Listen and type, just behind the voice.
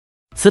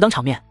此等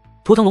场面，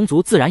图腾龙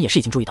族自然也是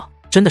已经注意到，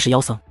真的是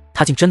妖僧，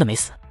他竟真的没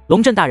死。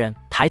龙震大人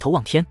抬头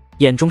望天，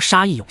眼中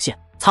杀意涌现，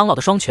苍老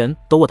的双拳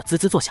都握得滋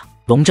滋作响。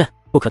龙震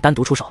不可单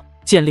独出手。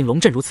见令龙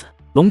震如此，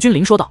龙君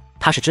临说道：“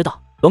他是知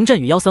道龙震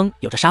与妖僧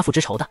有着杀父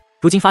之仇的，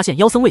如今发现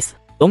妖僧未死，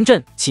龙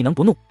震岂能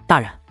不怒？大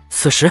人。”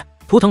此时，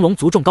图腾龙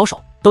族众高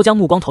手都将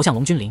目光投向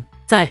龙君临，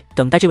在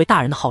等待这位大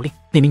人的号令。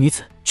那名女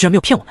子居然没有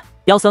骗我们，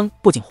妖僧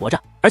不仅活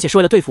着，而且是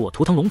为了对付我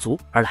图腾龙族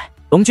而来。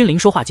龙君临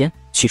说话间，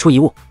取出一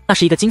物，那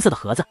是一个金色的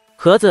盒子，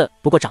盒子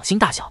不过掌心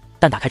大小，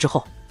但打开之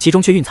后，其中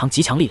却蕴藏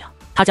极强力量。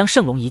他将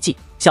圣龙遗迹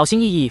小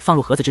心翼翼放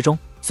入盒子之中，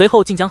随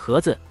后竟将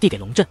盒子递给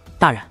龙震。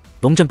大人。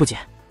龙震不解，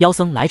妖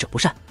僧来者不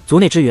善，族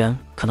内支援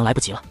可能来不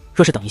及了，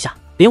若是等一下，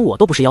连我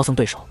都不是妖僧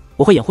对手，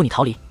我会掩护你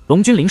逃离。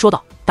龙君临说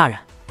道。大人，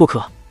不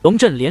可。龙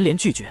震连连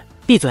拒绝。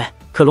闭嘴！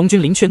可龙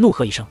君临却怒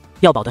喝一声，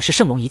要保的是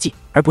圣龙遗迹，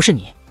而不是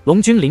你。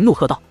龙君临怒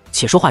喝道。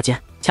且说话间，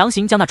强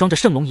行将那装着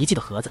圣龙遗迹的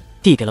盒子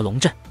递给了龙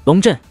震。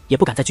龙震也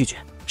不敢再拒绝，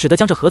只得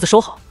将这盒子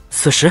收好。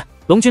此时，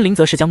龙君临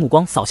则是将目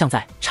光扫向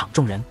在场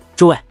众人。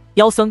诸位，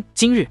妖僧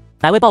今日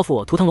乃为报复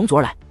我图腾龙族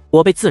而来，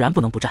我辈自然不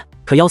能不战。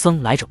可妖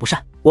僧来者不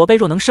善，我辈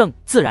若能胜，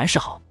自然是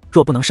好；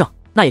若不能胜，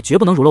那也绝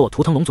不能辱了我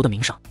图腾龙族的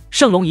名声。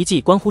圣龙遗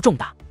迹关乎重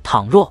大，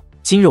倘若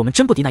今日我们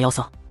真不敌那妖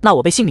僧，那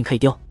我辈性命可以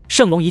丢，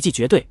圣龙遗迹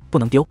绝对不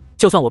能丢。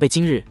就算我辈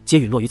今日皆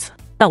陨落于此，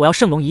但我要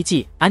圣龙遗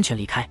迹安全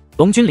离开。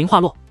龙君临话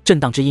落，震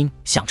荡之音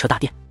响彻大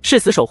殿。誓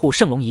死守护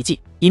圣龙遗迹，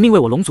以命为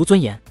我龙族尊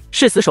严。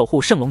誓死守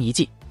护圣龙遗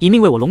迹，以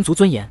命为我龙族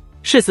尊严。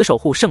誓死守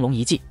护圣龙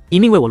遗迹，以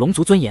命为我龙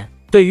族尊严。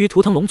对于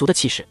图腾龙族的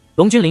气势，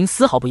龙君临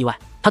丝毫不意外，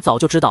他早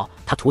就知道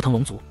他图腾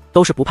龙族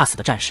都是不怕死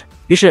的战士。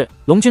于是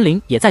龙君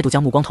临也再度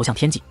将目光投向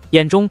天际，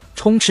眼中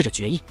充斥着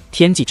决意。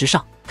天际之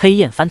上，黑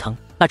焰翻腾，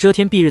那遮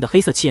天蔽日的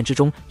黑色气焰之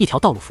中，一条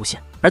道路浮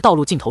现，而道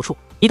路尽头处，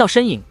一道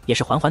身影也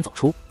是缓缓走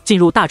出，进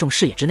入大众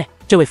视野之内。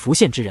这位浮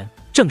现之人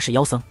正是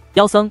妖僧。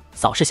妖僧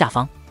扫视下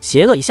方，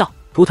邪恶一笑：“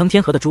图腾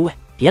天河的诸位，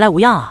别来无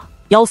恙啊！”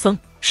妖僧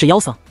是妖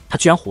僧，他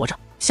居然活着。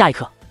下一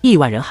刻，亿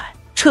万人海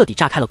彻底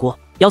炸开了锅。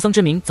妖僧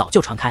之名早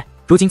就传开，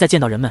如今再见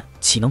到人们，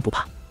岂能不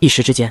怕？一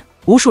时之间，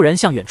无数人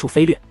向远处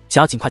飞掠，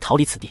想要尽快逃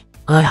离此地。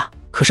呀！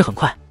可是很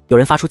快，有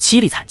人发出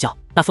凄厉惨叫，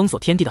那封锁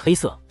天地的黑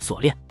色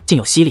锁链竟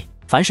有吸力，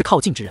凡是靠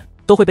近之人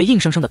都会被硬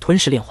生生的吞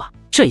噬炼化。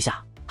这一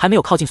下，还没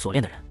有靠近锁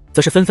链的人，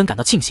则是纷纷感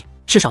到庆幸，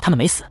至少他们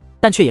没死，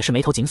但却也是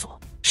眉头紧锁，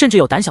甚至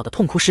有胆小的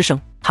痛哭失声。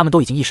他们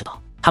都已经意识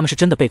到，他们是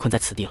真的被困在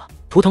此地了。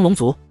图腾龙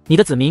族，你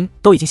的子民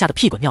都已经吓得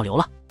屁滚尿流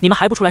了，你们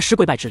还不出来施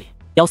跪拜之礼？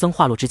妖僧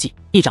话落之际，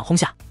一掌轰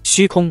下，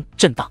虚空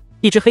震荡，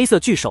一只黑色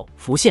巨手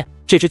浮现。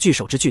这只巨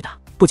手之巨大，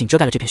不仅遮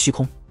盖了这片虚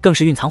空，更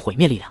是蕴藏毁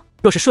灭力量。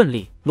若是顺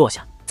利落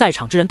下，在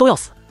场之人都要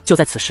死。就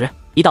在此时，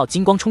一道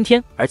金光冲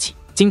天而起，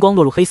金光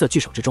落入黑色巨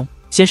手之中，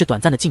先是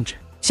短暂的静止，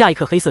下一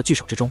刻黑色巨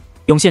手之中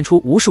涌现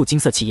出无数金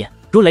色气焰，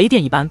如雷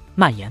电一般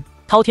蔓延。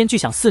滔天巨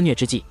响肆虐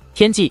之际，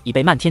天际已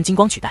被漫天金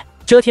光取代，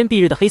遮天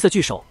蔽日的黑色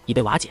巨手已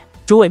被瓦解。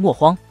诸位莫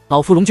慌，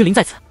老夫龙君临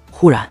在此。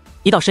忽然，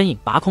一道身影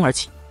拔空而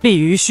起，立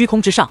于虚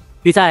空之上，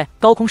与在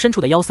高空深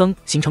处的妖僧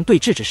形成对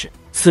峙之势。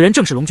此人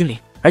正是龙君临。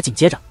而紧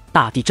接着，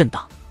大地震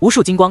荡，无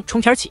数金光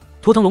冲天起，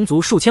图腾龙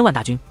族数千万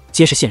大军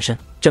皆是现身，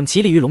整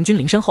齐立于龙君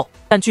临身后。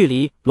但距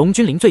离龙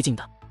君临最近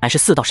的乃是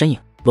4道身影，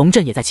龙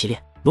震也在其列。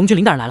龙君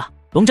临大人来了，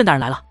龙震大人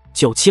来了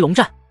！9旗龙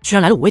战居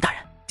然来了5位大人。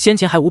先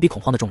前还无比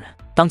恐慌的众人，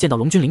当见到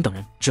龙君临等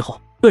人之后，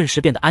顿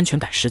时变得安全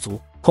感十足，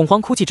恐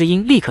慌哭泣之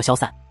音立刻消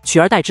散，取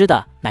而代之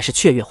的乃是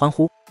雀跃欢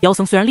呼。妖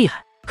僧虽然厉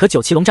害，可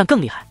9旗龙战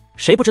更厉害。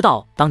谁不知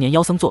道当年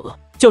妖僧作恶，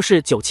就是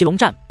9旗龙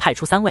战派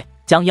出3位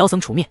将妖僧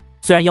除灭。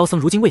虽然妖僧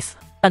如今未死，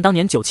但当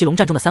年9旗龙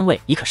战中的3位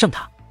已可胜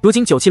他。如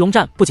今9旗龙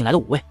战不仅来了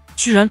5位，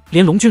居然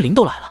连龙君临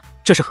都来了，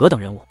这是何等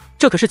人物？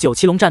这可是9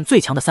旗龙战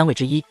最强的3位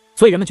之一，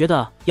所以人们觉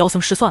得妖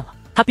僧失算了。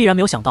他必然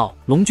没有想到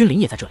龙君临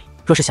也在这里，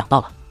若是想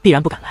到了，必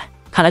然不敢来。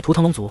看来图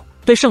腾龙族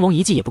对圣龙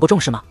遗迹也不够重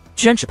视吗？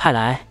居然只派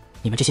来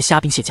你们这些虾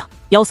兵蟹将。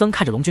妖僧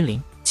看着龙君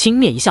临，轻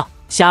蔑一笑：“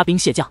虾兵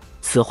蟹将。”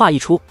此话一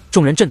出，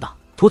众人震荡。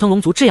图腾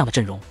龙族这样的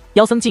阵容，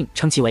妖僧竟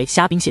称其为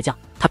虾兵蟹将，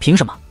他凭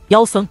什么？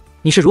妖僧，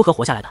你是如何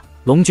活下来的？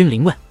龙君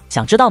临问。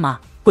想知道吗？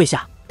跪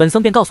下，本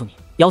僧便告诉你。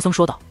妖僧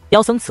说道。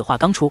妖僧此话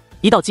刚出，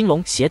一道金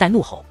龙携带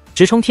怒吼，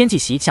直冲天际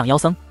袭向妖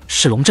僧。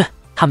是龙震，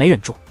他没忍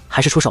住，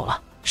还是出手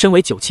了。身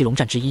为9旗龙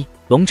战之一，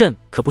龙震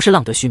可不是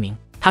浪得虚名，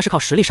他是靠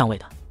实力上位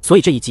的，所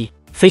以这一击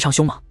非常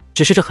凶猛。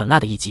只是这狠辣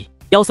的一击，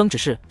妖僧只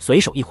是随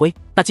手一挥，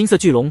那金色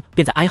巨龙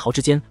便在哀嚎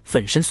之间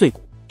粉身碎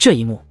骨。这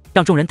一幕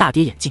让众人大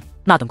跌眼镜，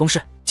那等攻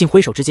势竟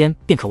挥手之间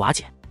便可瓦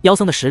解。妖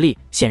僧的实力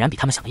显然比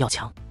他们想的要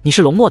强。你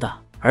是龙墨的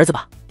儿子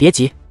吧？别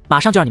急，马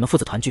上就让你们父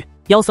子团聚。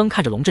妖僧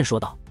看着龙震说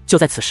道。就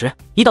在此时，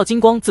一道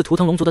金光自图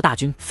腾龙族的大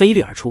军飞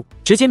掠而出，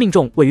直接命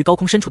中位于高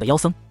空深处的妖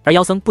僧。而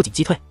妖僧不仅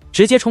击退，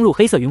直接冲入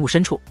黑色云雾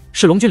深处。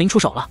是龙君临出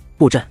手了。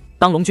布阵。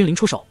当龙君临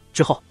出手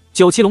之后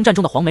，9旗龙战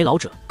中的黄眉老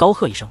者高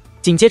喝一声，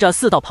紧接着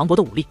4道磅礴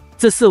的武力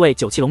自4位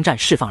9旗龙战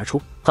释放而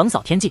出，横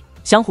扫天际，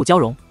相互交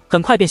融，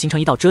很快便形成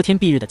一道遮天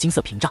蔽日的金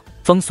色屏障，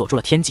封锁住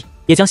了天际，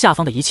也将下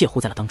方的一切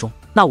护在了当中。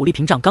那武力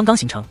屏障刚刚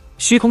形成，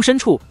虚空深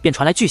处便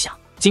传来巨响，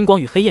金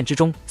光与黑焰之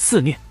中肆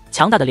虐，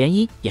强大的涟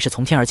漪也是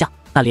从天而降。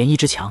那涟漪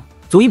之强，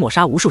足以抹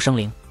杀无数生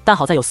灵，但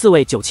好在有4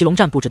位9七龙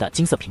战布置的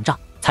金色屏障，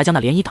才将那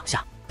涟漪挡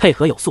下。配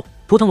合有素，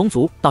图腾龙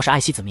族倒是爱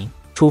惜子民。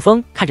楚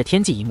风看着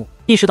天际一幕，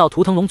意识到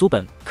图腾龙族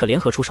本可联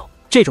合出手，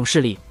这种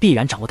势力必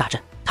然掌握大阵，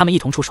他们一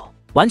同出手，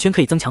完全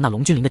可以增强那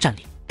龙君临的战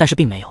力。但是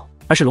并没有，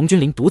而是龙君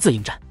临独自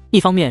应战。一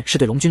方面是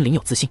对龙君临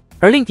有自信，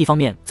而另一方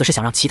面则是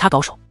想让其他高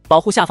手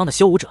保护下方的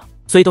修武者。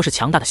虽都是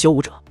强大的修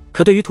武者，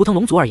可对于图腾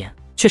龙族而言，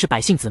却是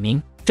百姓子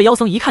民。这妖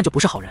僧一看就不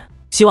是好人，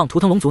希望图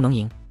腾龙族能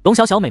赢。龙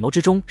小小美眸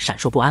之中闪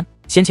烁不安。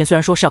先前虽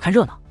然说是要看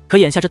热闹，可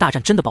眼下这大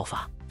战真的爆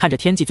发，看着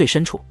天际最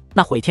深处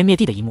那毁天灭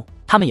地的一幕，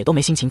他们也都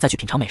没心情再去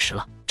品尝美食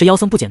了。这妖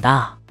僧不简单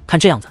啊！看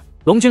这样子，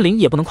龙君临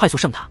也不能快速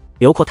胜他。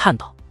刘阔叹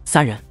道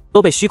：“3人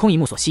都被虚空一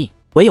幕所吸引，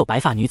唯有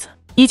白发女子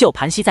依旧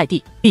盘膝在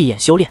地，闭眼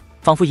修炼，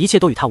仿佛一切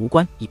都与他无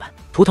关一般。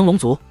图腾龙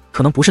族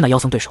可能不是那妖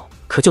僧对手。”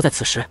可就在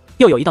此时，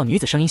又有一道女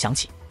子声音响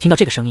起。听到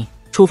这个声音，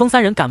楚风3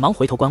人赶忙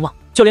回头观望，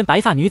就连白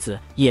发女子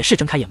也是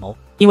睁开眼眸，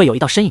因为有一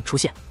道身影出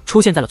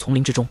现在了丛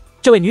林之中。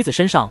这位女子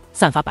身上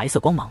散发白色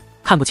光芒，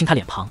看不清她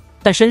脸庞，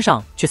但身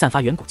上却散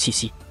发远古气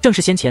息，正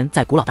是先前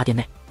在古老大殿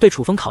内对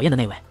楚风考验的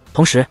那位。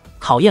同时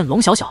考验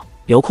龙小小、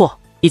刘阔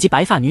以及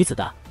白发女子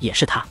的也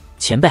是他。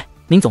前辈，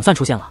您总算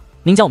出现了，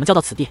您将我们叫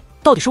到此地，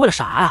到底是为了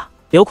啥啊？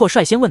刘阔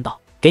率先问道。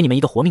给你们一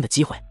个活命的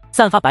机会。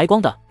散发白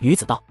光的女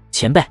子道。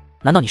前辈，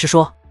难道你是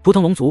说图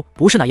腾龙族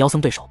不是那妖僧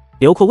对手？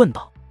刘阔问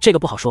道。这个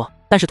不好说，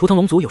但是图腾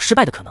龙族有失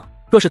败的可能。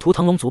若是图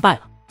腾龙族败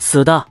了，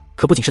死的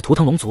可不仅是图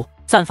腾龙族。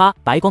散发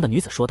白光的女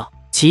子说道。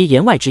其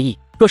言外之意，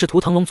若是图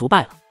腾龙族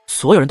败了，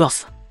所有人都要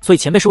死。所以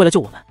前辈是为了救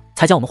我们，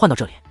才将我们换到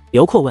这里。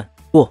刘阔问。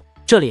不，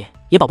这里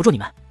也保不住你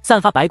们。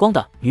散发白光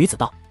的女子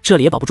道。这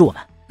里也保不住我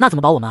们，那怎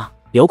么保我们啊？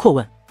刘阔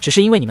问。只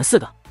是因为你们4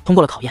个通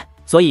过了考验，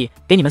所以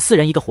给你们4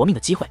人一个活命的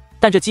机会，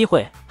但这机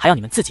会还要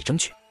你们自己争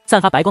取。散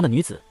发白光的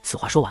女子此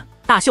话说完，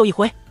大袖一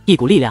挥，一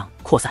股力量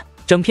扩散，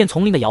整片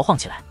丛林的摇晃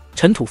起来。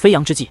尘土飞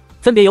扬之际，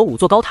分别有5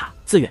座高塔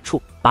自远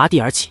处拔地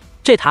而起。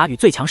这塔与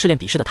最强试炼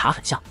比试的塔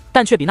很像，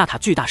但却比那塔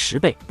巨大10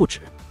倍不止，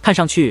看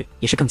上去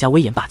也是更加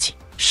威严霸气，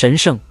神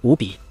圣无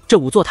比。这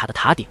5座塔的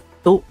塔顶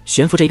都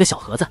悬浮着一个小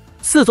盒子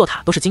，4座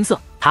塔都是金色，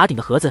塔顶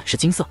的盒子是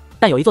金色，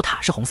但有一座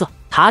塔是红色，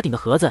塔顶的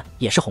盒子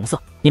也是红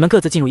色。你们各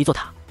自进入一座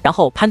塔，然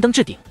后攀登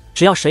至顶，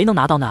只要谁能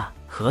拿到那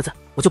盒子，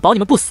我就保你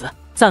们不死。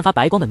散发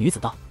白光的女子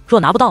道。若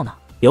拿不到呢？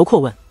刘阔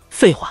问。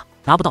废话，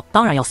拿不到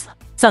当然要死。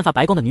散发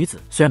白光的女子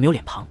虽然没有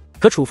脸庞，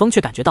可楚风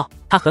却感觉到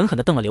她狠狠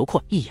地瞪了刘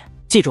阔一眼。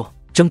记住，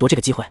争夺这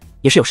个机会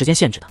也是有时间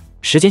限制的，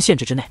时间限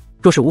制之内，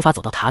若是无法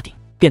走到塔顶，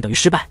便等于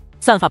失败。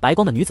散发白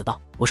光的女子道。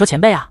我说前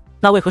辈啊，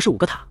那为何是5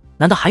个塔？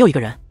难道还有一个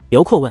人？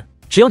刘阔问。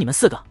只有你们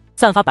4个。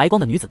散发白光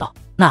的女子道。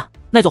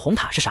那座红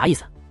塔是啥意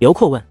思？刘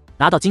阔问。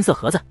拿到金色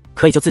盒子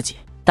可以救自己，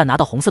但拿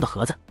到红色的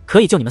盒子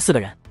可以救你们4个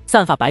人。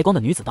散发白光的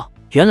女子道。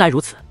原来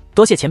如此，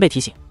多谢前辈提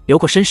醒。刘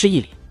阔深施一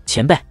礼。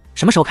前辈，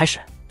什么时候开始？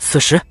此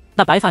时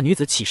那白发女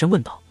子起身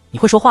问道。你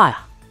会说话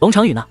呀？龙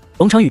成宇呢？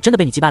龙成宇真的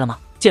被你击败了吗？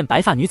见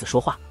白发女子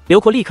说话，刘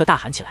阔立刻大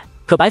喊起来，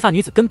可白发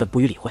女子根本不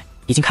予理会。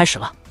已经开始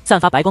了。散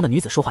发白光的女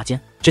子说话间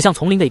指向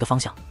丛林的一个方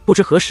向，不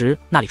知何时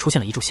那里出现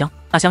了一炷香，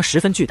那香十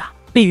分巨大，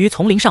立于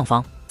丛林上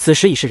方，此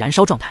时已是燃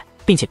烧状态，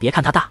并且别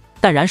看它大，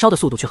但燃烧的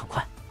速度却很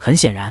快。很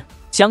显然，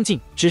相近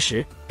之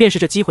时便是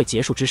这机会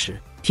结束之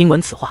时。听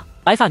闻此话，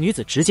白发女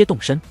子直接动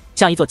身，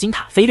向一座金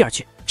塔飞掠而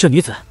去。这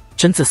女子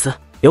真自私。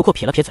刘阔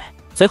撇了撇嘴，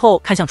随后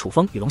看向楚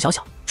风与龙小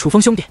小。楚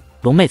风兄弟，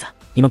龙妹子，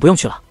你们不用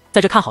去了，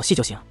在这看好戏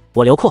就行。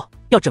我刘阔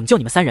要拯救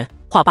你们3人。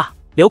话罢，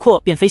刘阔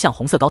便飞向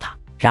红色高塔。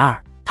然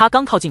而他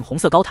刚靠近红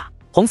色高塔，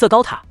红色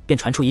高塔便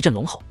传出一阵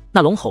龙吼，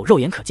那龙吼肉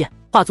眼可见，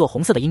化作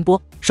红色的音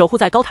波，守护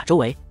在高塔周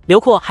围。刘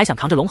阔还想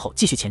扛着龙吼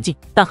继续前进，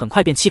但很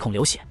快便七孔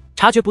流血，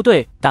察觉不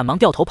对，赶忙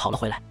掉头跑了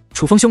回来。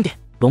楚风兄弟，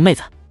龙妹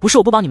子，不是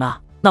我不帮你们啊，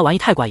那玩意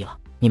太怪异了，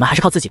你们还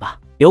是靠自己吧。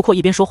刘阔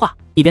一边说话，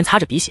一边擦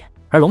着鼻血，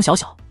而龙小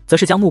小则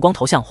是将目光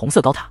投向红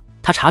色高塔。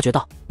他察觉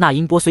到那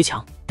音波虽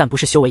强，但不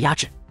是修为压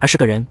制，而是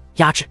个人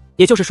压制，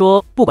也就是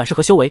说，不管是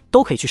何修为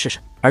都可以去试试。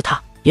而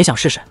他也想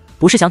试试，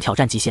不是想挑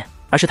战极限，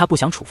而是他不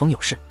想楚风有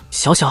事。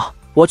小小，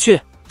我去。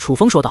楚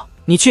风说道。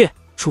你去？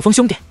楚风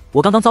兄弟，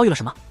我刚刚遭遇了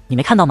什么？你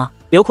没看到吗？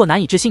刘阔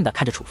难以置信地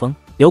看着楚风。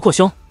刘阔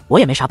兄，我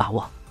也没啥把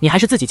握，你还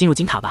是自己进入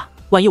金塔吧，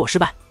万一我失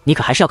败，你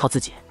可还是要靠自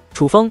己。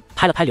楚风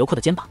拍了拍刘阔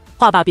的肩膀，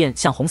话罢便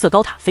向红色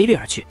高塔飞掠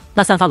而去。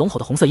那散发龙吼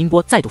的红色音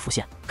波再度浮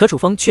现，可楚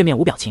风却面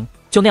无表情，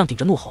就那样顶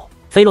着怒吼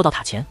飞落到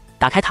塔前，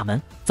打开塔门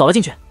走了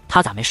进去。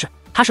他咋没事？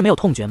他是没有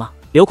痛觉吗？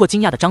刘阔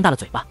惊讶地张大了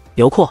嘴巴。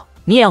刘阔，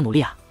你也要努力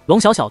啊。龙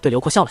小小对刘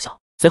阔笑了笑，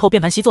随后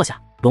便盘膝坐下。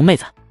龙妹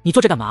子，你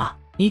坐这干嘛啊？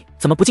你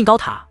怎么不进高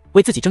塔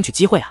为自己争取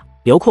机会啊？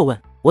刘阔问。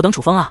我等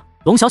楚风啊。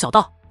龙小小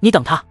道。你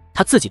等他？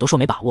他自己都说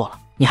没把握了，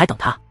你还等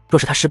他？若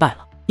是他失败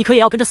了，你可也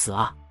要跟着死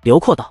啊。刘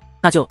阔道。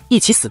那就一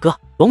起死个。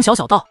龙小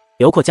小道。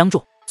刘阔僵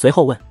住，随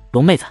后问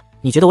龙妹子，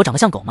你觉得我长得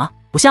像狗吗？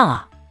不像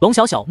啊。龙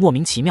小小莫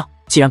名其妙，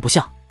既然不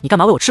像，你干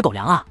嘛喂我吃狗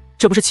粮啊？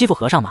这不是欺负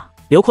和尚吗？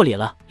刘阔咧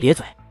了咧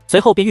嘴，随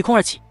后便御空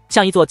而起，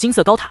向一座金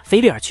色高塔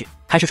飞掠而去，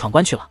开始闯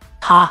关去了。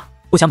他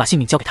不想把性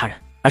命交给他人，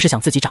而是想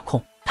自己掌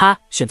控。他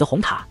选择红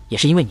塔也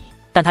是因为你，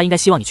但他应该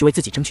希望你去为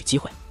自己争取机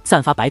会。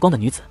散发白光的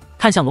女子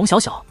看向龙小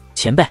小。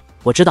前辈，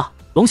我知道。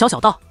龙小小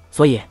道。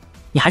所以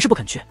你还是不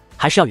肯去，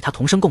还是要与他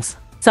同生共死？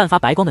散发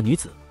白光的女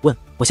子问：“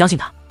我相信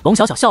他。”龙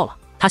小小笑了，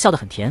她笑得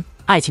很甜，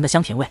爱情的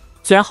香甜味，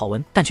虽然好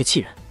闻，但却气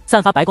人。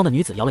散发白光的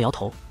女子摇了摇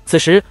头。此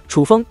时，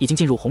楚风已经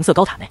进入红色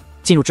高塔内。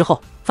进入之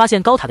后，发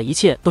现高塔的一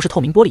切都是透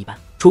明玻璃一般。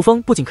楚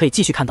风不仅可以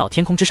继续看到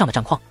天空之上的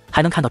战况，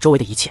还能看到周围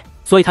的一切，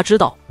所以他知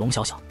道龙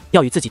小小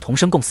要与自己同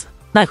生共死。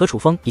奈何楚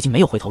风已经没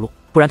有回头路，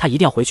不然他一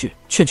定要回去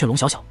劝龙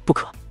小小不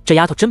可。这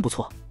丫头真不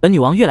错，本女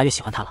王越来越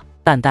喜欢她了。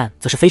淡淡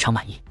则是非常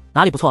满意。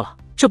哪里不错了？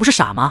这不是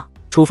傻吗？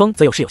楚风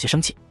则有些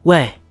生气。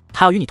喂，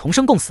他要与你同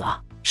生共死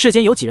啊！世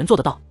间有几人做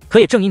得到？可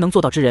也正因能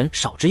做到之人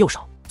少之又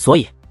少，所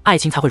以爱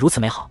情才会如此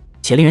美好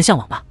且令人向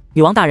往吧。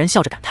女王大人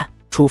笑着感叹。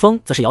楚风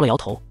则是摇了摇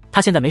头，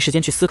他现在没时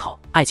间去思考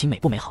爱情美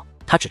不美好，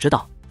他只知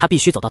道他必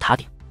须走到塔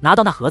顶，拿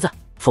到那盒子，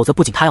否则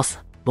不仅他要死，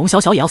龙小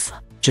小也要死。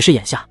只是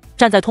眼下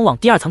站在通往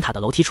第2层塔的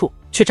楼梯处，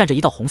却站着一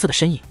道红色的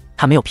身影。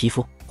他没有皮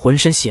肤，浑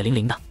身血淋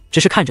淋的，只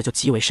是看着就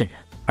极为瘆人。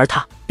而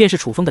他便是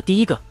楚风的第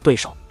一个对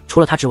手。除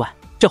了他之外，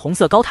这红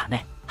色高塔内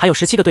还有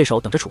17个对手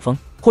等着楚风。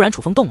忽然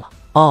楚风动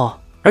了，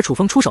而楚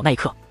风出手那一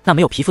刻，那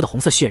没有皮肤的红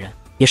色血人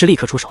也是立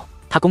刻出手。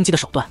他攻击的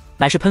手段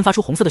乃是喷发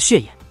出红色的血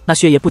液，那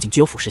血液不仅具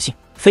有腐蚀性，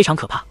非常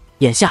可怕。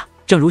眼下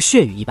正如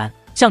血雨一般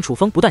向楚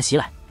风不断袭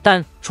来，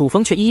但楚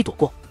风却一一躲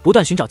过，不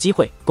断寻找机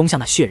会攻向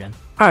那血人。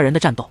二人的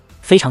战斗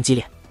非常激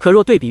烈，可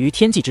若对比于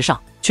天际之上，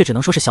却只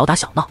能说是小打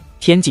小闹。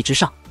天际之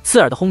上，刺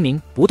耳的轰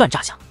鸣不断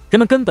炸响，人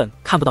们根本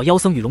看不到妖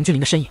僧与龙君灵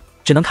的身影，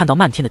只能看到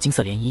漫天的金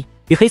色涟漪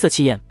与黑色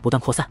气焰不断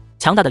扩散，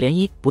强大的涟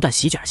漪不断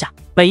席卷而下，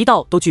每一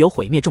道都具有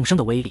毁灭众生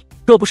的威力。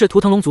若不是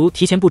图腾龙族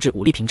提前布置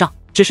武力屏障，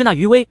只是那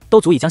余威都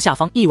足以将下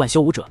方亿万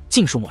修武者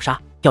尽数抹杀。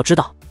要知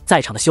道，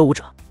在场的修武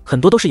者很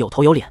多都是有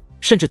头有脸，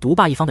甚至独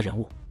霸一方的人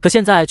物，可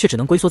现在却只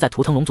能龟缩在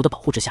图腾龙族的保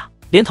护之下，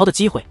连逃的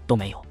机会都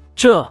没有。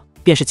这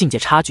便是境界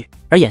差距。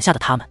而眼下的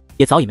他们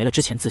也早已没了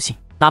之前自信，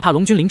哪怕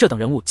龙君灵这等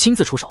人物亲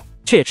自出手，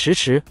却也迟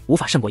迟无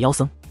法胜过妖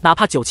僧。哪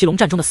怕9骑龙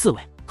战中的4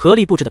位合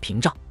力布置的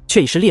屏障，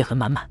却已是裂痕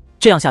满满。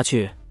这样下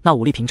去，那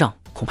武力屏障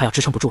恐怕要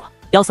支撑不住了。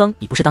妖僧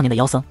已不是当年的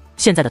妖僧，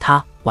现在的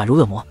他宛如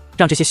恶魔，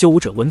让这些修武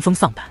者闻风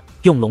丧胆，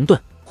用龙盾。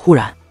忽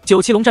然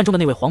9骑龙战中的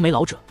那位黄眉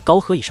老者高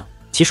喝一声，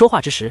其说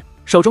话之时，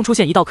手中出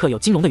现一道刻有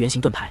金龙的圆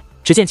形盾牌。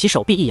只见其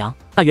手臂一扬，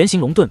那圆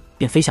形龙盾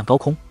便飞向高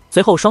空，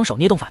随后双手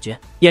捏动法诀，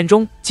眼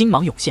中金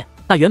芒涌现。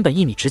那原本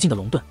1米直径的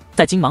龙盾，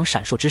在金芒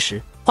闪烁之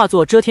时，化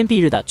作遮天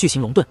蔽日的巨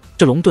型龙盾。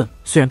这龙盾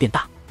虽然变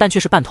大，但却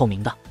是半透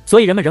明的，所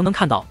以人们仍能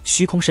看到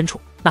虚空深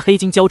处那黑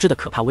金交织的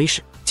可怕威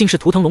势，竟是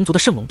图腾龙族的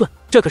圣龙盾。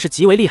这可是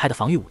极为厉害的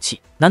防御武器，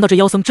难道这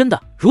妖僧真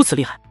的如此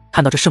厉害？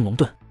看到这圣龙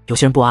盾，有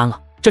些人不安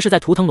了。这是在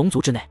图腾龙族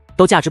之内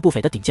都价值不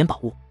菲的顶尖宝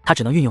物，他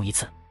只能运用一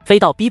次，非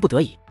到逼不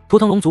得已，图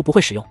腾龙族不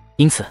会使用。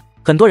因此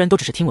很多人都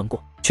只是听闻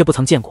过，却不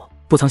曾见过。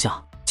不曾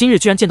想今日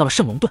居然见到了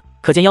圣龙盾，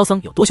可见妖僧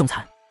有多凶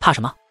残。怕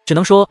什么？只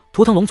能说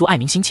图腾龙族爱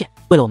民心切，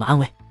为了我们安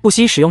危，不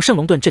惜使用圣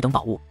龙盾这等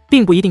宝物，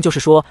并不一定就是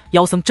说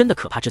妖僧真的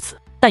可怕至此，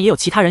但也有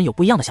其他人有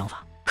不一样的想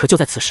法。可就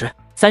在此时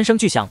，3声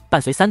巨响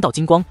伴随3道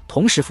金光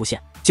同时浮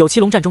现，9骑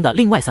龙战中的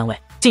另外3位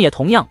竟也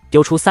同样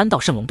丢出3道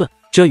圣龙盾，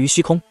遮于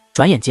虚空。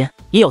转眼间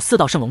也有4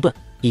道圣龙盾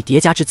以叠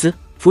加之姿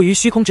浮于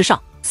虚空之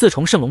上。4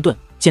重圣龙盾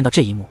见到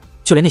这一幕，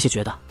就连那些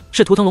觉得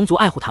是图腾龙族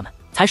爱护他们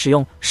才使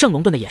用圣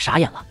龙盾的也傻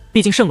眼了。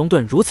毕竟圣龙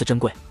盾如此珍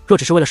贵，若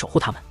只是为了守护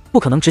他们，不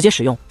可能直接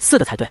使用4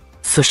个才对。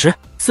此时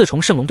4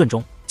重圣龙盾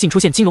中竟出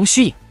现金龙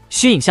虚影，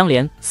虚影相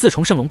连，4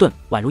重圣龙盾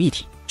宛如一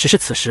体。只是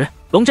此时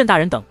龙震大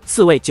人等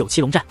4位9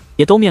骑龙战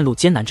也都面露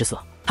艰难之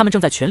色，他们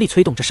正在全力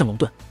催动着圣龙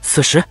盾。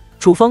此时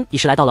楚风已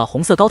是来到了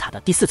红色高塔的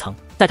第4层，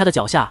在他的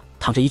脚下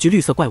躺着一具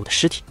绿色怪物的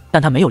尸体，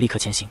但他没有立刻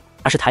前行，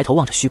而是抬头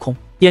望着虚空，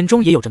眼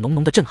中也有着浓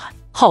浓的震撼。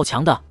好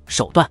强的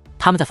手段，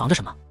他们在防着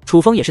什么？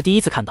楚风也是第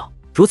一次看到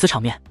如此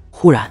场面。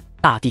忽然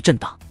大地震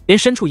荡，连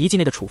身处遗迹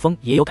内的楚风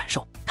也有感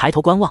受，抬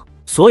头观望，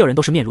所有人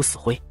都是面如死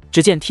灰。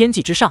只见天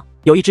际之上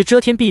有一只遮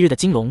天蔽日的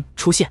金龙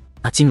出现，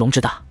那金龙之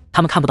大，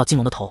他们看不到金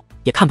龙的头，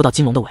也看不到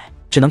金龙的尾，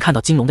只能看到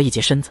金龙的一截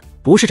身子。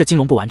不是这金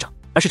龙不完整，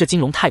而是这金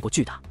龙太过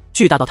巨大，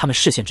巨大到他们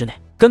视线之内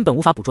根本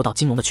无法捕捉到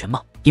金龙的全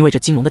貌，因为这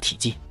金龙的体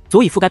积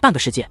足以覆盖半个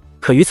世界。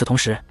可与此同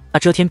时，那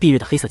遮天蔽日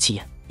的黑色气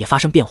焰也发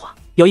生变化，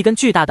有一根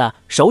巨大的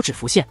手指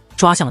浮现，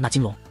抓向了那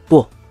金龙。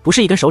不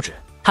是一根手指，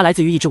它来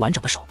自于一只完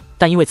整的手，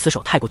但因为此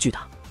手太过巨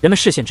大，人们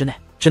视线之内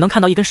只能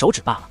看到一根手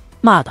指罢了。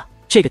妈的，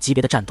这个级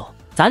别的战斗，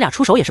咱俩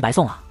出手也是白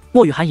送啊！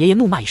莫雨涵爷爷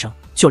怒骂一声，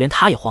就连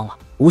他也慌了，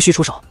无需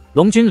出手，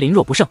龙君灵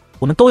若不胜，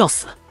我们都要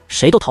死，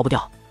谁都逃不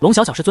掉。龙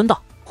小小是尊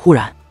道。忽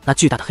然那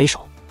巨大的黑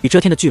手与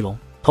遮天的巨龙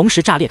同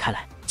时炸裂开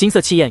来，金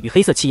色气焰与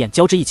黑色气焰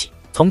交织一起，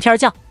从天而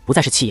降，不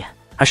再是气焰，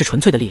而是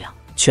纯粹的力量，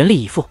全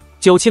力以赴。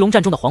9骑龙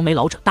战中的黄眉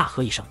老者大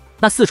喝一声，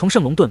那4重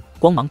圣龙盾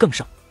光芒更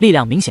盛，力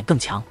量明显更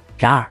强。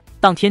然而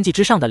当天际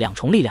之上的2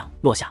重力量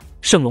落下，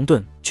圣龙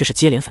盾却是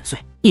接连粉碎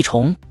，1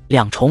重、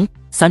2重、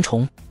3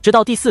重，直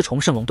到第4重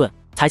圣龙盾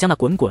才将那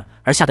滚滚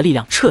而下的力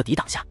量彻底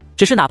挡下。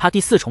只是哪怕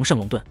第4重圣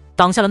龙盾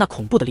挡下了那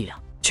恐怖的力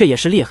量，却也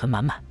是裂痕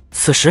满满。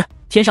此时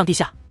天上地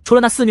下，除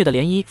了那肆虐的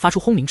涟漪发出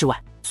轰鸣之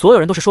外，所有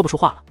人都是说不出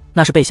话了。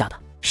那是被下的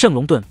圣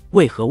龙盾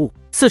为何物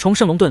？4重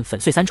圣龙盾粉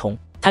碎3重，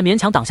才勉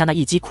强挡下那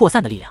一击扩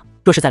散的力量。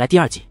若是再来第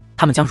2击，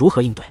他们将如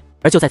何应对？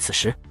而就在此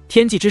时，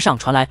天际之上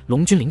传来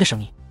龙君灵的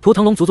声音：图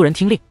腾龙族族人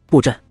听令，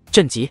布阵，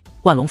阵即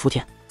万龙伏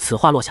天。此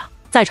话落下，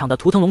在场的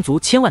图腾龙族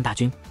千万大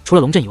军，除了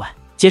龙阵以外，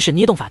皆是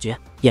捏动法诀，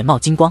眼冒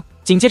金光，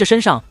紧接着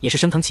身上也是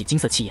升腾起金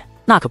色气焰。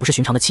那可不是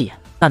寻常的气焰，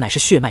那乃是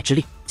血脉之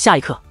力。下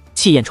一刻，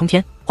气焰冲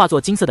天，化作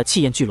金色的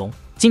气焰巨龙，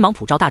金芒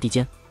普照大地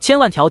间，千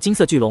万条金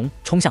色巨龙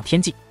冲向天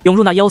际，涌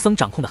入那妖僧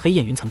掌控的黑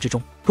焰云层之中。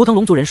图腾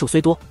龙族人数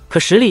虽多，可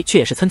实力却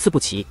也是参差不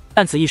齐。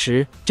但此一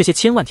时，这些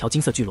千万条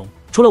金色巨龙，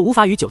除了无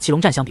法与九七龙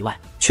战相比外，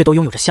却都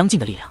拥有着相近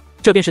的力量。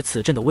这便是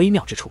此阵的微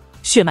妙之处，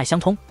血脉相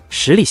通，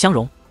实力相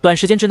融，短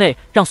时间之内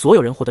让所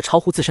有人获得超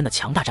乎自身的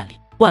强大战力。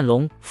万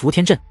龙伏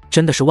天阵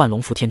真的是万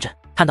龙伏天阵，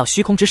看到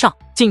虚空之上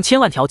近千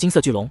万条金色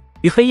巨龙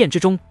于黑焰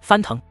之中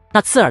翻腾，那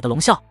刺耳的龙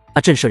啸，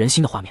震慑人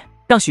心的画面，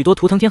让许多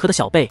图腾天河的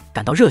小辈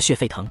感到热血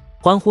沸腾，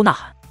欢呼呐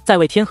喊，在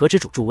为天河之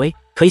主助威。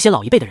可一些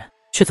老一辈的人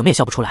却怎么也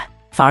笑不出来，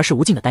反而是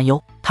无尽的担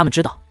忧。他们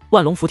知道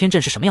万龙伏天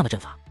阵是什么样的阵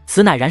法，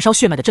此乃燃烧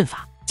血脉的阵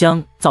法，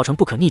将造成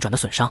不可逆转的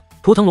损伤。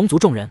图腾龙族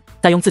众人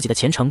在用自己的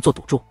前程做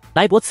赌注，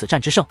来搏此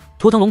战之胜。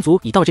图腾龙族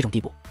已到了这种地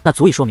步，那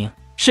足以说明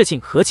事情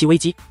何其危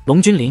机。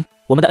龙君临，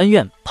我们的恩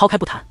怨抛开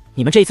不谈，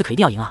你们这一次可一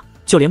定要赢啊！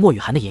就连莫雨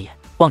涵的爷爷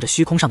望着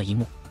虚空上的一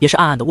幕，也是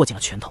暗暗地握紧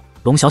了拳头。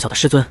龙小小的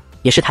师尊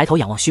也是抬头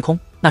仰望虚空，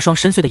那双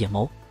深邃的眼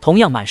眸同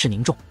样满是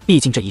凝重。毕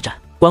竟这一战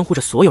关乎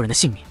着所有人的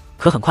性命。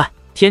可很快，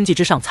天际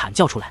之上惨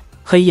叫出来，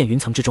黑焰云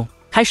层之中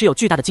开始有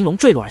巨大的金龙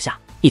坠落而下，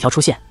一条出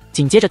现，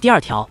紧接着第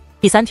二条、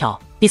第三条、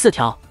第四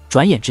条，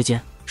转眼之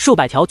间，数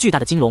百条巨大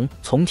的金龙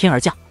从天而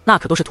降。那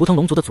可都是图腾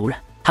龙族的族人，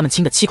他们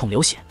轻的七孔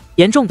流血，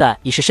严重的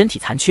已是身体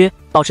残缺，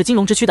保持金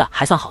龙之躯的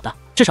还算好的，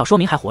至少说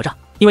明还活着。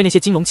因为那些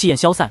金龙气焰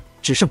消散，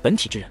只剩本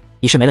体之人，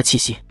已是没了气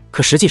息。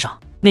可实际上，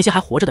那些还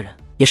活着的人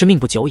也是命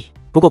不久矣，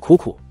不过苦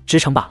苦支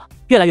撑罢了。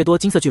越来越多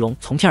金色巨龙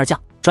从天而降，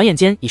转眼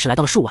间已是来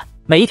到了数万。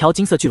每一条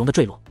金色巨龙的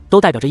坠落，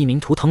都代表着一名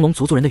图腾龙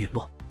族族人的陨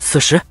落。此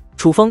时，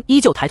楚风依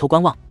旧抬头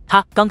观望，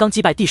他刚刚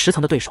击败第10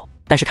层的对手，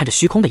但是看着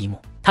虚空的一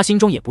幕，他心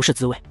中也不是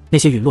滋味。那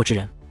些陨落之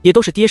人，也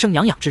都是爹生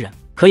娘养之人，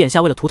可眼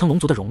下为了图腾龙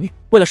族的荣誉，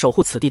为了守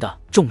护此地的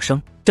众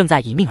生，正在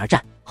以命而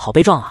战，好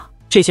悲壮啊！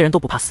这些人都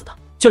不怕死的，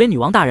就连女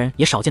王大人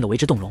也少见的为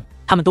之动容，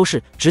他们都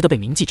是值得被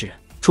铭记之人。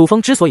楚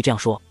风之所以这样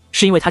说，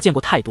是因为他见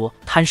过太多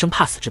贪生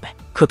怕死之辈。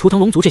可图腾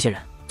龙族这些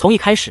人，从一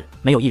开始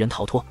没有一人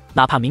逃脱，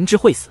哪怕明知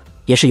会死，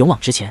也是勇往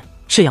直前。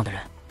这样的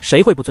人，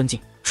谁会不尊敬？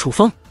楚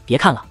风，别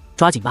看了，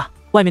抓紧吧，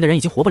外面的人已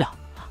经活不了。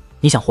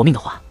你想活命的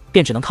话，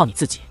便只能靠你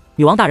自己。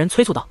女王大人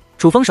催促道。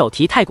楚风手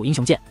提太古英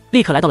雄剑，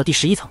立刻来到了第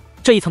11层。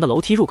这一层的楼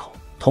梯入口，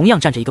同样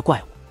站着一个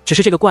怪物，只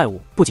是这个怪物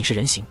不仅是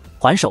人形，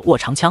环手握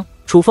长枪。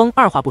楚风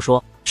二话不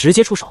说，直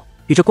接出手，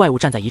与这怪物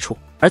站在一处。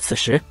而此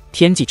时，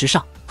天际之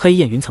上，黑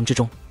焰云层之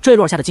中，坠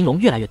落下的金龙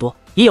越来越多，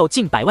已有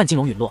近100万金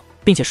龙陨落，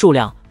并且数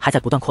量还在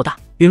不断扩大，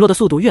陨落的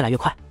速度越来越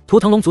快。图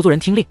腾龙族族人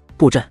听令，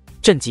布阵，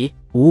阵即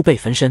无备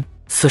焚身。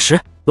此时，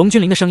龙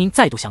君临的声音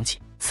再度响起。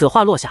此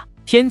话落下，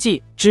天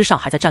际之上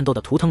还在战斗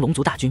的图腾龙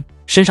族大军，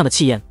身上的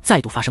气焰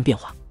再度发生变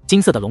化。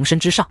金色的龙身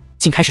之上，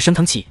竟开始升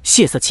腾起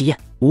血色气焰。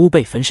无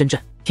备焚身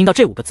阵，听到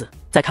这5个字，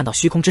再看到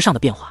虚空之上的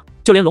变化，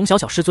就连龙小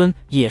小师尊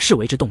也是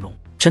为之动容。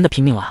真的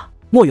拼命了啊！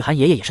莫雨涵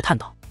爷爷也是叹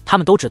道，他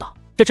们都知道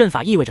这阵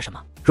法意味着什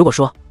么。如果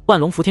说万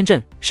龙伏天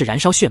阵是燃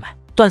烧血脉，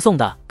断送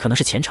的可能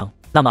是前程，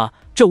那么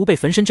这无备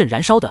焚身阵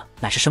燃烧的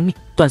乃是生命，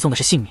断送的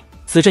是性命。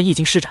此阵一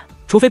经施展，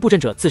除非布阵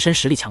者自身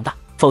实力强大，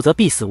否则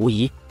必死无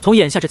疑。从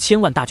眼下这千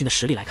万大军的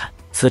实力来看，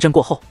此阵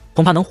过后，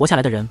恐怕能活下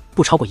来的人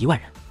不超过1万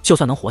人。就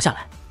算能活下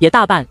来，也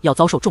大半要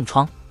遭受重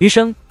创，余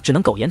生只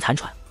能苟延残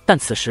喘。但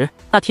此时，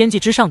那天际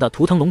之上的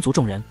图腾龙族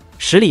众人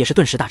实力也是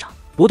顿时大涨，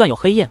不断有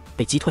黑焰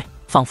被击退，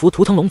仿佛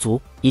图腾龙族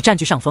已占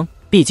据上风。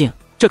毕竟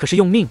这可是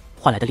用命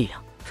换来的力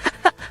量。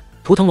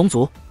图腾龙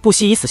族不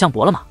惜以死相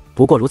搏了吗？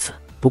不过如此，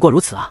不过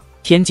如此啊！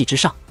天际之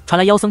上传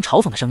来妖僧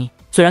嘲讽的声音。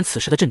虽然此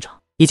时的阵长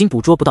已经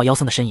捕捉不到妖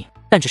僧的身影，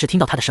但只是听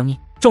到他的声音，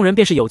众人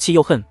便是有气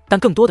又恨，但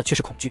更多的却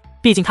是恐惧。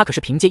毕竟他可是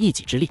凭借一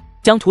己之力，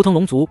将图腾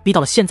龙族逼到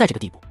了现在这个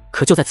地步。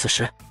可就在此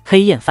时，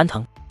黑焰翻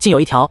腾，竟有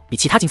一条比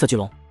其他金色巨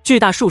龙巨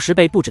大数10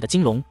倍不止的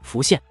金龙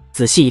浮现。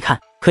仔细一看，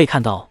可以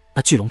看到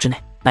那巨龙之内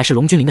乃是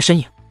龙君临的身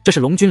影。这是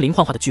龙君临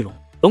幻化的巨龙。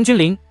龙君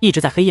临一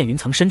直在黑焰云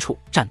层深处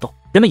战斗，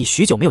人们已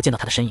许久没有见到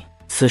他的身影，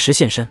此时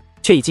现身，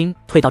却已经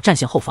退到战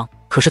线后方。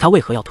可是他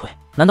为何要退？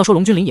难道说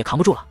龙君临也扛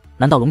不住了？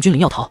难道龙君临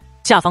要逃？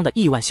下方的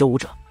亿万修武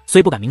者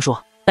虽不敢明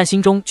说，但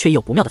心中却已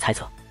有不妙的猜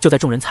测。就在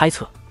众人猜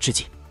测之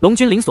际，龙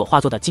君临所化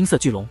作的金色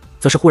巨龙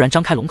则是忽然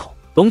张开龙口，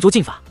龙族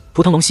进法，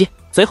图腾龙息。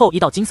随后一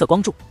道金色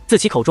光柱自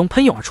其口中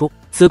喷涌而出，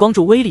此光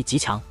柱威力极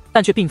强，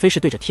但却并非是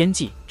对着天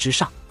际之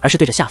上，而是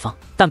对着下方。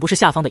但不是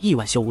下方的亿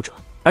万修武者，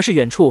而是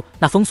远处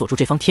那封锁住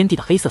这方天地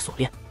的黑色锁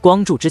链。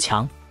光柱之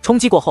强，冲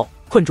击过后，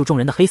困住众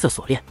人的黑色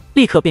锁链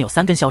立刻便有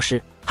3根消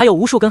失，还有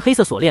无数根黑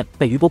色锁链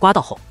被余波刮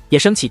到后，也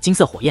升起金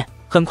色火焰，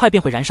很快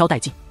便会燃烧殆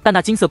尽。但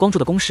那金色光柱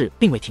的攻势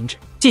并未停止，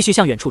继续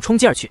向远处冲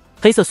击而去。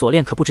黑色锁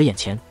链可不止眼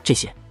前这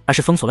些，而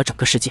是封锁了整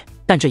个世界。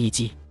但这一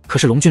击可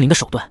是龙君临的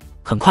手段，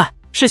很快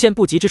视线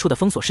不及之处的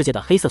封锁世界的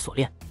黑色锁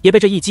链也被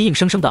这一击硬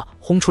生生的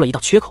轰出了一道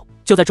缺口。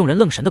就在众人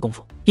愣神的功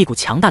夫，一股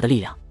强大的力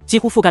量几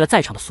乎覆盖了在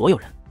场的所有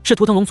人，是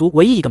图腾龙族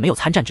唯一一个没有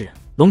参战之人。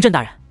龙震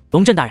大人，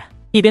龙震大人！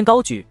一边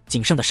高举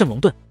仅剩的圣龙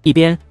盾，一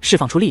边释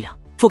放出力量，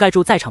覆盖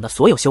住在场的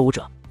所有修武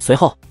者。随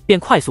后便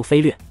快速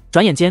飞掠，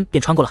转眼间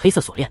便穿过了黑色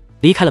锁链，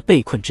离开了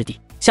被困之地，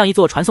向一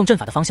座传送阵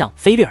法的方向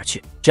飞掠而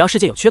去。只要世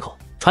界有缺口，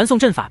传送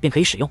阵法便可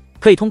以使用，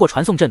可以通过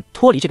传送阵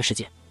脱离这个世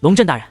界。龙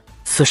震大人，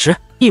此时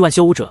亿万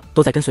修武者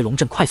都在跟随龙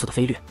震快速的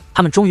飞掠，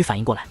他们终于反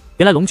应过来，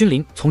原来龙君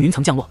临从云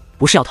层降落，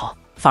不是要逃，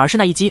反而是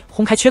那一击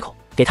轰开缺口，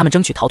给他们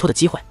争取逃脱的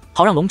机会，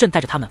好让龙震带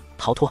着他们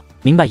逃脱。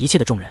明白一切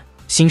的众人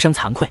心生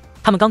惭愧，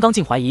他们刚刚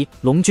竟怀疑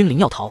龙君临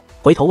要逃，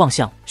回头望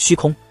向虚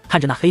空，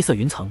看着那黑色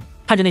云层，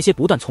看着那些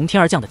不断从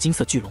天而降的金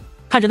色巨龙，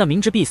看着那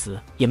明知必死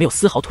也没有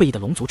丝毫退意的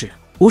龙族之人，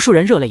无数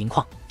人热泪盈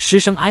眶，失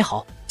声哀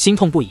嚎，心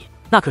痛不已。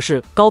那可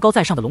是高高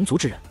在上的龙族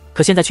之人，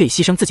可现在却以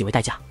牺牲自己为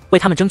代价，为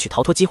他们争取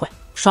逃脱机会。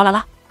唰啦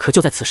啦！可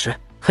就在此时，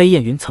黑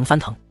焰云层翻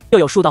腾，又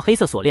有数道黑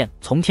色锁链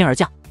从天而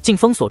降，竟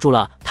封锁住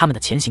了他们的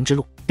前行之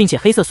路，并且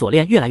黑色锁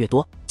链越来越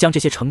多，将这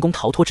些成功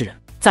逃脱之人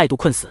再度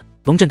困死。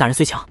龙震大人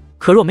虽强，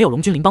可若没有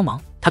龙君临帮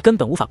忙，他根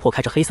本无法破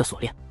开这黑色锁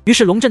链。于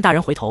是龙震大人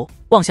回头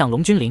望向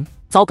龙君临，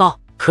糟糕！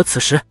可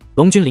此时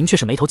龙君临却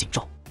是眉头紧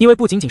皱，因为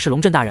不仅仅是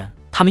龙震大人，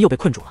他们又被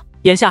困住了，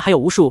眼下还有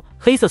无数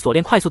黑色锁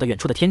链快速的远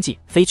处的天际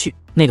飞去，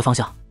那个方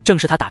向正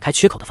是他打开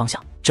缺口的方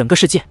向，整个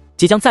世界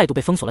即将再度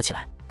被封锁了起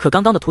来。可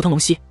刚刚的图腾龙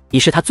息已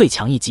是他最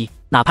强一击，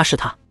哪怕是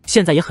他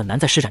现在也很难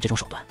再施展这种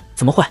手段。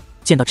怎么会？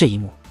见到这一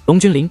幕，龙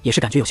君临也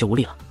是感觉有些无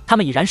力了。他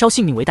们以燃烧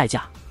性命为代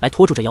价来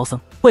拖住这妖僧，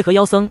为何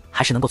妖僧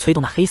还是能够催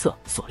动那黑色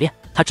锁链？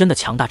他真的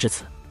强大至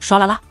此？唰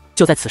啦啦！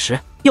就在此时，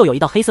又有一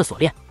道黑色锁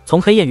链从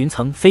黑焰云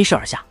层飞射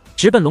而下，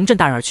直奔龙震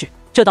大人而去。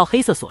这道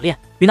黑色锁链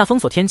与那封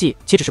锁天际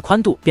岂止是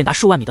宽度便达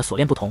数万米的锁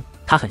链不同，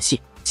它很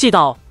细，细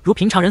到如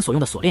平常人所用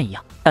的锁链一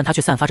样，但它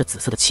却散发着紫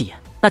色的气焰，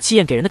那气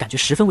焰给人的感觉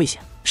十分危险，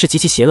是极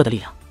其邪恶的力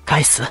量。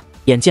该死！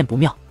眼见不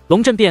妙，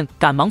龙震便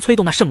赶忙催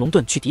动那圣龙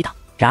盾去抵挡。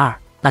然而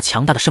那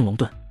强大的圣龙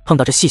盾碰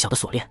到这细小的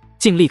锁链，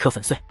竟立刻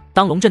粉碎。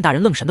当龙震大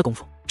人愣神的功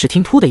夫，只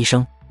听噗的一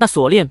声，那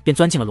锁链便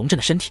钻进了龙震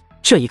的身体。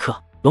这一刻，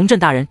龙震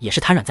大人也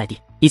是瘫软在地，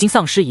已经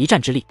丧失一战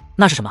之力。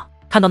那是什么？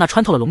看到那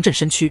穿透了龙震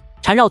身躯、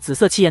缠绕紫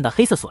色气焰的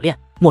黑色锁链，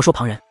莫说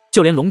旁人，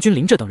就连龙君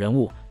临这等人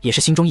物也是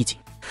心中一紧。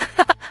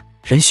哈哈，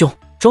仁兄，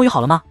终于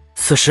好了吗？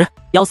此时，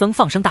妖僧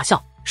放声大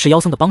笑，是妖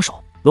僧的帮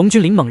手。龙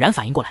君临猛然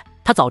反应过来，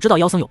他早知道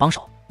妖僧有帮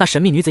手，那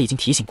神秘女子已经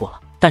提醒过了，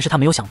但是他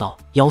没有想到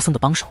妖僧的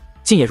帮手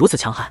竟也如此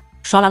强悍。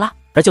唰啦啦！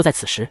而就在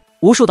此时，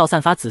无数道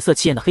散发紫色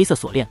气焰的黑色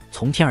锁链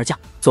从天而降，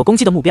所攻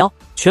击的目标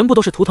全部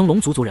都是图腾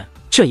龙族人。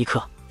这一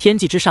刻，天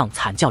际之上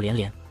惨叫连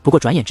连。不过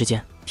转眼之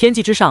间，天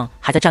际之上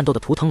还在战斗的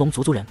图腾龙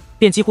族人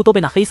便几乎都被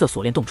那黑色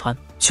锁链洞穿，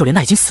就连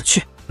那已经死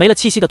去没了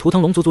气息的图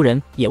腾龙族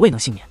人也未能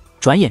幸免。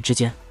转眼之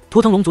间，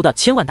图腾龙族的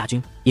千万大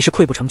军已是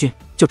溃不成军，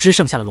就只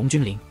剩下了龙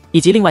君临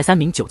以及另外3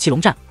名97龙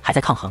战还在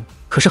抗衡。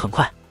可是很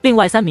快，另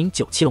外3名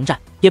97龙战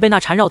也被那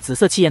缠绕紫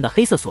色气焰的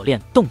黑色锁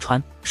链洞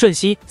穿，瞬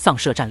息丧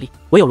失了战力，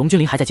唯有龙君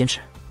临还在坚持。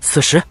此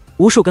时，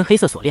无数根黑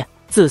色锁链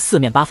自四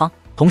面八方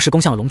同时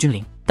攻向了龙君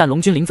临，但龙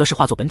君临则是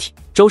化作本体，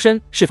周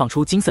身释放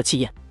出金色气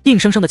焰，硬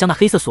生生的将那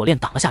黑色锁链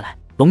挡了下来。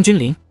龙君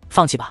临，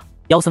放弃吧！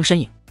妖僧身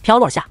影飘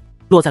落下，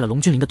落在了龙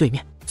君临的对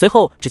面。随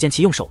后，只见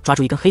其用手抓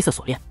住一根黑色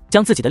锁链，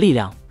将自己的力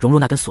量融入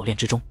那根锁链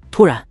之中。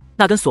突然，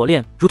那根锁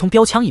链如同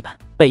标枪一般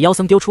被妖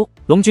僧丢出，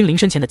龙君临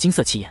身前的金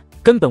色气焰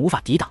根本无法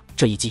抵挡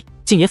这一击，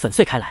竟也粉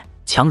碎开来。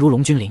强如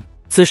龙君临，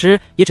此时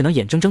也只能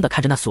眼睁睁地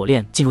看着那锁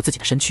链进入自己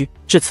的身躯。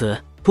至此，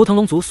图腾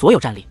龙族所有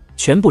战力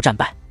全部战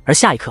败。而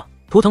下一刻，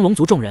图腾龙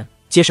族众人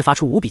皆是发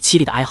出无比凄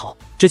厉的哀嚎。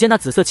只见那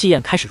紫色气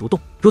焰开始蠕动，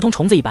如同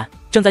虫子一般，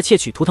正在窃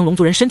取图腾龙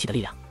族人身体的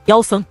力量。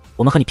妖僧，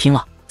我们和你拼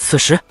了！此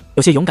时，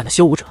有些勇敢的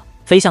修武者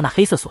飞向那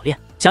黑色锁链，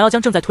想要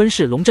将正在吞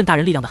噬龙震大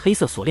人力量的黑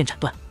色锁链斩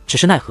断。只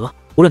是奈何，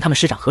无论他们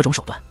施展何种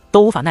手段，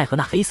都无法奈何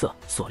那黑色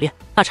锁链。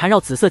那缠绕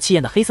紫色气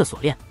焰的黑色锁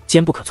链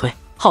坚不可摧，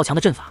好强的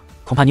阵法，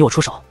恐怕你我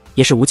出手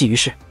也是无济于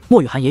事。莫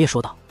雨涵爷爷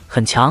说道：“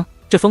很强，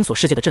这封锁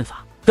世界的阵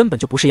法根本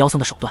就不是妖僧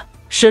的手段，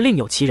是另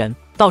有其人。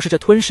倒是这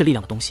吞噬力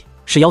量的东西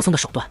是妖僧的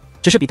手段，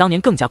只是比当年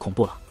更加恐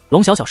怖了。”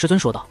龙小小师尊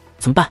说道：“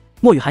怎么办？”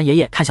莫雨涵爷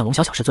爷看向龙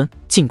小小师尊，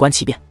静观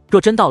其变。若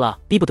真到了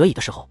逼不得已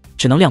的时候，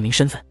只能亮明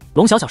身份。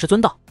龙小小师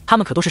尊道：“他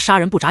们可都是杀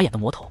人不眨眼的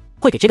魔头，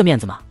会给这个面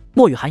子吗？”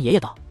莫雨涵爷爷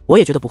道：“我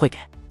也觉得不会给，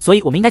所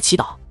以我们应该祈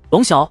祷。”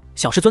龙小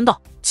小师尊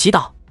道：“祈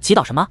祷？祈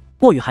祷什么？”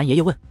莫雨涵爷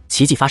爷问。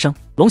奇迹发生。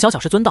龙小小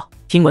师尊道：“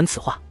听闻此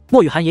话，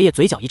莫雨涵爷爷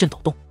嘴角一阵抖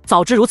动。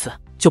早知如此，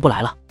就不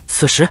来了。”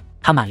此时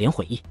他满脸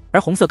悔意。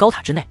而红色高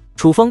塔之内，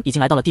楚风已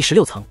经来到了第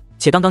16层，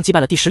且刚刚击败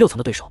了第16层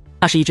的对手，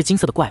那是一只金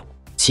色的怪物。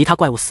其他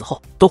怪物死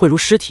后都会如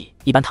尸体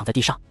一般躺在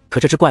地上，可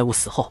这只怪物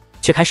死后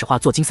却开始化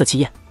作金色气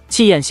焰，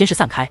气焰先是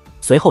散开，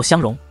随后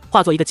相融，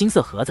化作一个金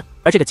色盒子。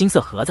而这个金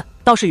色盒子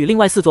倒是与另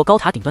外4座高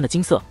塔顶端的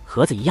金色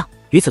盒子一样。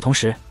与此同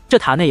时，这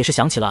塔内也是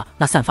响起了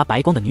那散发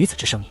白光的女子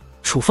之声音：“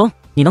楚风，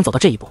你能走到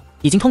这一步，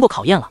已经通过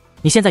考验了。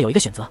你现在有一个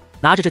选择，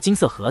拿着这金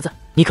色盒子，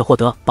你可获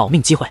得保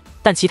命机会，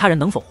但其他人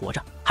能否活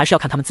着，还是要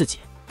看他们自己。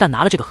但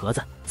拿了这个盒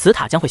子，此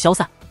塔将会消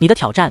散，你的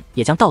挑战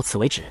也将到此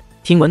为止。”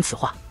听闻此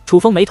话，楚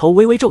风眉头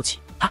微微皱起，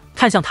他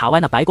看向塔外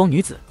那白光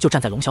女子就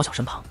站在龙小小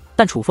身旁，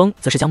但楚风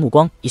则是将目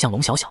光移向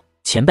龙小小：“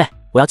前辈，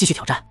我要继续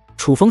挑战。”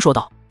楚风说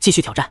道。继续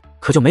挑战，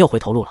可就没有回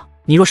头路了。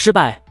你若失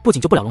败，不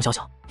仅救不了龙小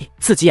小，你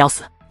自己也要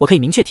死。我可以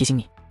明确提醒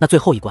你，那最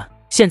后一关，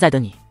现在的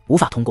你无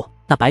法通过。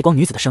那白光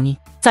女子的声音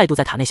再度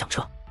在塔内响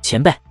彻：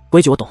前辈，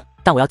规矩我懂，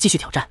但我要继续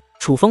挑战。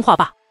楚风话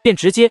罢，便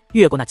直接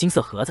越过那金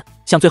色盒子，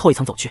向最后一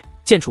层走去。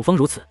见楚风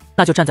如此，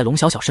那就站在龙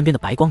小小身边的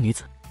白光女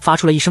子发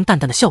出了一声淡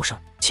淡的笑声：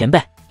前辈，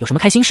有什么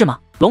开心事吗？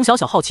龙小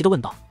小好奇地问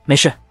道。没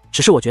事，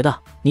只是我觉得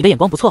你的眼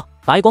光不错。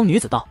白光女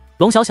子道。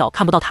龙小小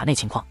看不到塔内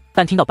情况，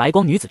但听到白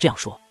光女子这样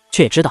说，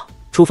却也知道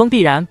楚风必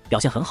然表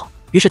现很好，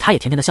于是他也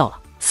甜甜地笑了。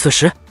此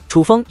时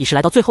楚风已是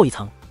来到最后一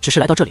层，只是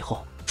来到这里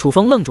后，楚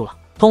风愣住了。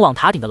通往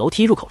塔顶的楼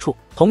梯入口处，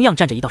同样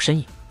站着一道身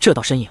影。这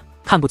道身影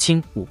看不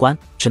清五官，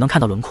只能看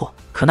到轮廓，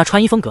可那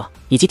穿衣风格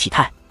以及体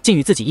态竟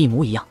与自己一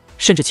模一样，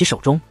甚至其手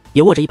中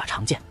也握着一把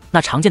长剑，那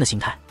长剑的形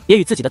态也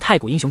与自己的太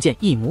古英雄剑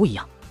一模一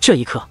样。这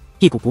一刻，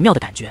一股不妙的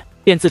感觉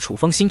便自楚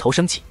风心头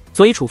升起，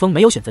所以楚风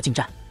没有选择近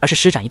战，而是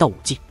施展一道武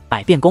技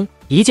百变弓，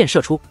一剑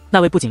射出。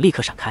那位不仅立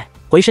刻闪开，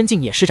回身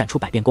竟也施展出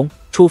百变弓。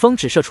楚风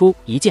只射出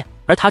一剑，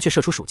而他却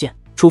射出数剑。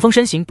楚风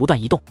身形不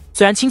断移动，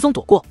虽然轻松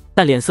躲过，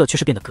但脸色却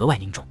是变得格外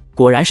凝重。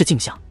果然是镜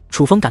像，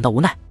楚风感到无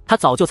奈，他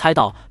早就猜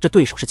到这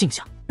对手是镜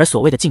像，而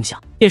所谓的镜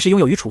像，便是拥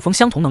有与楚风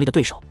相同能力的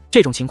对手。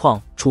这种情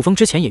况，楚风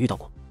之前也遇到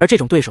过，而这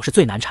种对手是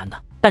最难缠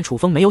的，但楚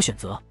风没有选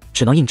择，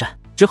只能应战。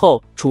之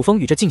后，楚风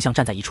与这镜像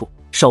站在一处，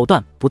手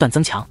段不断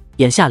增强，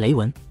眼下雷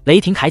纹、雷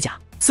霆铠甲、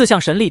四象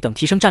神力等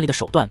提升战力的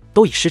手段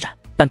都已施展，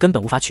但根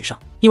本无法取胜，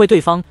因为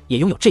对方也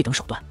拥有这等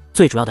手段。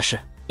最主要的是，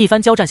一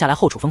番交战下来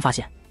后，楚风发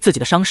现自己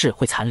的伤势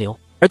会残留，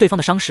而对方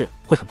的伤势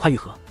会很快愈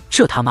合。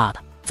这他妈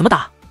的怎么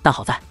打？但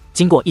好在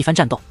经过一番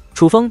战斗，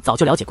楚风早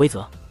就了解规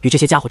则，与这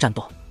些家伙战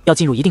斗要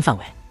进入一定范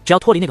围，只要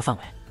脱离那个范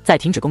围，再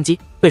停止攻击，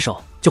对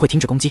手就会停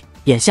止攻击。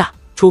眼下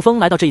楚风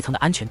来到这一层的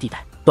安全地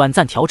带，短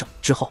暂调整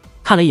之后，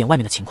看了一眼外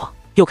面的情况，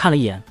又看了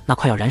一眼那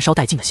快要燃烧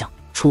殆尽的像。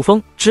楚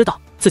风知道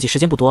自己时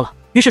间不多了，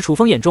于是楚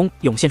风眼中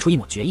涌现出一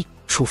抹决意。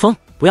楚风，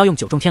不要用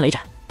九重天雷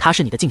斩，他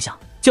是你的镜像，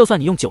就算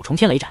你用九重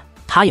天雷斩，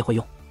他也会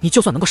用。你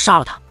就算能够杀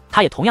了他，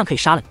他也同样可以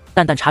杀了你。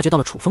淡淡察觉到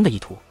了楚风的意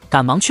图，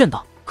赶忙劝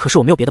道：可是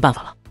我没有别的办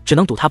法了，只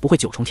能赌他不会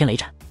九重天雷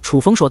斩。楚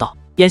风说道：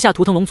眼下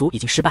图腾龙族已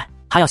经失败，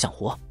他要想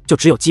活，就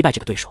只有击败这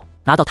个对手，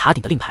拿到塔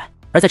顶的令牌。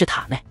而在这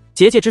塔内，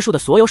结界之术的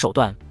所有手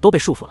段都被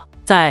束缚了，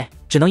在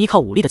只能依靠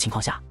武力的情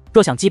况下，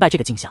若想击败这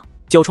个镜像，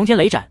九重天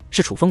雷斩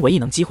是楚风唯一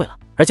能机会了。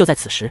而就在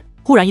此时，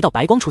忽然一道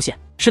白光出现，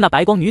是那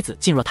白光女子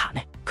进入了塔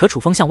内。可楚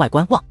风向外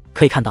观望，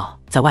可以看到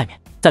在外面，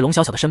在龙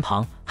小小的身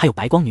旁还有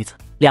白光女子，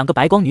两个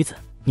白光女子。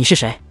你是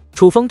谁？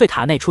楚风对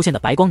塔内出现的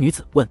白光女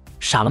子问。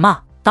傻了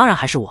吗？当然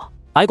还是我。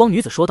白光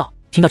女子说道。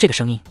听到这个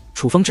声音，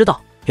楚风知道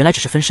原来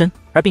只是分身，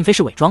而并非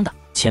是伪装的。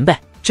前辈，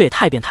这也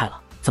太变态了，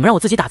怎么让我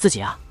自己打自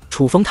己啊？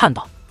楚风叹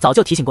道。早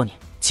就提醒过你，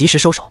及时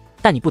收手，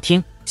但你不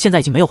听，现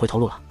在已经没有回头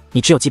路了，你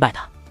只有击败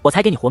他，我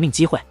才给你活命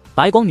机会。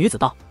白光女子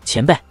道。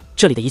前辈，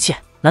这里的一切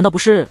难道不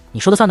是你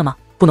说的算的吗？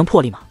不能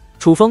破例吗？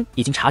楚风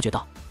已经察觉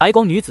到白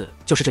光女子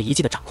就是这遗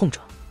迹的掌控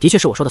者，的确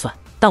是我说的算，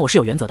但我是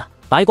有原则的。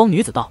白光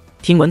女子道。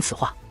听闻此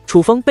话，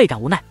楚风倍感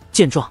无奈。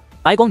见状，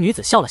白光女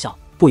子笑了笑，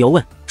不由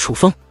问：楚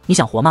风，你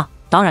想活吗？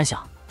当然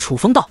想。楚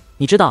风道。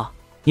你知道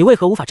你为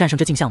何无法战胜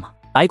这镜像吗？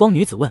白光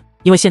女子问。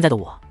因为现在的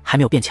我还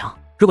没有变强，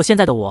如果现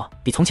在的我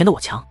比从前的我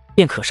强，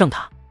便可胜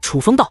他。楚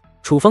风道。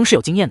楚风是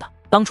有经验的，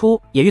当初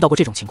也遇到过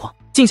这种情况，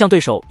镜像对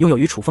手拥有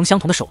与楚风相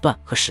同的手段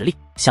和实力，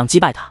想击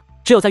败他，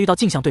只有在遇到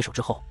镜像对手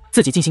之后，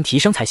自己进行提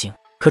升才行。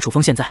可楚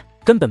风现在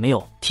根本没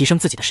有提升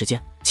自己的时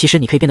间，其实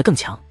你可以变得更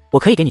强，我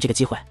可以给你这个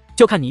机会，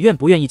就看你愿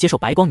不愿意接受。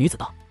白光女子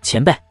道。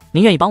前辈，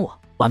您愿意帮我？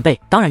晚辈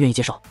当然愿意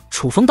接受。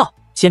楚风道。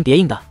先别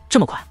硬的这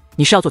么快，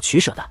你是要做取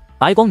舍的。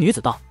白光女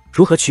子道。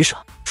如何取舍？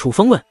楚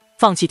风问。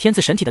放弃天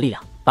赐神体的力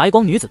量。白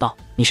光女子道。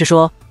你是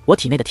说我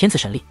体内的天赐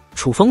神力？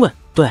楚风问。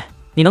对，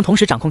你能同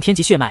时掌控天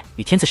级血脉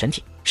与天赐神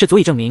体，是足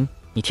以证明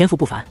你天赋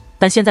不凡，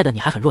但现在的你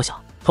还很弱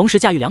小，同时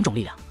驾驭两种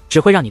力量，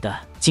只会让你的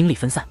精力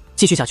分散，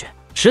继续下去，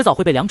迟早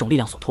会被两种力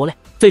量所拖累，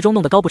最终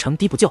弄得高不成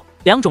低不就，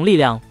两种力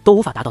量都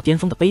无法达到巅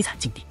峰的悲惨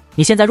境地。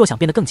你现在若想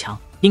变得更强，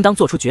应当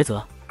做出抉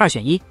择，二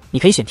选一，你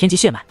可以选天级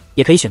血脉，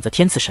也可以选择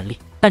天赐神力，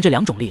但这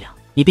两种力量，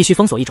你必须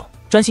封锁一种，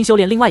专心修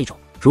炼另外一种，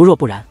如若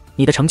不然，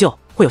你的成就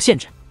会有限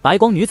制。白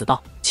光女子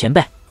道。前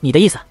辈，你的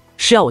意思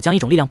是要我将一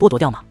种力量剥夺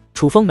掉吗？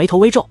楚风眉头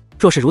微皱，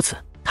若是如此，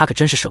他可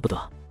真是舍不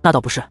得。那倒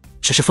不是，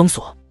只是封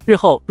锁，日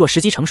后若时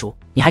机成熟，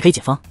你还可以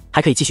解封，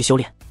还可以继续修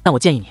炼，但我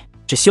建议你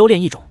只修炼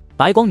一种。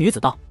白光女子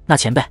道。那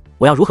前辈，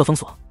我要如何封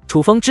锁？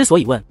楚风之所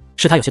以问，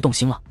是他有些动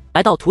心了。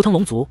来到图腾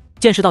龙族，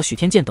见识到许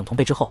天剑等同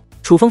辈之后，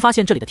楚风发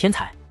现这里的天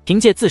才凭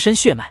借自身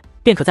血脉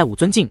便可在5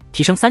尊境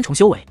提升3重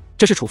修为，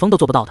这是楚风都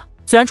做不到的。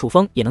虽然楚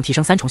风也能提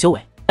升3重修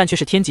为，但却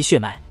是天级血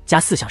脉加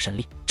4项神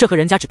力，这和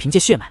人家只凭借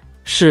血脉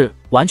是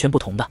完全不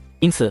同的。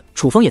因此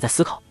楚风也在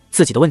思考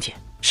自己的问题，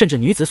甚至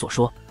女子所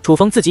说，楚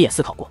风自己也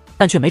思考过，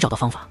但却没找到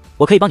方法。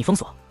我可以帮你封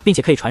锁，并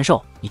且可以传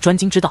授你专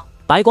精之道。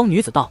白光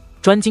女子道。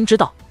专精之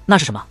道，那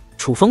是什么？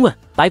楚风问。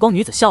白光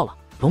女子笑了。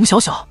龙小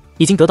小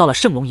已经得到了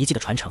圣龙遗迹的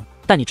传承，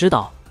但你知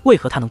道为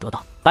何他能得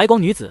到？白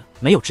光女子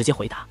没有直接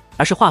回答，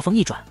而是话锋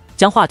一转，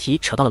将话题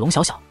扯到了龙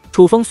小小。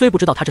楚风虽不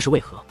知道他这是为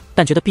何，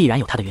但觉得必然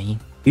有他的原因，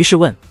于是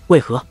问为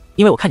何？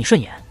因为我看你顺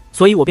眼，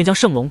所以我便将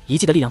圣龙遗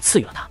迹的力量赐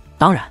予了他。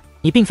当然，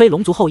你并非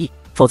龙族后裔，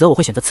否则我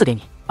会选择赐给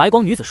你。白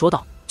光女子说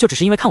道。就只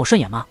是因为看我顺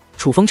眼吗？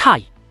楚风诧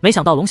异，没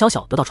想到龙小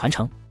小得到传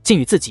承，竟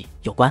与自己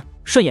有关。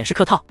顺眼是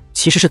客套，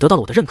其实是得到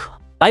了我的认可。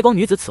白光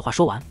女子此话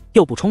说完，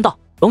又补充道：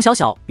龙小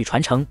小与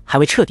传承还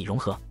未彻底融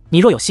合，你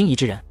若有心仪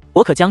之人，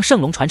我可将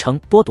圣龙传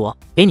承剥夺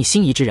给你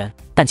心仪之人，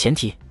但前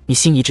提你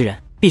心仪之人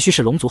必须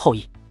是龙族后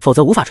裔，否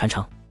则无法传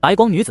承。白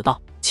光女子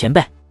道：前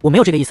辈，我没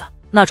有这个意思，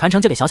那传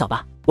承就给小小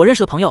吧。我认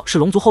识的朋友是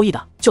龙族后裔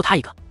的，就他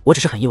一个，我只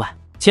是很意外，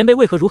前辈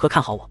为何如何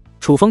看好我？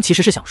楚风其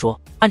实是想说，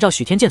按照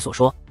许天剑所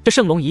说，这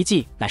圣龙遗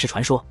迹乃是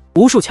传说，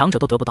无数强者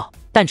都得不到，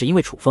但只因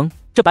为楚风，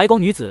这白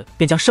光女子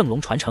便将圣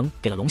龙传承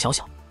给了龙小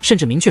小，甚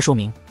至明确说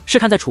明是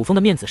看在楚风的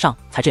面子上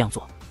才这样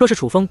做。若是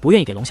楚风不愿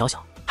意给龙小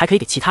小，还可以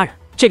给其他人，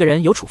这个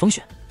人由楚风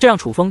选，这让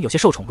楚风有些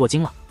受宠若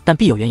惊了。但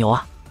必有缘由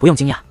啊，不用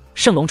惊讶，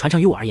圣龙传承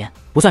于我而言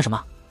不算什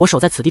么，我守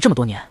在此地这么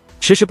多年，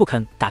迟迟不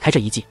肯打开这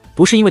遗迹，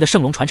不是因为的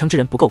圣龙传承之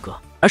人不够格，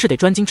而是得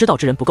专精之道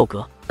之人不够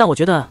格。但我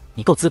觉得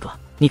你够资格，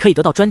你可以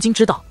得到专精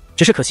之道，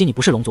只是可惜你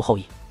不是龙族后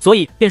裔，所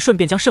以便顺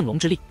便将圣龙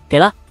之力给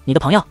了你的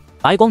朋友。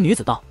白光女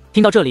子道。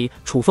听到这里，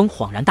楚风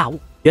恍然大悟，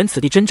原此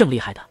地真正厉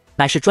害的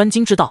乃是专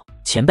精之道。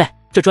前辈，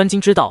这专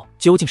精之道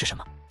究竟是什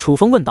么？楚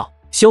风问道。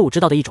修武之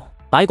道的一种。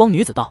白光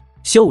女子道。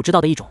修武之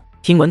道的一种。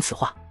听闻此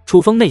话，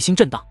楚风内心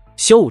震荡。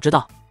修武之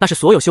道，那是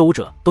所有修武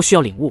者都需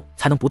要领悟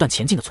才能不断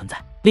前进的存在，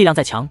力量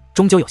再强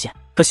终究有限，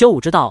可修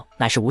武之道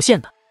乃是无限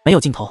的，没有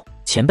尽头。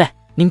前辈，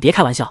您别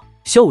开玩笑，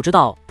修武之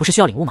道不是需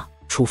要领悟吗？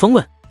楚风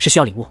问。是需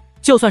要领悟，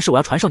就算是我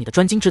要传授你的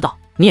专精之道，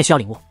你也需要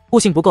领悟，悟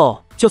性不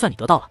够，就算你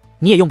得到了，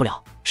你也用不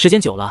了，时间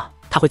久了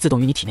它会自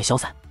动于你体内消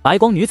散。白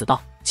光女子道。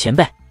前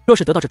辈，若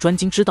是得到这专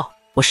精之道，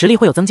我实力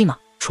会有增进吗？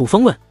楚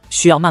风问。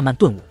需要慢慢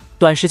顿悟，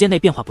短时间内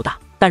变化不大，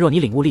但若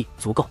你领悟力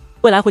足够，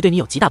未来会对你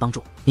有极大帮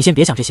助。你先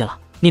别想这些了，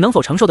你能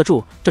否承受得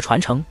住这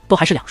传承都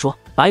还是两说。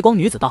白光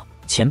女子道。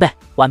前辈，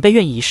晚辈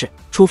愿意一试。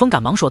楚风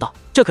赶忙说道。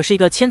这可是一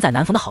个千载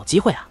难逢的好机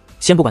会啊，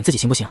先不管自己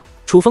行不行，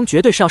楚风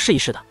绝对是要试一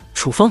试的。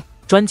楚风，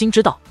专精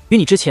之道与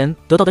你之前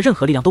得到的任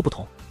何力量都不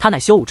同，它乃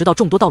修武之道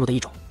众多道路的一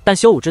种，但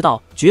修武之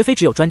道绝非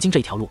只有专精这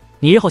一条路，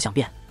你日后想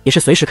变也是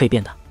随时可以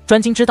变的。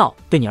专精之道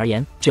对你而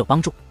言只有帮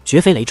助，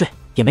绝非累赘，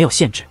也没有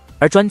限制。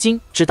而专精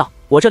之道，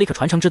我这里可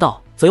传承之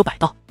道则有100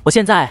道，我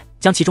现在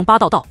将其中8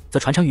道道则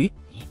传承于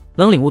你，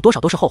能领悟多少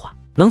都是后话，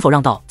能否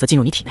让道则进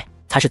入你体内，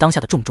才是当下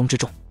的重中之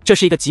重。这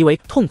是一个极为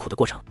痛苦的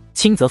过程，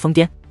轻则疯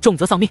癫，重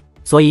则丧命，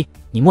所以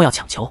你莫要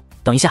强求。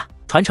等一下，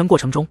传承过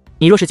程中，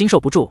你若是经受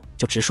不住，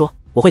就直说，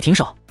我会停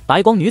手。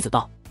白光女子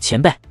道。前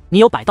辈，你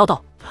有100道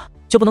道，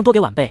就不能多给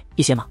晚辈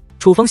一些吗？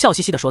楚风笑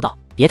嘻嘻地说道。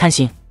别贪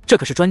心，这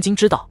可是专精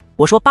之道，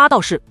我说8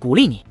道是鼓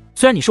励你，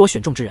虽然你是我选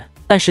中之人，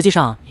但实际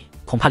上你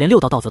恐怕连6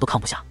道道则都抗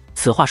不下。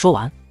此话说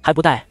完，还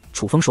不待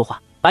楚风说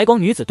话，白光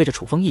女子对着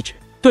楚风一指，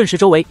顿时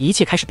周围一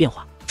切开始变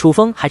化。楚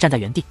风还站在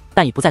原地，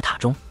但已不在塔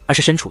中，而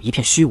是身处一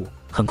片虚无。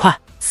很快，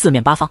四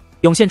面八方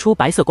涌现出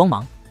白色光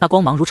芒，那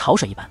光芒如潮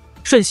水一般，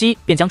瞬息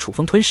便将楚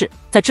风吞噬。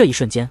在这一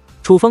瞬间，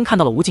楚风看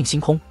到了无尽星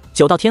空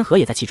，9道天河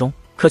也在其中，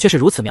可却是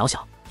如此渺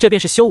小。这便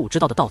是修武之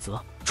道的道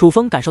则。楚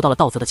风感受到了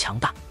道则的强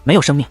大，没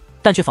有生命，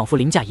但却仿佛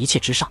凌驾一切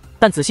之上。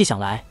但仔细想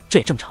来，这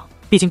也正常，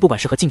毕竟不管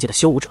是何境界的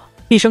修武者，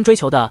一生追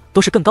求的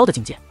都是更高的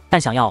境界，但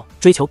想要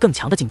追求更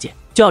强的境界，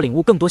就要领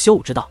悟更多修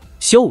武之道。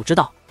修武之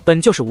道本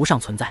就是无上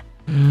存在。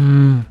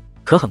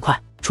可很快，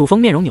楚风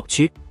面容扭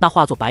曲，那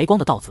化作白光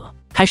的道则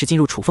开始进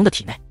入楚风的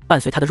体内，伴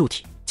随他的入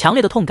体，强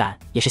烈的痛感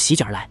也是席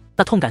卷而来。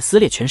那痛感撕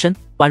裂全身，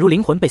宛如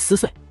灵魂被撕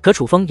碎。可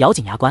楚风咬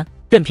紧牙关，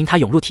任凭它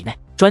涌入体内。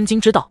专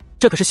精之道，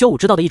这可是修武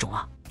之道的一种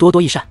啊！多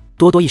多益善，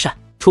多多益善。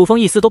楚风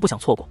一丝都不想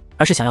错过，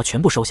而是想要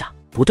全部收下。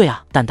不对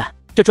啊，蛋蛋，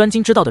这专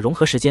精之道的融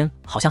合时间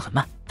好像很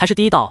慢，还是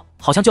第1道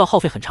好像就要耗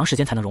费很长时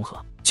间才能融合。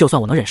就算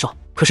我能忍受，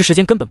可是时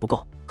间根本不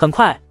够。很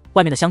快，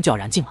外面的香就要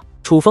燃尽了。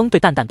楚风对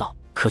蛋蛋道，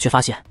可却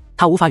发现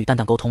他无法与蛋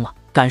蛋沟通了，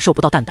感受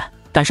不到蛋蛋，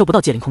感受不到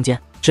界灵空间，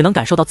只能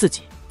感受到自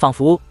己，仿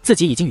佛自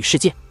己已经与世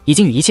界，已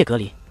经与一切隔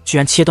离，居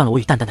然切断了我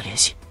与蛋蛋的联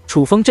系。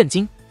楚风震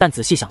惊，但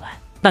仔细想来，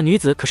那女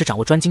子可是掌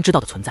握专精之道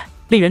的存在，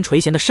令人垂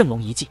涎的圣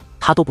龙遗迹，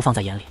他都不放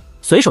在眼里，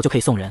随手就可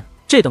以送人。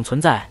这等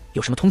存在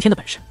有什么通天的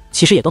本事，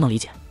其实也都能理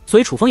解。所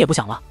以楚风也不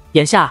想了，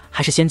眼下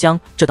还是先将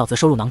这道则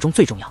收入囊中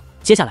最重要。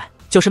接下来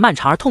就是漫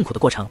长而痛苦的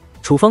过程。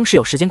楚风是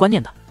有时间观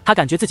念的，他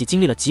感觉自己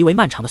经历了极为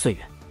漫长的岁月，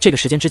这个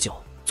时间之久，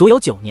足有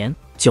9年。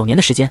9年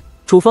的时间，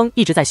楚风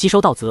一直在吸收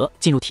道则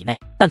进入体内，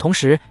但同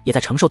时也在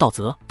承受道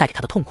则带给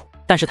他的痛苦。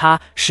但是他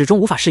始终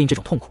无法适应这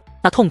种痛苦，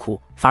那痛苦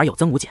反而有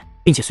增无减，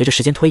并且随着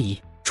时间推移，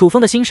楚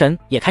风的心神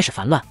也开始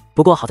烦乱。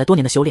不过好在多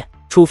年的修炼，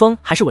楚风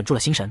还是稳住了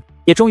心神，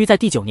也终于在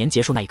第9年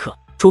结束那一刻，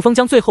楚风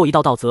将最后1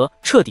道道则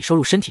彻底收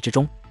入身体之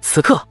中。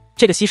此刻，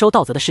这个吸收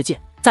道则的世界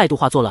再度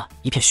化作了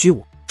一片虚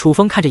无。楚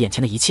风看着眼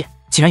前的一切，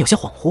竟然有些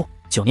恍惚。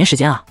9年时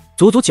间啊，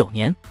足足9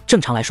年。正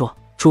常来说，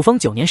楚风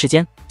9年时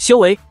间修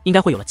为应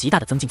该会有了极大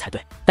的增进才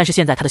对，但是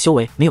现在他的修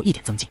为没有一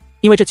点增进，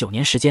因为这9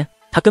年时间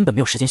他根本没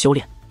有时间修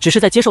炼，只是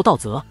在接受道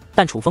则。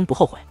但楚风不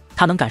后悔，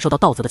他能感受到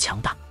道则的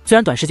强大，虽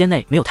然短时间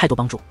内没有太多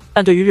帮助，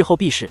但对于日后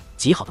必是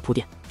极好的铺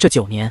垫。这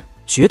9年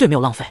绝对没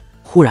有浪费。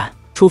忽然，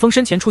楚风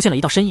身前出现了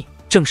一道身影，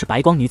正是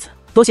白光女子。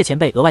多谢前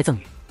辈额外赠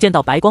予。见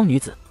到白光女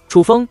子，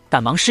楚风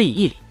赶忙施以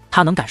一礼。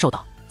他能感受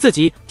到自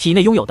己体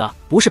内拥有的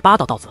不是8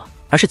道道则，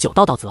而是9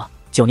道道则。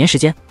9年时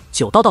间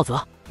，9道道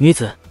则。女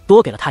子多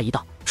给了他1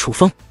道。楚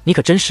风，你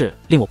可真是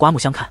令我刮目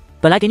相看。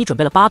本来给你准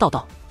备了8道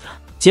道则，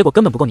结果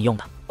根本不够你用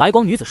的。白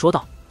光女子说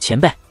道：“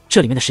前辈，这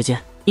里面的时间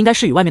应该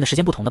是与外面的时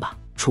间不同的吧？”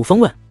楚风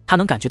问。他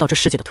能感觉到这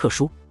世界的特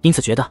殊，因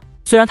此觉得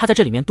虽然他在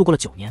这里面度过了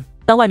9年，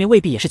但外面未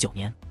必也是9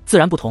年，自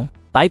然不同。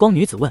白光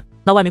女子问：“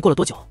那外面过了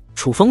多久？”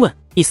楚风问：“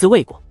一丝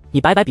未过。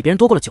你白白比别人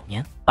多过了9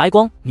年。”白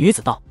光女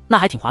子道：“那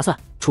还挺划算。”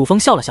楚风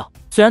笑了笑，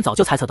虽然早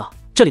就猜测到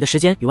这里的时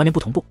间与外面不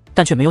同步，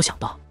但却没有想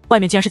到外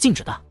面竟然是静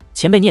止的。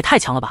前辈你也太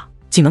强了吧，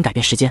竟能改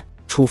变时间。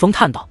楚风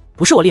叹道：“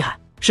不是我厉害，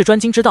是专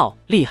精之道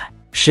厉害，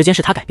时间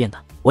是他改变的，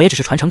我也只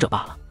是传承者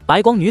罢了。”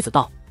白光女子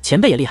道：“前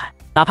辈也厉害。”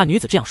哪怕女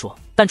子这样说，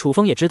但楚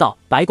风也知道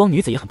白光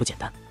女子也很不简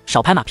单。少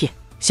拍马屁，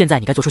现在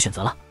你该做出选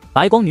择了。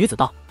白光女子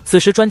道：“此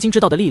时专精之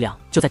道的力量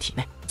就在体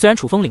内，虽然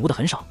楚风领悟的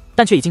很少，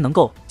但却已经能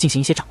够进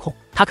行一些掌控。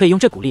他可以用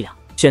这股力量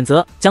选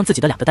择将自己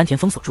的2个丹田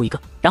封锁住一个，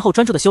然后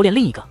专注的修炼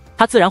另一个。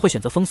他自然会选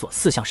择封锁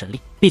4项神力，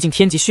毕竟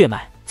天级血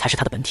脉才是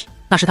他的本体，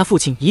那是他父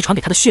亲遗传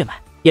给他的血脉，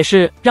也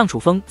是让楚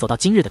风走到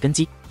今日的根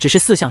基。只是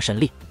4项神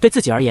力对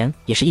自己而言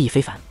也是意义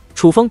非凡。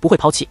楚风不会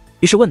抛弃，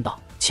于是问道：“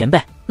前辈，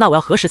那我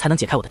要何时才能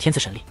解开我的天赐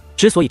神力？”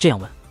之所以这样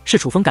问，是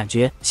楚风感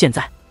觉现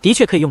在的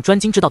确可以用专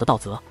精之道的道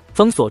则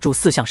封锁住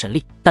4项神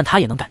力，但他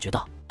也能感觉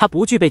到他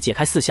不具备解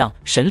开4项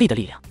神力的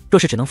力量。若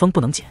是只能封不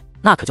能解，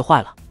那可就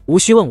坏了。无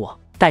需问我，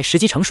待时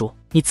机成熟，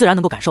你自然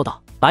能够感受到。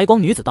白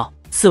光女子道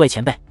：“4位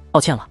前辈，抱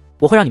歉了，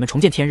我会让你们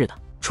重见天日的。”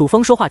楚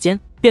风说话间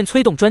便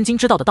催动专精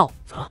之道的道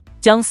则，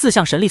将4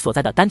项神力所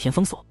在的丹田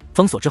封锁。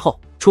封锁之后，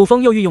楚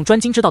风又运用专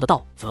精之道的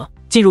道则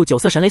进入9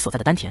色神雷所在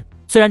的丹田。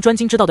虽然专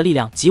精之道的力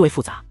量极为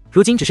复杂，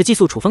如今只是寄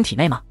宿楚风体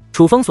内吗？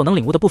楚风所能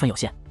领悟的部分有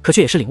限，可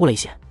却也是领悟了一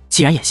些。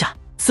既然眼下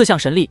4项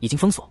神力已经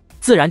封锁，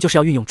自然就是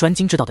要运用专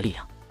精之道的力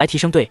量来提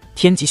升对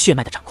天级血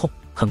脉的掌控。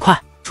很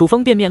快，楚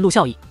风便面露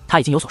笑意，他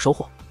已经有所收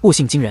获。悟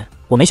性惊人，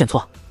我没选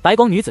错。白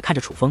光女子看着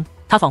楚风，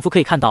她仿佛可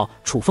以看到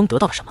楚风得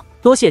到了什么。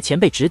多谢前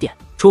辈指点。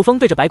楚风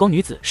对着白光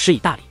女子施以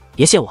大礼，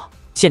别谢我，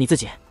谢你自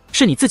己，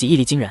是你自己毅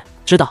力惊人。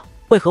知道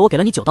为何我给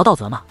了你9道道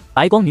则吗？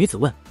白光女子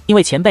问。因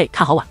为前辈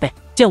看好晚辈，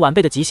见晚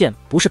辈的极限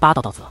不是8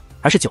道道则，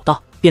而是9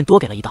道，便多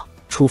给了1道。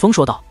楚风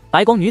说道。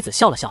白光女子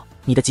笑了笑，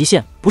你的极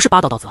限不是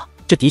8道道则，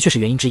这的确是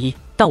原因之一，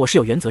但我是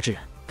有原则之人，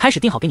开始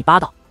定好给你8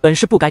道，本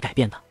是不该改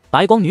变的。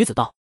白光女子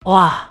道。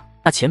哇，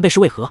那前辈是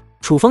为何？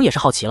楚风也是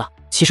好奇了。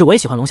其实我也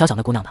喜欢龙小小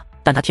那姑娘的，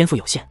但她天赋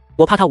有限，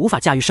我怕她无法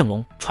驾驭圣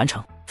龙传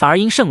承，反而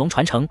因圣龙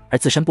传承而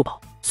自身不保，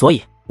所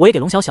以我也给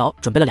龙小小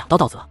准备了2道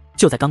道则。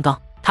就在刚刚，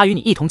她与你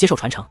一同接受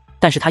传承，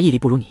但是她毅力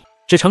不如你，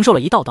只承受了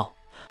1道道，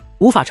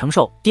无法承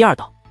受第2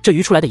道，这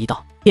余出来的1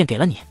道便给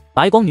了你。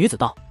白光女子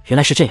道。原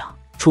来是这样。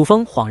楚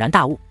风恍然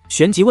大悟，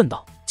旋即问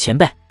道：前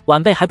辈，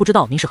晚辈还不知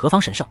道您是何方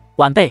神圣，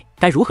晚辈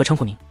该如何称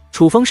呼您？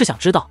楚风是想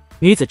知道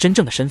女子真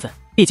正的身份，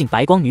毕竟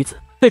白光女子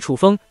对楚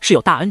风是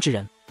有大恩之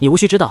人，你无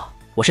需知道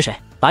我是谁。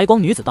白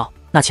光女子道。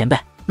那前辈，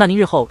那您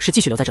日后是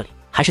继续留在这里，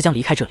还是将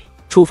离开这里？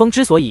楚风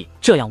之所以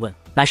这样问，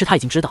乃是他已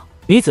经知道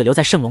女子留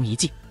在圣龙遗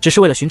迹只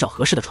是为了寻找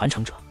合适的传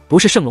承者，不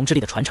是圣龙之力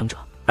的传承者，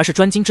而是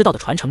专精之道的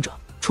传承者。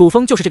楚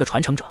风就是这个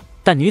传承者，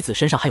但女子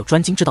身上还有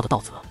专精之道的道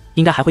则，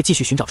应该还会继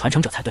续寻找传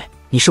承者才对。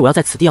你是我要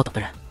在此地要等的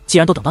人，既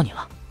然都等到你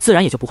了，自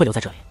然也就不会留在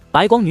这里。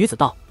白光女子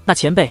道。那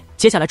前辈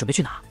接下来准备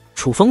去哪？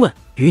楚风问。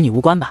与你无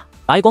关吧。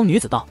白光女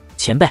子道。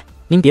前辈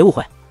您别误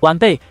会，晚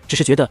辈只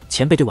是觉得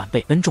前辈对晚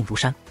辈恩重如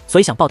山，所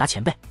以想报答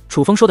前辈。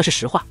楚风说的是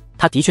实话，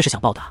他的确是想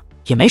报答，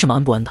也没什么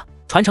恩不恩的。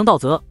传承道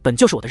则本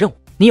就是我的任务，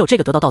你有这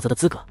个得到道则的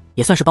资格，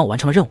也算是帮我完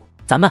成了任务，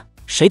咱们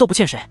谁都不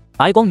欠谁。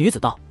白光女子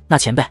道。那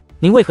前辈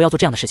您为何要做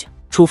这样的事情？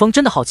楚风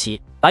真的好奇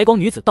白光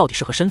女子到底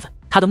是何身份，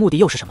她的目的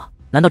又是什么？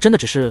难道真的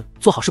只是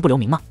做好事不留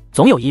名吗？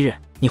总有一日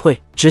你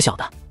会知晓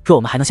的，若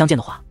我们还能相见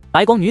的话。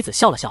白光女子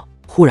笑了笑，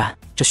忽然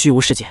这虚无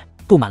世界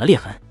布满了裂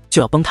痕，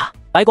就要崩塌。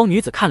白光女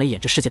子看了一眼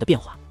这世界的变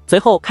化，随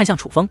后看向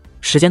楚风，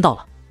时间到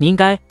了，你应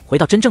该回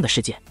到真正的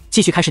世界，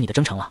继续开始你的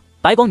征程了。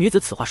白光女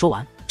子此话说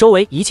完，周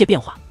围一切变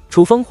化，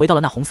楚风回到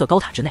了那红色高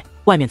塔之内，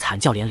外面惨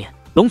叫连连，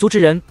龙族之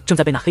人正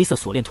在被那黑色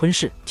锁链吞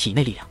噬体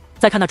内力量。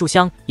再看那炷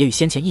香也与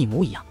先前一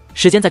模一样，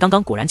时间在刚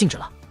刚果然静止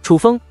了。楚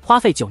风花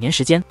费9年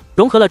时间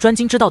融合了专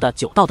精之道的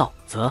9道道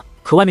则，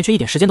可外面却一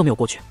点时间都没有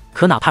过去。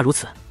可哪怕如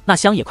此，那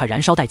香也快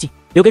燃烧殆尽，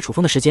留给楚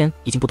风的时间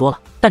已经不多了。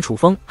但楚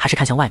风还是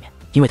看向外面，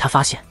因为他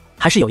发现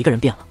还是有一个人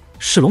变了，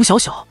是龙小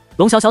小。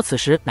龙小小此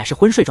时乃是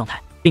昏睡状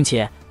态，并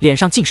且脸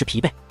上尽是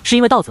疲惫，是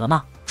因为道则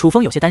吗？楚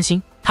风有些担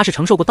心，他是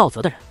承受过道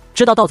则的人，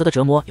知道道则的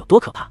折磨有多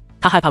可怕，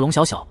他害怕龙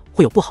小小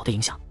会有不好的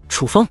影响。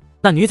楚风，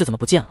那女子怎么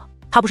不见了？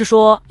他不是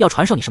说要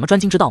传授你什么专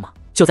精之道吗？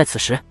就在此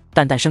时，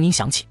淡淡声音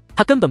响起，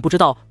他根本不知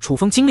道楚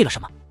风经历了什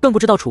么，更不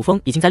知道楚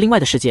风已经在另外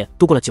的世界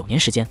度过了9年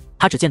时间。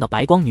他只见到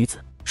白光女子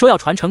说要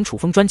传承楚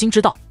风专精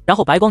之道，然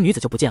后白光女子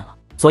就不见了，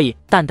所以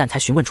淡淡才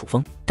询问楚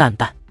风，淡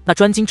淡，那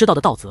专精之道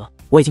的道则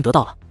我已经得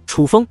到了。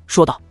楚风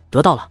说道。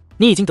得到了？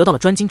你已经得到了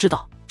专精之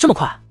道？这么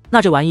快？那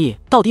这玩意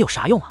到底有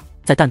啥用啊？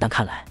在淡淡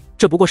看来，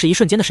这不过是一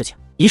瞬间的事情，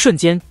一瞬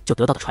间就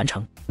得到的传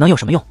承，能有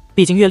什么用？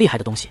毕竟越厉害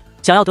的东西，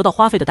想要得到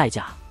花费的代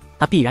价，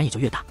那必然也就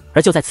越大。而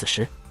就在此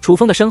时，楚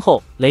风的身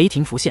后雷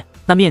霆浮现，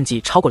那面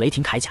积超过雷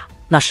霆铠甲，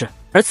那是。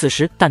而此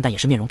时蛋蛋也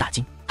是面容大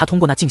惊，他通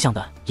过那镜像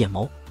的眼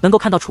眸，能够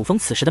看到楚风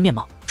此时的面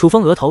貌。楚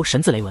风额头神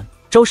字雷纹，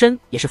周身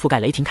也是覆盖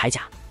雷霆铠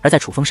甲，而在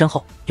楚风身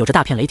后有着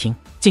大片雷霆，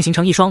竟形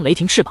成一双雷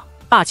霆翅膀，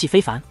霸气非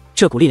凡。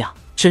这股力量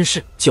真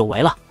是久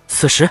违了。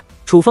此时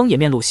楚风也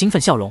面露兴奋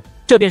笑容，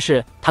这便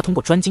是他通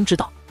过专精之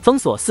道封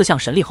锁4项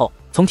神力后，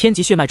从天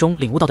极血脉中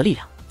领悟到的力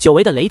量，久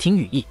违的雷霆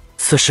羽翼。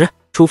此时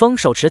楚风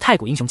手持太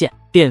古英雄剑，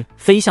便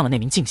飞向了那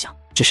名镜像，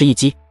只是一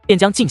击便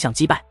将镜像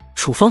击败。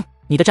楚风，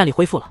你的战力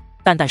恢复了。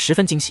蛋蛋十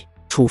分惊喜，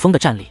楚风的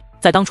战力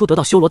在当初得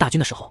到修罗大军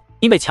的时候，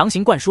因被强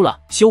行灌输了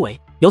修为，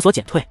有所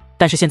减退，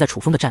但是现在楚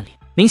风的战力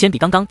明显比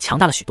刚刚强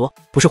大了许多，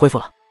不是恢复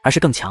了，而是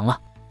更强了。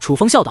楚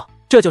风笑道，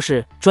这就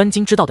是专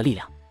精之道的力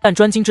量，但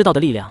专精之道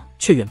的力量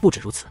却远不止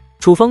如此。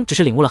楚风只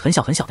是领悟了很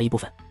小很小的一部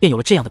分，便有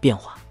了这样的变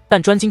化，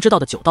但专精之道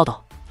的9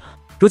道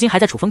如今还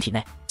在楚风体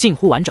内，近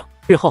乎完整，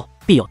日后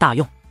必有大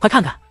用。快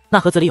看看那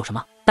盒子里有什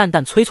么。蛋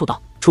蛋催促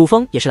道。楚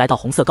风也是来到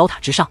红色高塔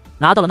之上，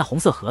拿到了那红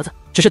色盒子，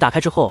只是打开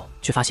之后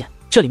却发现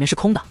这里面是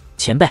空的。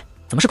前辈，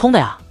怎么是空的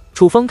呀？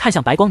楚风看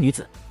向白光女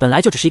子，本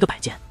来就只是一个摆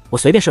件，我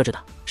随便设置的，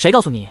谁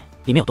告诉你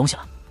里面有东西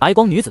了？白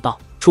光女子道。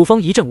楚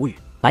风一阵无语，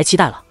白期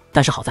待了，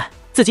但是好在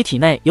自己体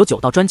内有9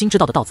道专精之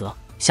道的道则，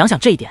想想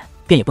这一点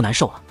便也不难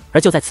受了。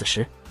而就在此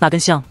时，那根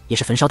香也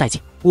是焚烧殆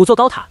尽，5座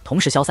高塔同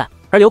时消散，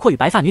而刘阔与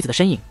白发女子的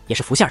身影也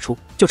是浮现而出，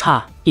就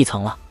差一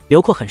层了。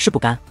刘阔很是不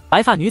甘，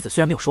白发女子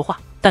虽然没有说话，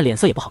但脸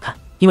色也不好看，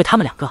因为他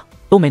们2个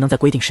都没能在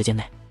规定时间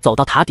内走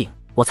到塔顶。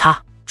我擦，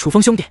楚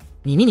风兄弟，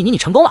你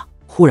成功了！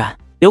忽然，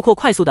刘阔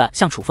快速的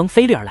向楚风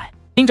飞掠而来，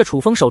盯着楚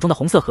风手中的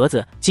红色盒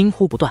子惊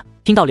呼不断。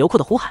听到刘阔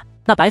的呼喊，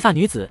那白发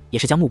女子也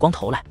是将目光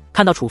投来，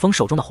看到楚风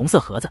手中的红色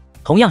盒子，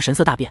同样神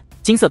色大变。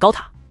金色高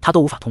塔他都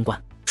无法通关，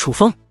楚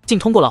风竟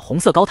通过了红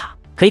色高塔，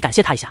可以感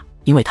谢他一下，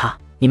因为他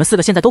你们4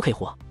个现在都可以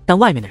活，但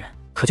外面的人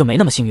可就没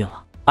那么幸运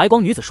了。白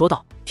光女子说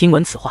道。听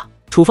闻此话，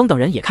楚风等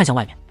人也看向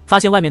外面，发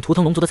现外面图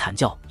腾龙族的惨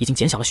叫已经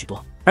减小了许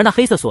多，而那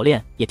黑色锁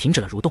链也停止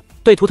了蠕动，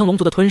对图腾龙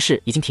族的吞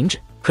噬已经停止。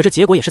可这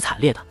结果也是惨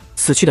烈的，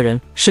死去的人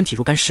身体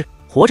如干尸，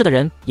活着的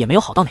人也没有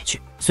好到哪去。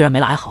虽然没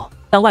了哀嚎，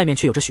但外面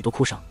却有着许多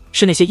哭声，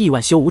是那些亿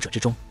万修武者之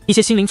中一些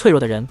心灵脆弱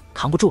的人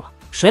扛不住了。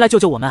谁来救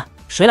救我们？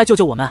谁来救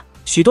救我们？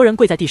许多人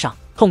跪在地上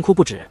痛哭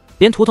不止，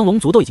连图腾龙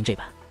族都已经这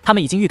般，他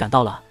们已经预感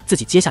到了自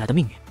己接下来的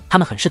命运，他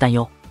们很是担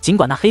忧。尽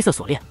管那黑色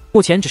锁链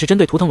目前只是针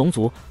对图腾龙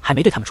族，还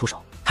没对他们出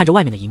手。看着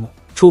外面的一幕，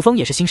楚风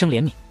也是心生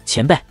怜悯。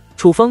前辈，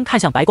楚风看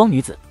向白光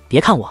女子，别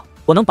看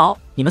我能保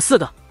你们4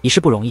个已是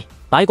不容易。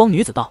白光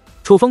女子道。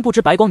楚风不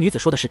知白光女子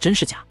说的是真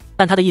是假，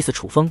但她的意思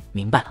楚风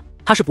明白了，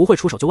她是不会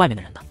出手救外面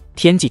的人的。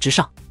天际之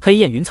上，黑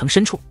焰云层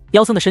深处，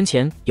妖僧的身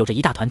前有着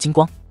一大团金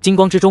光，金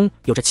光之中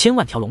有着千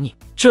万条龙影，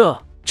这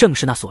正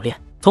是那锁链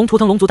从图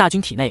腾龙族大军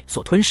体内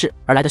所吞噬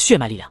而来的血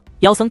脉力量。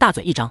妖僧大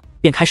嘴一张，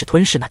便开始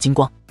吞噬那金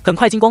光，很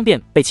快金光便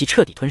被其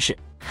彻底吞噬。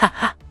哈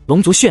哈，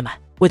龙族血脉，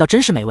味道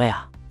真是美味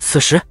啊！此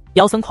时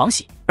妖僧狂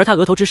喜，而他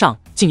额头之上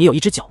竟也有一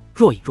只角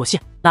若隐若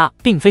现，那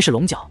并非是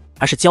龙角，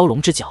而是蛟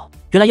龙之角。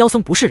原来妖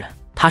僧不是人，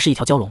他是一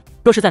条蛟龙。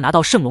若是再拿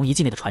到圣龙遗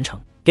迹内的传承，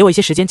给我一些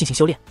时间进行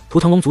修炼，图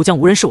腾龙族将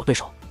无人是我对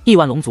手。亿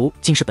万龙族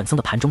竟是本僧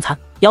的盘中餐。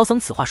妖僧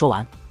此话说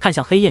完，看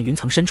向黑焰云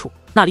层深处，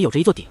那里有着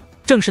一座顶，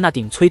正是那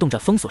顶催动着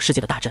封锁世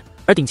界的大阵，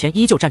而顶前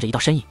依旧站着一道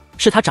身影，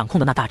是他掌控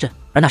的那大阵。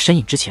而那身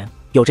影之前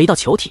有着一道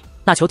球体，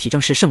那球体正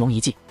是圣龙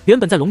遗迹，原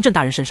本在龙震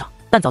大人身上，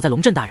但早在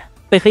龙震大人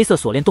被黑色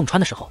锁链洞穿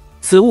的时候，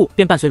此物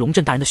便伴随龙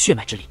震大人的血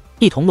脉之力，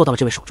一同落到了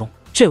这位手中。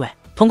这位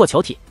通过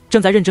球体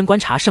正在认真观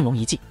察圣龙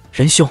遗迹。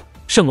仁兄，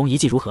圣龙遗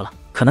迹如何了？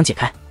可能解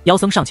开？妖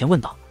僧上前问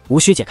道。无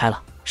需解开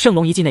了，圣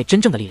龙遗迹内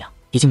真正的力量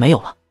已经没有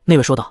了。那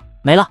位说道。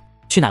没了？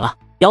去哪了？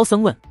妖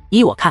僧问。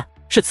依我看，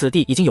是此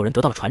地已经有人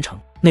得到了传承。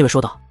那位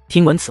说道。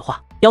听闻此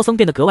话，妖僧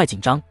变得格外紧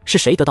张。是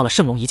谁得到了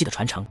圣龙遗迹的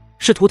传承？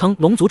是图腾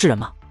龙族之人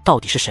吗？到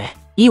底是谁？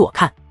依我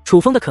看，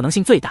楚风的可能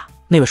性最大。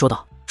那位说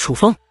道。楚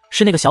风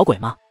是那个小鬼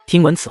吗？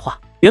听闻此话，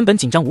原本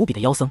紧张无比的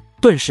妖僧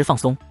顿时放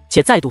松，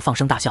且再度放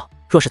声大笑。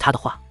若是他的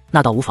话，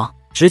那倒无妨，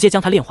直接将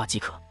他炼化即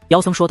可。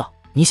妖僧说道。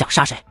你想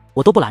杀谁，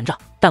我都不拦着，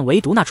但唯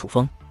独那楚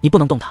风，你不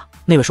能动他。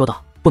那位说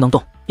道。不能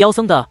动。妖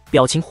僧的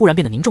表情忽然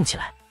变得凝重起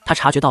来，他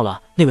察觉到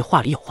了那位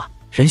话里有话。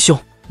仁兄，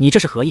你这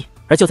是何意？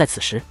而就在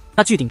此时，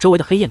那巨鼎周围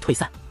的黑焰退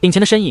散，顶前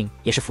的身影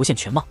也是浮现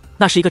全貌。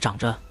那是一个长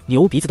着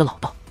牛鼻子的老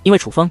道，因为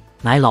楚风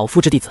乃老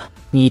夫之弟子，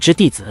你之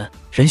弟子。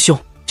仁兄，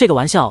这个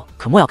玩笑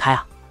可莫要开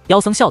啊！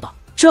妖僧笑道。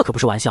这可不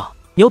是玩笑。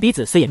牛鼻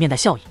子虽也面带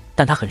笑意，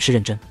但他很是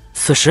认真。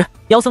此时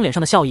妖僧脸上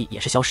的笑意也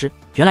是消失。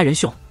原来仁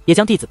兄也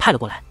将弟子派了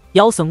过来。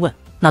妖僧问。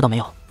那倒没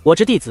有，我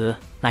之弟子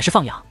乃是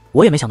放养，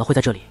我也没想到会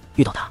在这里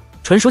遇到他，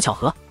纯属巧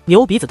合。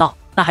牛鼻子道。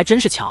那还真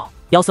是巧。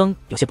妖僧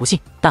有些不信，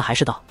但还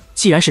是道。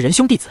既然是仁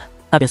兄弟子，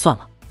那便算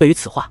了。对于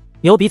此话，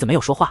牛鼻子没有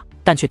说话，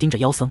但却盯着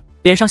妖僧，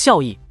脸上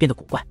笑意变得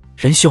古怪。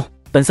仁兄，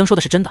本僧说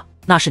的是真的，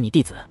那是你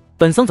弟子，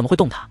本僧怎么会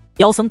动他？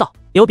妖僧道。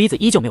牛鼻子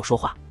依旧没有说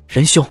话。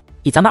仁兄，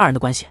以咱们2人的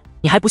关系，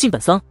你还不信本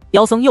僧？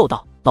妖僧又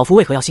道。老夫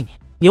为何要信你？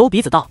牛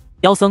鼻子道。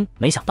妖僧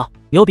没想到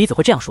牛鼻子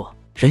会这样说：“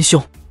仁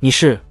兄，你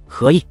是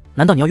何意？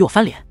难道你要与我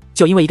翻脸？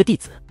就因为一个弟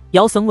子？”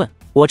妖僧问：“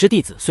我知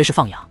弟子虽是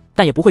放养，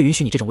但也不会允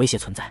许你这种威胁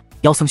存在。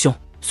妖僧兄，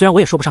虽然我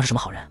也说不上是什么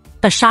好人，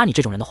但杀你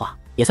这种人的话，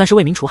也算是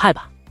为民除害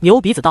吧。”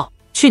牛鼻子道：“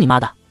去你妈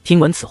的！”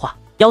听闻此话，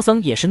妖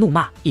僧也是怒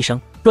骂一声：“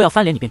若要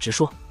翻脸，你便直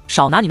说，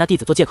少拿你那弟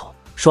子做借口。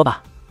说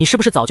吧，你是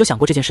不是早就想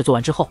过这件事做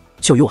完之后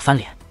就与我翻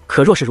脸？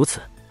可若是如此，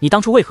你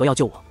当初为何要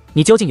救我？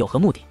你究竟有何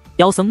目的？”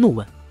妖僧怒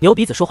问。牛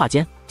鼻子说话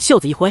间，袖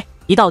子一挥，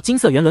一道金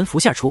色圆轮浮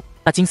现而出。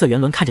那金色圆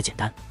轮看着简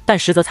单，但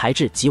实则材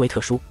质极为特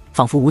殊，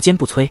仿佛无坚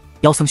不摧。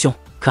妖僧兄，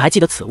可还记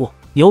得此物？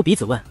牛鼻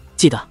子问。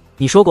记得，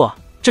你说过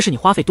这是你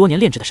花费多年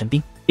炼制的神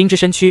兵，冰之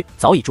身躯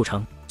早已铸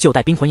成，就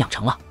待冰魂养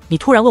成了。你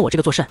突然问我这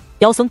个做甚？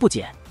妖僧不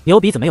解。牛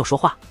鼻子没有说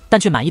话，但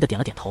却满意的点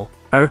了点头，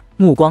而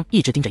目光一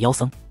直盯着妖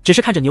僧。只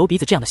是看着牛鼻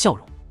子这样的笑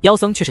容，妖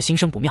僧却是心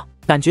生不妙，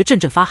感觉阵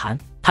阵发寒。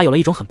他有了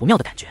一种很不妙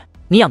的感觉。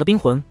你养的冰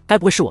魂该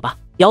不会是我吧？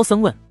妖僧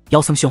问。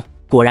妖僧兄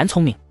果然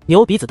聪明。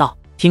牛鼻子道。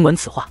听闻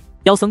此话，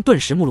妖僧顿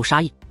时目露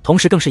杀意，同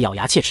时更是咬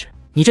牙切齿：“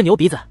你这牛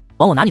鼻子，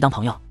枉我拿你当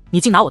朋友，你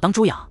竟拿我当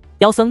猪养！”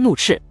妖僧怒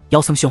斥：“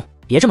妖僧兄，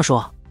别这么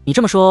说，你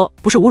这么说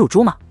不是侮辱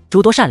猪吗？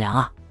猪多善良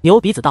啊！”牛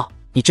鼻子道：“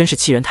你真是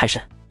欺人太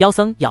甚！”妖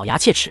僧咬牙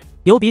切齿。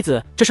牛鼻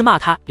子这是骂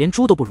他连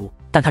猪都不如，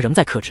但他仍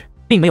在克制，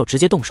并没有直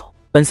接动手。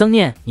本僧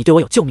念你对我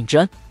有救命之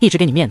恩，一直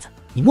给你面子，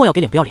你莫要给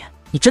脸不要脸！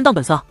你真当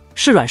本僧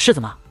是软柿子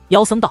吗？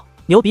妖僧道。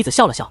牛鼻子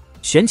笑了笑，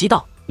旋即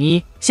道：“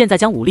你现在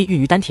将武力运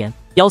于丹田。”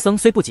妖僧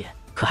虽不解，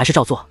可还是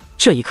照做。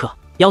这一刻，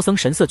妖僧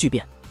神色巨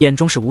变，眼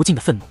中是无尽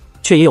的愤怒，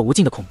却也有无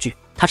尽的恐惧。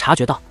他察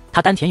觉到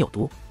他丹田有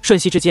毒，瞬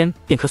息之间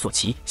便可索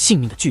其性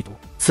命的剧毒，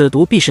此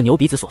毒必是牛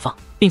鼻子所放，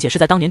并且是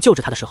在当年救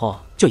治他的时候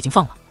就已经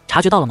放了。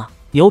察觉到了吗？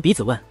牛鼻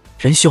子问。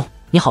仁兄，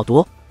你好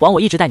毒，枉我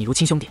一直待你如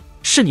亲兄弟，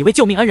视你为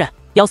救命恩人。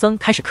妖僧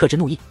开始克制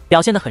怒意，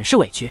表现得很是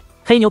委屈。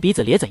黑牛鼻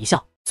子咧嘴一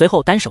笑，随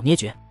后单手捏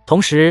诀，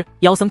同时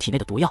妖僧体内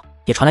的毒药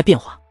也传来变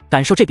化。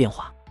感受这变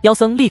化，妖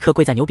僧立刻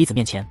跪在牛鼻子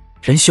面前：“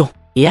仁兄，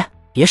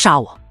别杀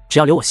我，只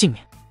要留我性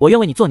命，我愿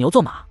为你做牛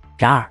做马。”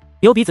然而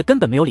牛鼻子根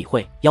本没有理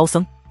会妖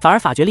僧，反而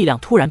法诀力量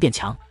突然变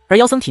强，而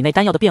妖僧体内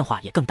丹药的变化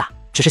也更大。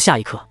只是下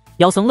一刻，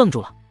妖僧愣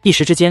住了，一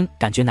时之间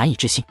感觉难以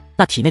置信。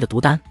那体内的毒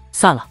丹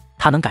散了，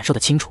他能感受得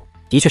清楚，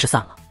的确是散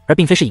了，而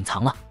并非是隐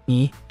藏了。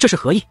你这是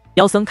何意？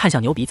妖僧看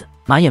向牛鼻子，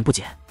满眼不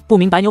解，不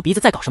明白牛鼻子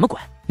在搞什么鬼。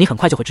你很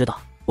快就会知道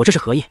我这是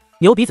何意。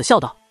牛鼻子笑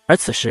道。而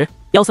此时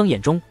妖僧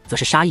眼中则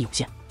是杀意涌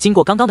现。经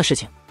过刚刚的事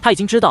情，他已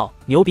经知道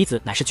牛鼻子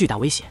乃是巨大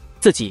威胁，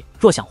自己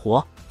若想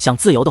活，想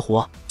自由的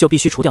活，就必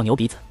须除掉牛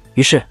鼻子。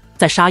于是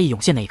在杀意涌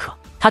现那一刻，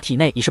他体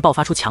内已是爆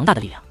发出强大的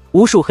力量，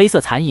无数黑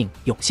色残影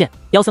涌现。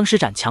妖僧施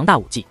展强大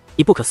武技，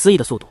以不可思议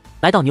的速度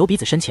来到牛鼻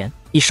子身前，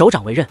以手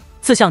掌为刃，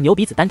刺向牛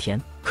鼻子丹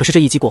田。可是这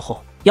一击过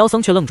后，妖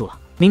僧却愣住了。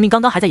明明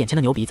刚刚还在眼前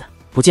的牛鼻子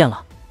不见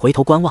了，回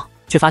头观望，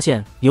却发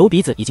现牛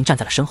鼻子已经站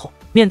在了身后，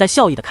面带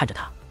笑意的看着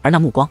他，而那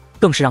目光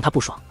更是让他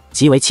不爽，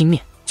极为轻蔑，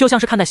就像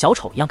是看待小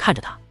丑一样看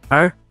着他。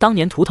而当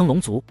年图腾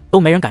龙族都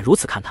没人敢如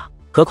此看他，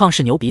何况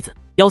是牛鼻子。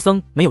妖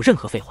僧没有任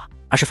何废话，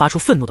而是发出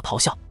愤怒的咆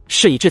哮。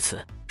事已至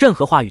此，任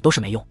何话语都是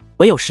没用，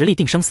唯有实力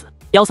定生死。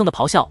妖僧的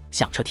咆哮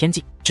响彻天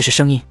际，只是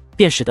声音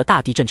便使得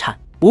大地震颤，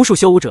无数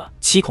修武者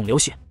七孔流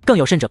血，更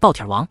有甚者暴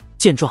体而亡。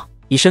见状，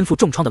已身负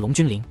重创的龙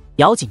君灵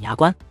咬紧牙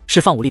关，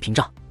释放武力屏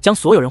障，将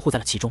所有人护在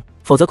了其中，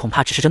否则恐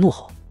怕只是这怒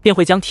吼便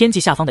会将天际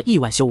下方的亿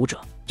万修武者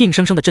硬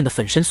生生的震得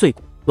粉身碎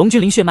骨。龙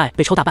君灵血脉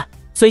被抽大半，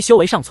虽修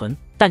为尚存，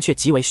但却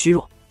极为虚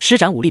弱。施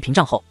展武力屏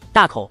障后，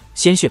大口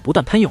鲜血不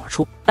断喷涌而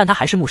出，但他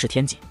还是目视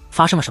天际。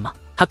发生了什么？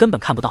他根本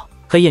看不到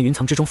黑焰云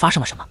层之中发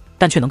生了什么，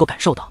但却能够感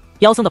受到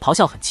妖僧的咆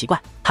哮很奇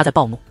怪，他在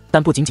暴怒，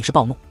但不仅仅是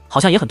暴怒，好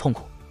像也很痛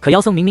苦。可妖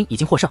僧明明已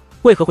经获胜，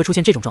为何会出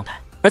现这种状态？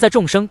而在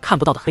众生看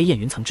不到的黑焰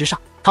云层之上，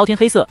滔天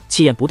黑色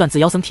气焰不断自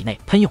妖僧体内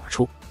喷涌而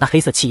出，那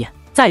黑色气焰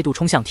再度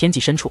冲向天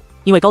际深处，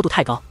因为高度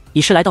太高，已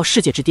是来到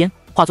世界之巅，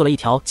化作了一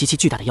条极其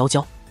巨大的妖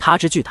蛟。它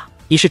之巨大，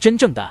已是真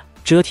正的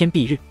遮天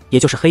蔽日，也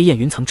就是黑焰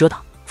云层遮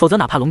挡。否则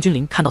哪怕龙君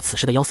灵看到此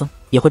时的妖僧，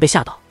也会被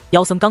吓到。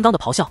妖僧刚刚的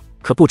咆哮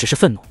可不只是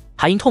愤怒，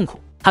还因痛苦，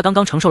他刚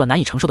刚承受了难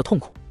以承受的痛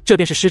苦，这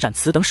便是施展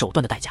此等手段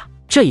的代价。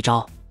这一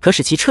招可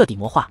使其彻底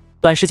魔化，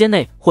短时间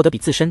内获得比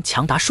自身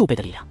强达数倍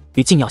的力量，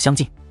与禁药相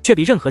近，却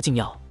比任何禁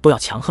药都要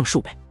强横数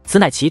倍。此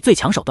乃其最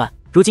强手段，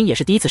如今也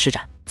是第一次施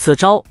展，此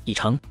招已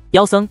成。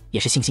妖僧也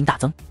是信心大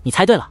增。你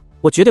猜对了，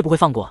我绝对不会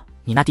放过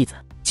你那弟子。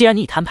既然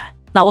你已摊牌，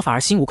那我反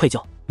而心无愧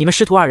疚，你们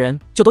师徒二人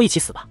就都一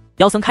起死吧。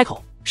妖僧开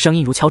口，声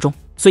音如敲钟，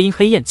虽因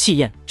黑焰气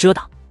焰遮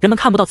挡，人们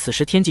看不到此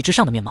时天际之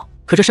上的面貌，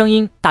可这声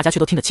音大家却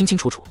都听得清清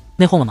楚楚。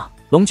内讧了吗？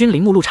龙君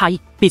灵目露诧异，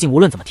毕竟无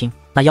论怎么听，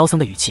那妖僧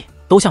的语气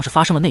都像是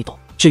发生了内斗。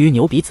至于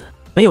牛鼻子，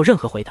没有任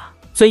何回答，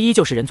虽依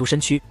旧是人族身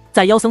躯，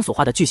在妖僧所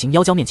化的巨型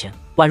妖蛟面前，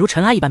宛如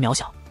尘埃一般渺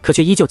小，可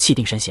却依旧气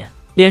定神闲，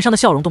脸上的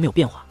笑容都没有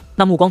变化，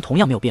那目光同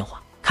样没有变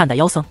化，看待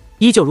妖僧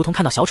依旧如同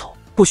看到小丑。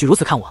不许如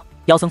此看我！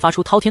妖僧发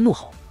出滔天怒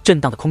吼，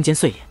震荡的空间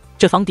碎裂，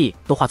这方地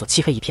都化作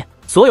漆黑一片，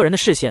所有人的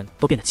视线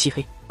都变得漆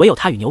黑，唯有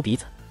他与牛鼻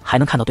子还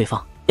能看到对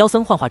方。妖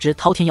僧幻化之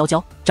滔天妖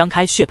蛟张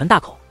开血盆大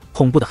口，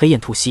恐怖的黑焰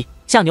吐息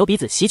向牛鼻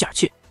子袭击而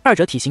去，二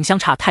者体型相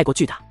差太过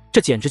巨大，这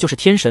简直就是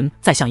天神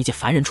在向一介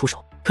凡人出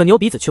手。可牛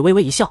鼻子却微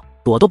微一笑，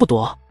躲都不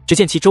躲。只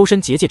见其周身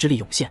结界之力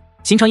涌现，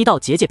形成一道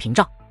结界屏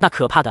障，那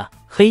可怕的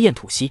黑焰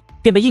吐息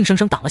便被硬生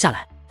生挡了下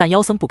来。但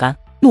妖僧不甘，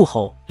怒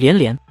吼连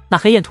连，那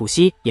黑焰吐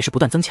息也是不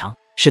断增强，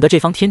使得这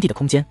方天地的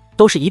空间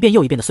都是一遍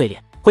又一遍的碎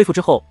裂，恢复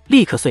之后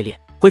立刻碎裂，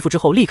恢复之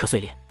后立刻碎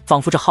裂，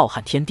仿佛这浩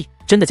瀚天地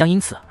真的将因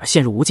此而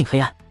陷入无尽黑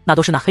暗，那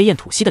都是那黑焰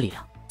吐息的力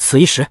量。此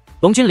一时，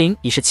龙君灵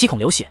已是七孔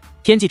流血，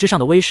天际之上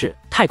的威势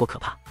太过可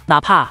怕，哪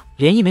怕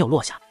涟漪没有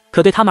落下，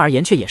可对他们而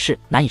言却也是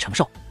难以承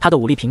受，他的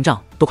武力屏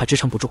障都快支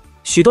撑不住，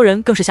许多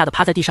人更是吓得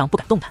趴在地上不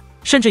敢动弹，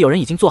甚至有人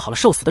已经做好了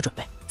受死的准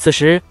备。此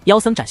时妖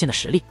僧展现的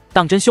实力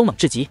当真凶猛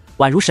至极，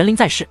宛如神灵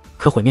在世，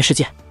可毁灭世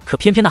界。可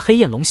偏偏那黑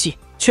焰龙息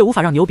却无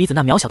法让牛鼻子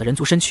那渺小的人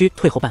族身躯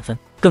退后半分，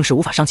更是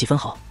无法伤其分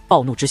毫。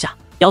暴怒之下，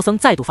妖僧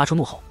再度发出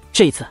怒吼，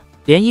这一次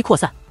涟漪扩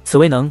散，此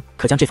威能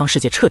可将这方世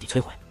界彻底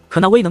摧毁。可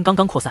那威能刚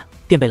刚扩散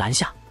便被拦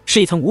下，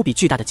是一层无比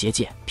巨大的结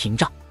界屏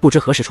障，不知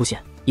何时出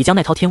现，已将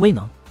那滔天威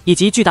能以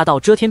及巨大到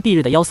遮天蔽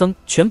日的妖僧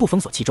全部封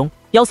锁其中。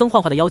妖僧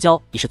幻化的妖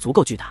娇已是足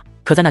够巨大，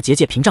可在那结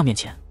界屏障面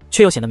前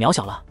却又显得渺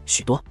小了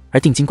许多。而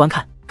定睛观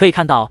看，可以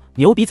看到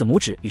牛鼻子拇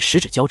指与食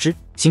指交织，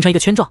形成一个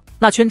圈状，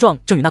那圈状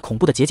正与那恐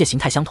怖的结界形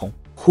态相同。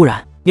忽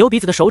然牛鼻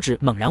子的手指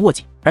猛然握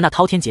紧，而那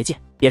滔天结界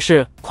也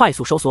是快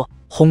速收缩，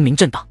轰鸣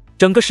震荡，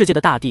整个世界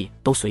的大地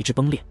都随之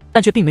崩裂，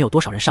但却并没有多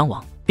少人伤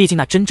亡，毕竟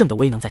那真正的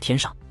威能在天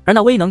上，而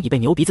那威能已被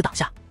牛鼻子挡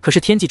下。可是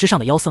天际之上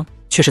的妖僧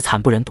却是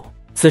惨不忍睹，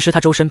此时他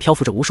周身漂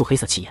浮着无数黑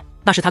色气焰，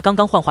那是他刚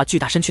刚幻化巨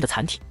大身躯的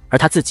残体，而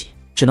他自己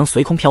只能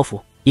随空漂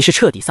浮，已是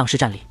彻底丧失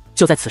战力。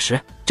就在此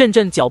时，阵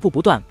阵脚步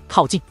不断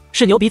靠近，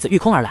是牛鼻子御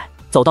空而来，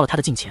走到了他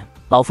的近前。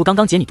老夫刚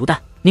刚解你毒丹，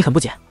你很不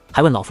解，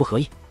还问老夫何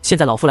意？现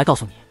在老夫来告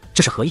诉你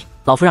这是何意。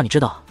老夫让你知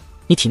道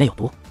你体内有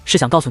毒，是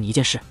想告诉你一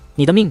件事，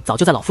你的命早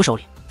就在老夫手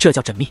里，这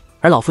叫缜密。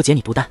而老夫解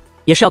你毒丹，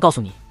也是要告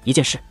诉你一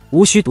件事，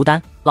无需毒丹，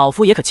老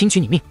夫也可轻取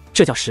你命，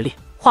这叫实力。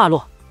话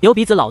落，牛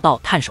鼻子老道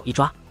探手一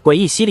抓，诡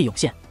异吸力涌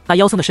现，那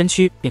妖僧的身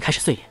躯便开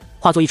始碎裂，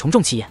化作一重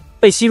重气焰，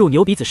被吸入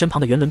牛鼻子身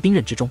旁的圆轮冰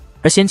刃之中。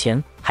而先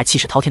前还气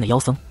势滔天的妖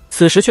僧，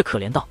此时却可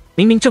怜到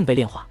明明正被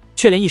炼化，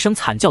却连一声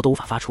惨叫都无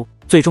法发出，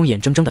最终眼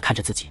睁睁地看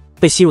着自己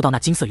被吸入到那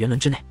金色圆轮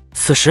之内。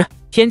此时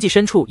天际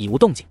深处已无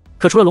动静，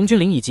可除了龙君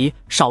灵以及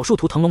少数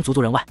图腾龙族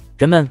族人外，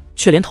人们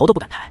却连头都不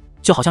敢抬，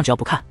就好像只要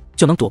不看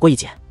就能躲过一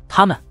劫。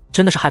他们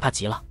真的是害怕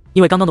极了，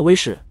因为刚刚的威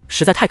势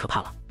实在太可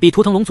怕了，比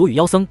图腾龙族与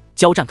妖僧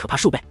交战可怕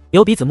数倍。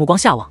牛鼻子目光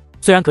下望，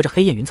虽然隔着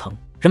黑焰云层，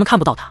人们看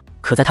不到他，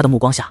可在他的目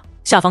光下，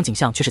下方景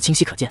象却是清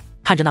晰可见。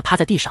看着那趴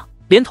在地上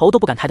连头都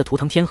不敢抬的图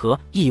腾天河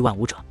亿万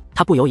武者，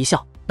他不由一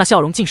笑，那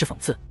笑容尽是讽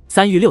刺。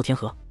3域6天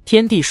河，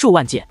天地数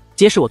万界，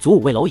皆是我祖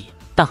武卫蝼蚁，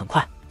但很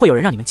快会有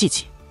人让你们记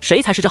起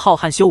谁才是这浩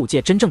瀚修武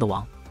界真正的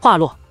王。话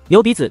落，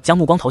牛鼻子将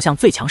目光投向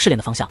最强试炼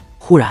的方向，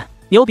忽然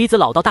牛鼻子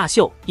老道大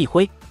袖一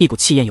挥，一股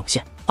气焰涌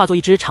现，化作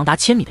一只长达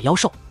1000米的妖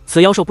兽。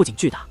此妖兽不仅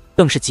巨大，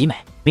更是极美，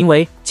名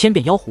为千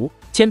变妖狐。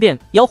千变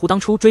妖狐当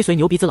初追随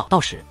牛鼻子老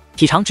道时，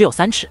体长只有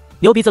3尺，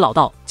牛鼻子老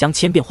道将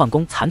千变幻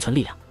功残存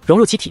力量融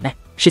入其体内，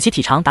使其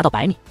体长达到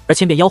100米。而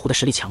千变妖狐的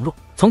实力强弱，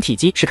从体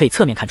积是可以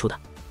侧面看出的，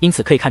因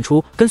此可以看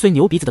出跟随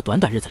牛鼻子的短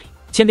短日子里，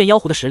千变妖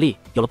狐的实力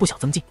有了不小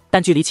增进，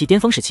但距离其巅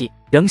峰时期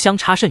仍相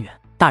差甚远。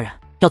大人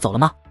要走了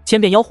吗？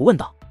千变妖狐问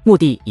道。目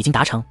的已经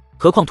达成，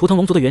何况图腾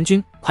龙族的援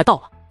军快到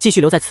了，继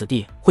续留在此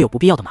地会有不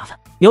必要的麻烦。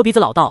牛鼻子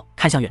老道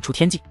看向远处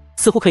天际，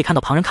似乎可以看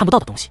到旁人看不到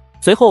的东西，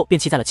随后便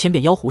骑在了千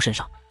变妖狐身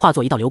上，化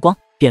作一道流光，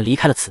便离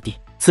开了此地。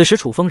此时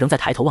楚枫仍在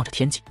抬头望着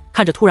天际，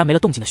看着突然没了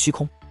动静的虚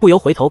空，不由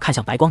回头看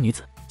向白光女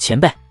子。前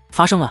辈，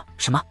发生了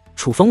什么？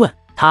楚枫问。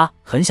他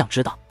很想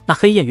知道那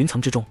黑焰云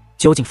层之中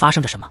究竟发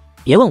生着什么。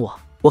别问我，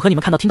我和你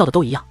们看到听到的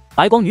都一样。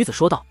白光女子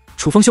说道。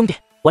楚枫兄弟，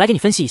我来给你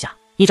分析一下，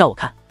依照我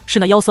看，是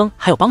那妖僧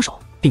还有帮手，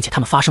并且他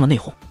们发生了内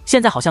讧，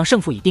现在好像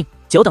胜负已定，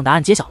久等答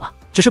案揭晓了，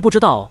只是不知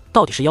道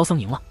到底是妖僧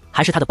赢了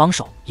还是他的帮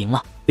手赢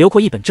了。刘阔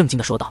一本正经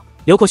地说道。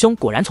刘阔兄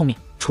果然聪明。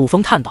楚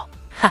枫叹道。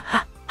哈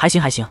哈，还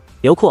行还行。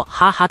刘阔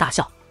哈哈大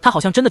笑，他好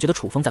像真的觉得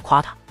楚枫在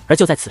夸他。而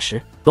就在此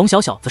时，龙小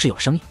小则是有了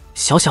声音。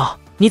小小，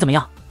你怎么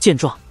样？见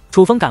状，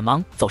楚枫赶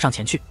忙走上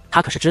前去，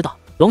他可是知道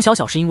龙小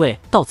小是因为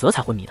道泽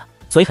才昏迷的，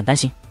所以很担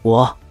心。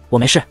我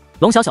没事。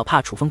龙小小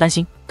怕楚枫担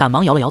心，赶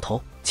忙摇了摇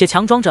头，且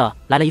强装着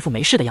来了一副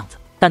没事的样子。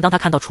但当他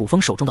看到楚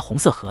枫手中的红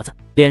色盒子，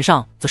脸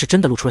上则是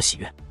真的露出了喜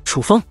悦。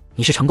楚枫，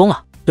你是成功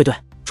了。对，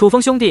楚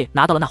枫兄弟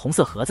拿到了那红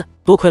色盒子，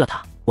多亏了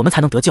他，我们才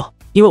能得救，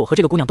因为我和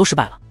这个姑娘都失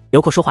败了。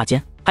刘阔说话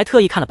间还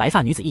特意看了白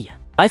发女子一眼，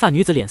白发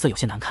女子脸色有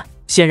些难看，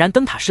显然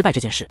灯塔失败这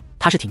件事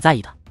她是挺在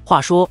意的。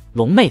话说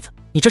龙妹子，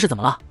你这是怎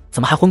么了？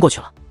怎么还昏过去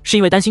了？是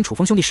因为担心楚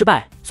枫兄弟失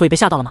败，所以被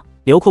吓到了吗？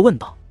刘阔问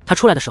道。他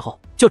出来的时候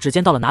就只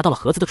见到了拿到了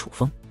盒子的楚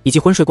枫以及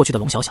昏睡过去的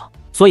龙小小，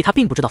所以他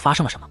并不知道发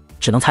生了什么，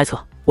只能猜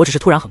测，我只是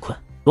突然很困。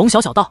龙小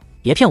小道。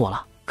别骗我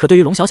了。可对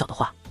于龙小小的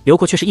话，刘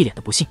阔却是一脸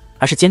的不信，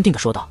而是坚定地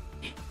说道。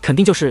肯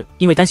定就是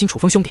因为担心楚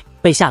枫兄弟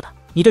被吓的，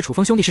你对楚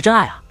枫兄弟是真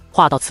爱啊。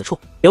话到此处，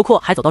刘阔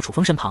还走到楚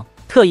枫身旁，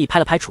特意拍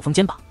了拍楚枫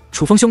肩膀。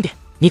楚枫兄弟，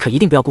你可一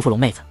定不要辜负龙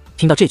妹子。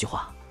听到这句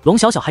话，龙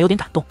小小还有点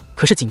感动，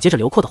可是紧接着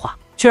刘阔的话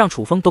却让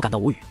楚枫都感到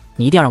无语。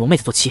你一定要让龙妹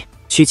子做妻，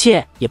娶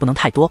妾也不能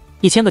太多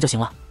，1000个就行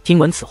了。听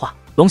闻此话，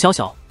龙小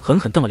小狠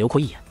狠瞪了刘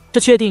阔一眼，这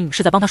确定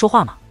是在帮他说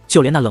话吗？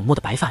就连那冷漠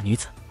的白发女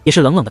子也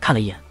是冷冷的看了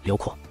一眼刘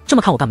阔，这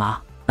么看我干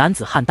嘛？男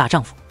子汉大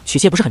丈夫，娶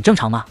妾不是很正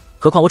常吗？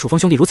何况我楚风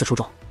兄弟如此出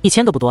众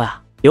，1000个不多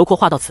呀。刘阔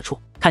话到此处，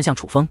看向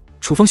楚风，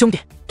楚风兄弟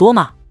多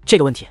吗？这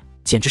个问题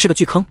简直是个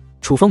巨坑。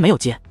楚风没有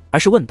接，而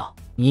是问道：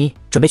你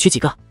准备娶几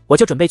个？我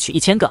就准备娶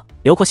1000个。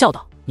刘阔笑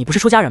道：你不是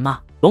出家人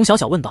吗？龙小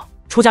小问道：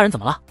出家人怎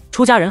么了？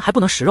出家人还不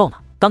能食肉呢？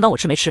刚刚我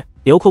吃没吃？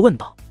刘阔问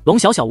道。龙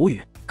小小无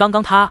语，刚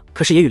刚他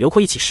可是也与刘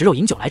阔一起食肉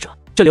饮酒来着。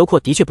这刘阔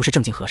的确不是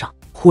正经和尚。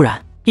忽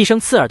然一声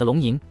刺耳的龙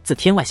吟自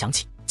天外响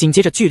起，紧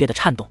接着剧烈的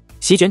颤动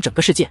席卷整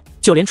个世界，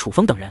就连楚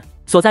风等人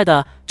所在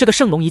的这个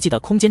圣龙遗迹的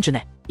空间之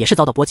内也是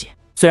遭到波及。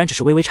虽然只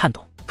是微微颤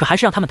动，可还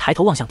是让他们抬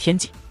头望向天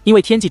际，因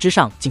为天际之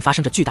上竟发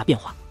生着巨大变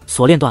化，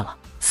锁链断了。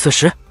此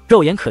时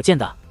肉眼可见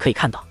的可以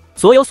看到，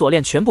所有锁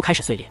链全部开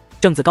始碎裂，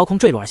正自高空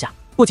坠落而下。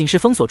不仅是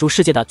封锁住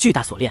世界的巨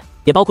大锁链，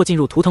也包括进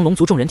入图腾龙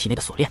族众人体内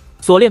的锁链。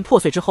锁链破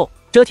碎之后，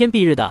遮天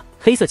蔽日的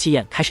黑色气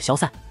焰开始消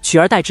散，取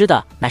而代之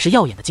的乃是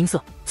耀眼的金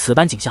色。此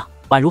般景象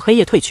宛如黑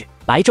夜褪去，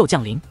白昼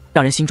降临，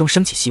让人心中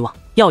升起希望。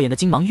耀眼的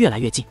金芒越来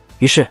越近，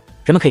于是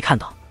人们可以看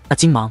到，那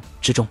金芒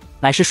之中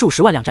乃是数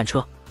十万辆战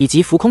车，以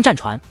及浮空战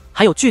船，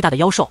还有巨大的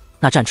妖兽。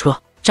那战车、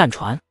战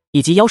船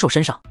以及妖兽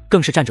身上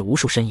更是站着无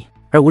数身影，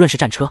而无论是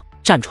战车、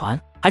战船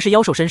还是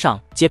妖兽身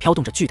上，皆飘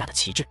动着巨大的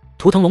旗帜。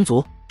图腾龙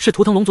族是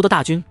图腾龙族的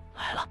大军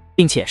来了，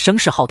并且声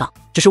势浩荡，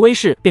只是威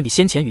势便比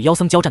先前与妖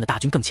僧交战的大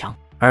军更强。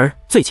而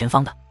最前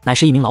方的乃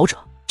是一名老者，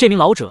这名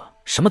老者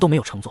什么都没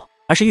有乘坐，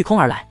而是御空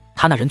而来。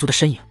他那人族的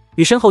身影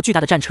与身后巨大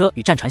的战车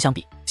与战船相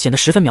比，显得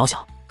十分渺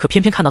小。可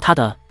偏偏看到他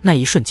的那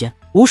一瞬间，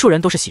无数人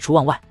都是喜出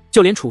望外，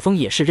就连楚风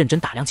也是认真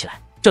打量起来。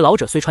这老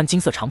者虽穿金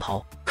色长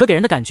袍，可给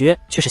人的感觉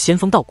却是仙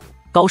风道骨，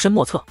高深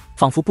莫测，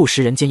仿佛不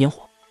食人间烟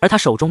火。而他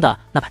手中的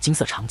那把金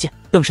色长剑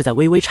更是在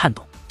微微颤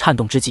动，颤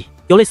动之际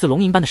有类似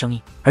龙吟般的声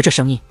音，而这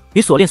声音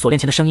与锁链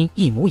前的声音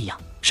一模一样，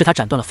是他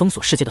斩断了封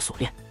锁世界的锁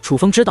链。楚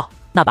风知道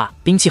那把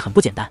兵器很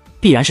不简单，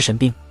必然是神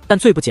兵，但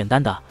最不简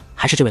单的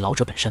还是这位老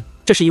者本身。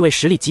这是一位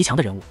实力极强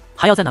的人物，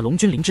还要在那龙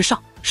君灵之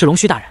上，是龙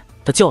须大人，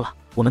得救了，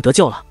我们得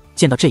救了。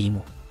见到这一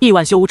幕，亿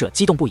万修武者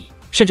激动不已，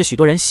甚至许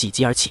多人喜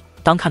极而泣。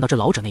当看到这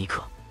老者那一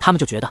刻，他们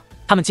就觉得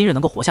他们今日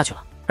能够活下去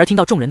了。而听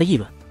到众人的议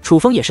论，楚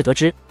风也是得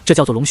知这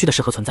叫做龙须的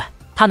是何存在。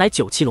他乃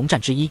九七龙战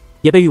之一，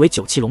也被誉为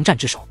九七龙战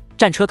之首。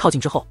战车靠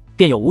近之后，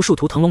便有无数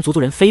图腾龙族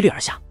人飞掠而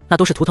下，那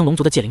都是图腾龙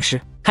族的界灵师，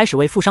开始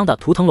为负伤的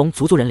图腾龙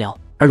族人疗。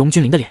而龙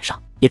君灵的脸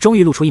上也终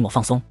于露出一抹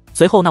放松，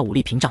随后那武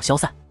力屏障消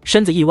散，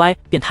身子一歪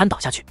便瘫倒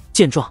下去。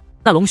见状，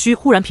那龙须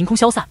忽然凭空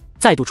消散，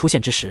再度出现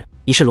之时，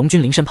已是龙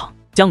君灵身旁，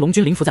将龙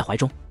君灵扶在怀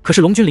中。可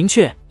是龙君灵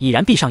却已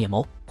然闭上眼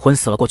眸，昏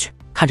死了过去。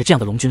看着这样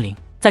的龙君灵，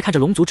再看着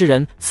龙族之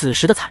人此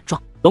时的惨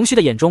状，龙须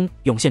的眼中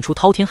涌现出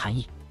滔天寒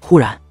意。忽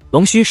然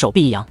龙须手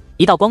臂一扬，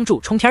一道光柱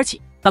冲天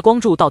起，那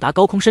光柱到达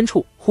高空深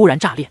处，忽然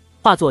炸裂，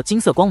化作金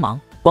色光芒，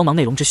光芒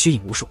内容之虚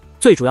影无数。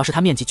最主要是它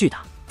面积巨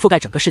大，覆盖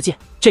整个世界。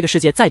这个世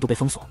界再度被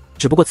封锁，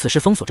只不过此时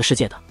封锁这世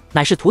界的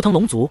乃是图腾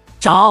龙族。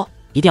找，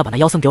一定要把那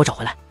妖僧给我找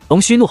回来！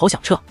龙须怒吼响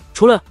彻，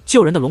除了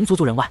救人的龙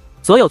族人外，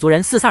所有族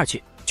人四散而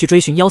去，去追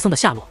寻妖僧的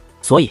下落。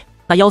所以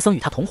那妖僧与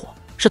他同伙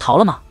是逃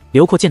了吗？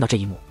刘阔见到这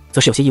一幕，则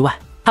是有些意外。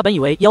他本以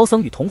为妖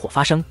僧与同伙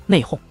发生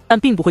内讧，但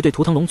并不会对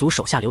图腾龙族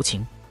手下留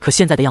情。可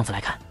现在的样子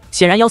来看，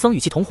显然妖僧与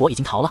其同伙已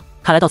经逃了。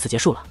看来到此结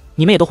束了，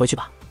你们也都回去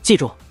吧。记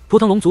住，图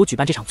腾龙族举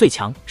办这场最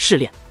强试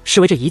炼，是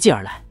为这一届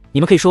而来。你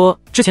们可以说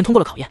之前通过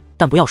了考验，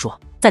但不要说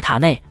在塔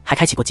内还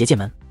开启过结界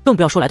门，更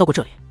不要说来到过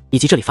这里，以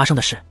及这里发生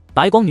的事。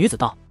白光女子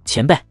道：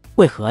前辈，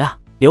为何呀？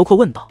刘阔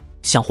问道。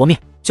想活命，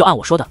就按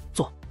我说的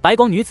做。白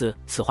光女子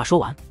此话说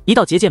完，一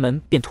道结界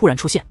门便突然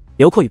出现，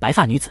刘阔与白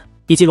发女子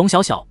以及龙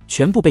小小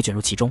全部被卷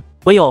入其中，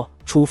唯有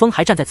楚风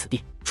还站在此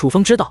地。楚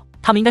风知道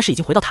他们应该是已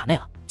经回到塔内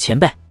了。前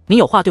辈，您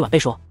有话对晚辈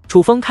说。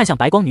楚风看向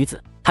白光女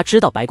子，他知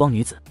道白光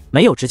女子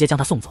没有直接将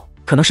他送走，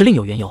可能是另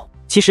有缘由。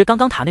其实刚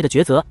刚塔内的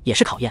抉择也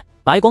是考验。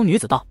白光女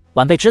子道：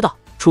晚辈知道。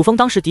楚风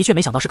当时的确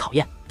没想到是考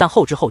验，但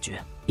后知后觉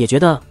也觉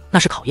得那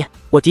是考验。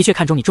我的确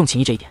看中你重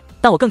情义这一点，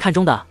但我更看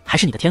重的还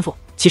是你的天赋。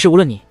其实无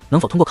论你能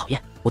否通过考验，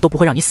我都不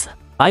会让你死。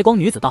白光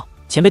女子道：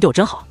前辈对我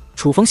真好。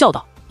楚风笑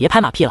道：别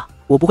拍马屁了，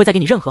我不会再给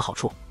你任何好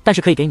处，但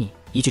是可以给你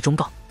一句忠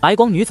告。白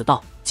光女子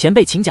道：前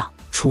辈请讲。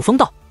楚风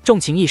道：重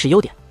情义是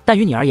优点，但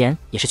于你而言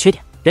也是缺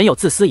点。人有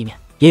自私一面，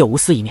也有无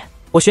私一面。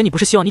我选你不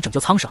是希望你拯救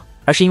苍生，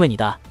而是因为你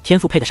的天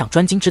赋配得上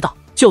专精之道。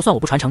就算我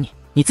不传承你，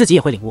你自己也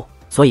会领悟，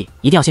所以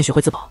一定要先学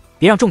会自保，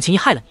别让重情义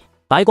害了你。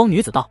白光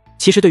女子道：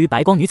其实对于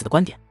白光女子的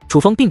观点，楚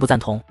风并不赞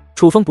同。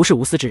楚风不是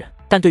无私之人，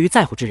但对于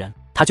在乎之人，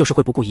他就是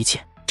会不顾一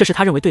切，这是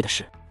他认为对的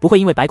事，不会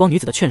因为白光女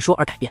子的劝说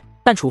而改变。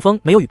但楚风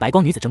没有与白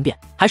光女子争辩，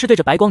还是对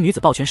着白光女子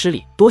抱拳施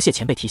礼，多谢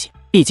前辈提醒，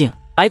毕竟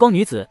白光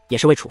女子也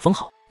是为楚风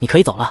好，你可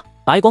以走了。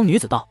白光女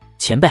子道：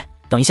前辈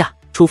等一下。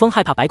楚风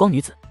害怕白光女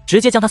子直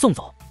接将他送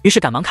走，于是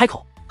赶忙开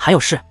口：还有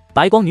事。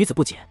白光女子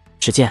不解，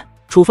只见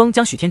楚风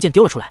将许天剑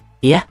丢了出来，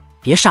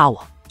别杀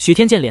我。许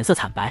天剑脸色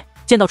惨白，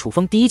见到楚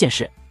风第一件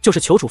事就是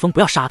求楚风不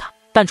要杀他，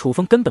但楚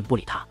风根本不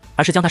理他，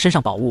而是将他身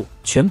上宝物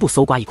全部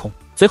搜刮一空。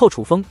随后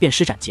楚风便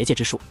施展结界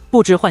之术，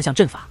布置幻象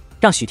阵法，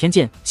让许天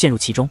剑陷入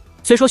其中。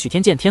虽说许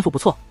天剑天赋不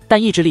错，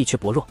但意志力却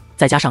薄弱，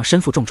再加上身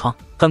负重创，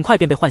很快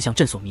便被幻象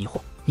阵所迷惑。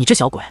你这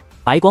小鬼！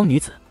白光女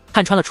子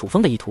看穿了楚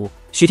风的意图，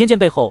许天剑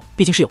背后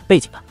毕竟是有背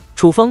景的，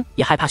楚风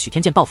也害怕许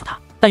天剑报复他，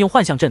但用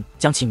幻象阵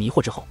将其迷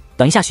惑之后，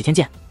等一下许天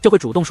剑就会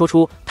主动说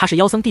出他是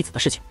妖僧弟子的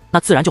事情，那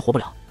自然就活不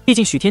了。毕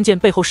竟许天剑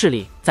背后势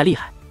力再厉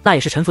害，那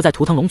也是臣服在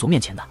图腾龙族面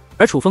前的。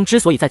而楚风之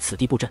所以在此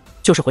地布阵，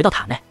就是回到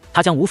塔内，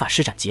他将无法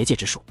施展结界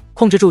之术，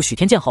控制住许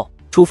天剑后，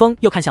楚风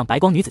又看向白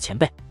光女子前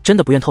辈，真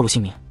的不愿透露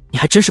姓名？你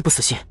还真是不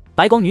死心。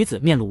白光女子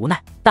面露无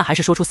奈，但还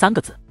是说出3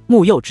个字：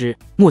穆幼之。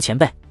穆前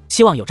辈，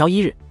希望有朝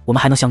一日我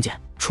们还能相见。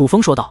楚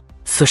风说道。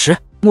此时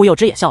穆幼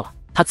之也笑了，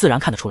他自然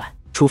看得出来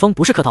楚风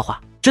不是客套话，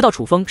知道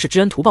楚风是知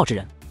恩图报之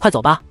人。快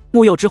走吧。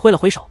穆幼之挥了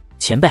挥手，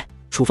前辈。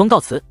楚风告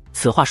辞。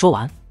此话说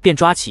完，便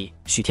抓起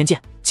许天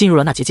剑进入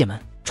了那结界门。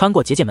穿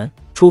过结界门，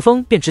楚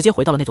风便直接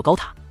回到了那座高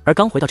塔。而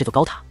刚回到这座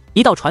高塔，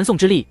一道传送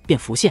之力便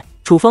浮现，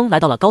楚风来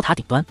到了高塔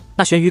顶端。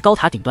那悬于高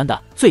塔顶端的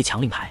最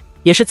强令牌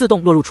也是自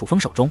动落入楚风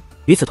手中。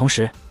与此同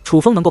时，楚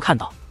风能够看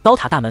到高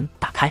塔大门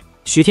打开，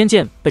许天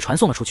剑被传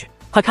送了出去。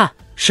快看，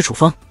是楚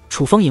风！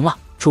楚风赢了。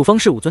楚风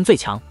是5尊最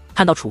强，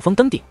看到楚风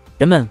登顶，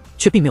人们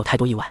却并没有太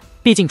多意外，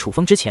毕竟楚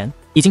风之前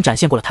已经展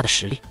现过了他的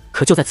实力。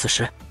可就在此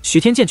时，许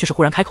天剑却是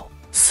忽然开口：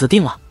死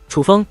定了！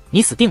楚风，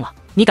你死定了！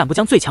你敢不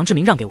将最强之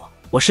名让给我？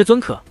我师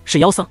尊可是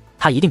妖僧，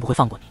他一定不会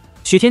放过你。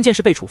许天剑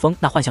是被楚风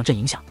那幻象阵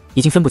影响，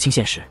已经分不清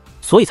现实，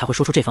所以才会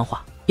说出这番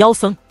话。妖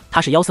僧，他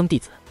是妖僧弟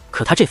子，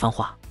可他这番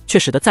话却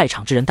使得在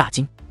场之人大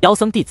惊。妖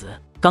僧弟子，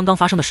刚刚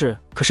发生的事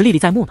可是历历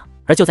在目呢。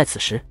而就在此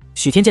时，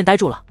许天剑呆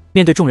住了，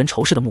面对众人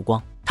仇视的目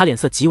光，他脸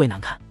色极为难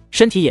看，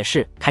身体也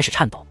是开始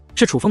颤抖。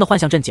是楚风的幻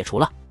象阵解除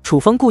了，楚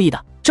风故意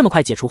的，这么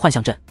快解除幻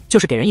象阵，就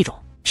是给人一种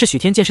是许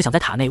天剑是想在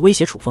塔内威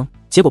胁楚风，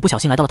结果不小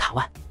心来到了塔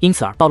外，因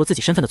此而暴露自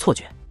己身份的错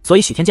觉。所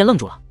以许天剑愣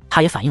住了，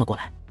他也反应了过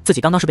来，自己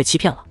刚刚是被欺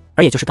骗了。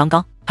而也就是刚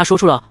刚，他说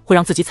出了会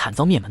让自己惨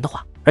遭灭门的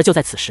话。而就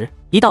在此时，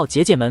一道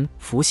结界门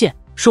浮现，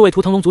数位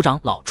图腾龙族长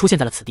老出现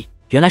在了此地。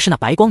原来是那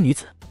白光女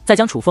子，在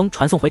将楚风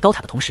传送回高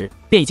塔的同时，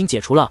便已经解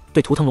除了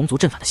对图腾龙族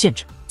阵法的限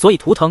制，所以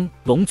图腾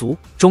龙族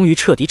终于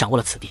彻底掌握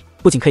了此地，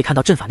不仅可以看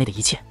到阵法内的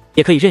一切，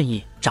也可以任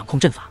意掌控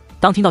阵法。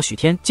当听到许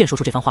天剑说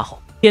出这番话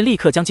后，便立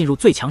刻将进入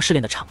最强试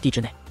炼的场地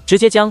之内，直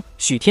接将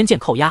许天剑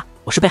扣押。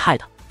我是被害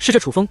的，是这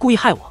楚风故意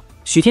害我。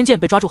许天剑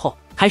被抓住后，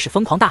开始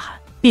疯狂大喊：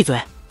闭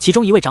嘴！其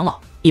中一位长老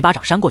一巴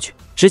掌扇过去，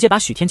直接把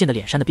许天剑的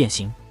脸扇得变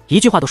形，一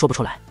句话都说不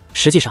出来。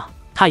实际上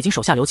他已经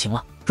手下留情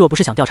了，若不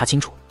是想调查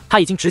清楚，他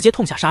已经直接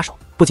痛下杀手。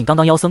不仅刚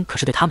刚妖僧可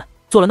是对他们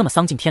做了那么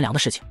丧尽天良的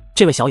事情，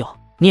这位小友，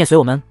你也随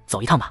我们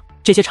走一趟吧。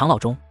这些长老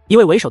中，一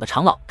位为首的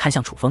长老看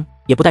向楚风，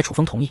也不待楚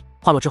风同意，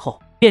话落之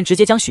后，便直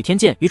接将许天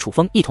剑与楚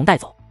风一同带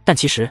走。但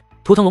其实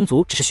图腾龙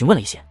族只是询问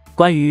了一些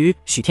关于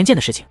许天剑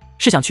的事情，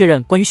是想确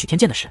认关于许天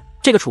剑的事。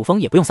这个楚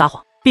风也不用撒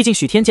谎，毕竟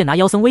许天剑拿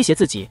妖僧威胁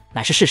自己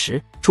乃是事实，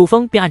楚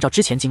风便按照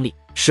之前经历，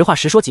实话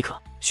实说即可。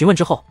询问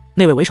之后，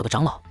那位为首的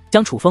长老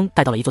将楚风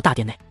带到了一座大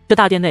殿内，这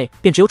大殿内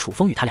便只有楚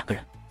风与他2个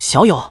人。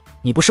小友，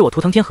你不是我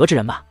图腾天河之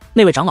人吧？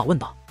那位长老问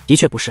道。的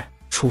确不是。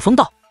楚风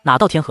道。哪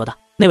道天河的？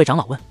那位长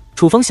老问。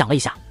楚风想了一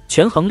下，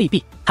权衡利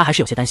弊，他还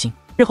是有些担心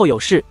日后有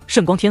事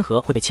圣光天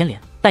河会被牵连，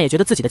但也觉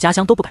得自己的家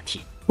乡都不敢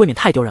提，未免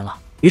太丢人了，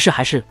于是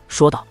还是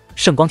说道：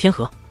圣光天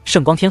河。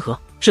圣光天河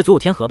是祖武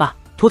天河吧？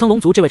图腾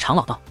龙族这位长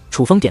老道。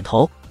楚风点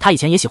头，他以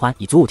前也喜欢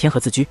以祖武天河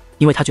自居，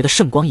因为他觉得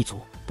圣光一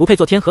族不配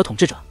做天河统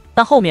治者，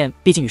但后面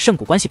毕竟与圣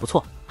谷关系不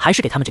错，还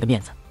是给他们这个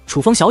面子。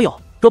楚风小友，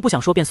若不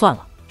想说便算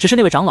了。只是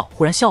那位长老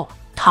忽然笑了，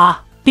他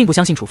并不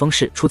相信楚风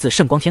是出自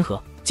圣光天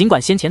河，尽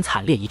管先前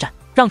惨烈一战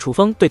让楚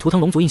风对图腾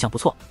龙族印象不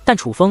错，但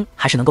楚风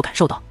还是能够感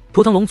受到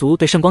图腾龙族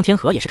对圣光天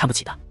河也是看不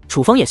起的。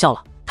楚风也笑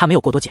了，他没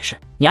有过多解释，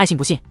你爱信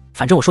不信，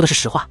反正我说的是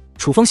实话。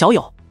楚风小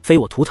友，非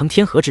我图腾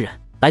天河之人，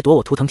来夺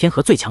我图腾天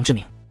河最强之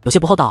名，有些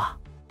不厚道啊。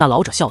那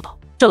老者笑道，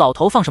这老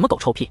头放什么狗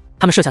臭屁，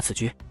他们设下此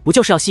局不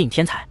就是要吸引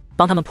天才，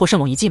帮他们破圣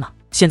龙遗迹吗？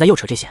现在又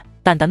扯这些，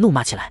淡淡怒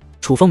骂起来。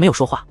楚风没有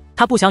说话，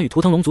他不想与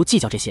图腾龙族计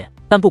较这些，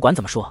但不管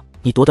怎么说，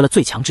你夺得了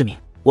最强之名，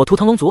我图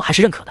腾龙族还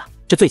是认可的。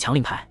这最强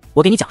令牌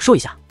我给你讲述一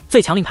下，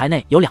最强令牌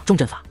内有2种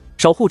阵法，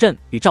守护阵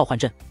与召唤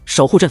阵。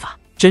守护阵法，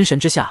真神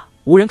之下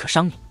无人可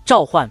伤你；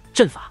召唤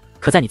阵法，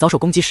可在你遭受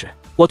攻击时，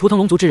我图腾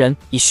龙族之人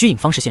以虚影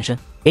方式现身，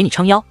给你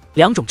撑腰。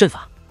2种阵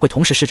法会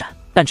同时施展，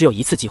但只有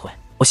一次机会，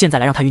我现在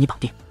来让他与你绑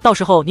定，到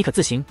时候你可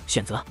自行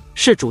选择，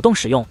是主动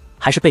使用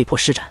还是被迫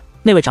施展。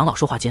那位长老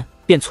说话间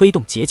便催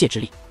动结界之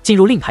力进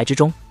入令牌之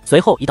中，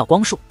随后一道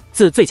光束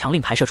自最强令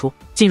牌射出，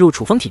进入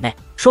楚风体内，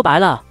说白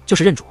了就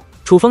是认主。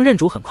楚风认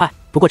主很快，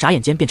不过眨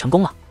眼间便成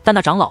功了，但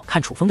那长老看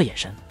楚风的眼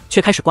神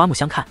却开始刮目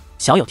相看，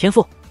小有天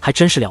赋，还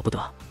真是了不得。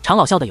长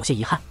老笑得有些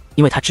遗憾，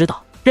因为他知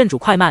道认主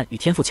快慢与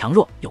天赋强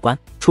弱有关，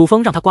楚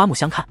风让他刮目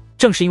相看，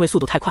正是因为速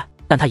度太快。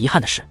但他遗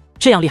憾的是，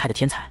这样厉害的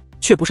天才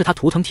却不是他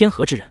图腾天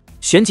河之人。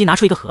旋即拿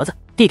出一个盒子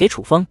递给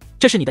楚风，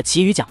这是你的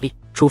奇遇奖励。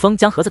楚风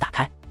将盒子打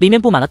开，里面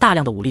布满了大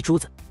量的武力珠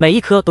子，每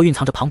一颗都蕴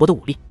藏着磅礴的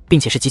武力，并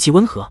且是极其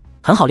温和，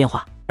很好炼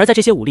化。而在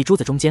这些武力珠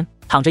子中间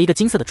躺着一个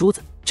金色的珠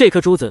子，这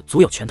颗珠子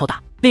足有拳头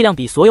大，力量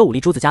比所有武力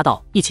珠子加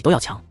到一起都要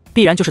强，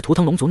必然就是图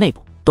腾龙族内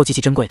部都极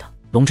其珍贵的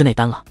龙之内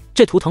丹了。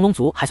这图腾龙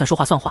族还算说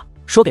话算话，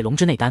说给龙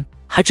之内丹，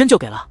还真就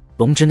给了。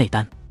龙之内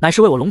丹乃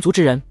是为我龙族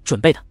之人准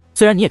备的，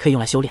虽然你也可以用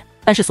来修炼，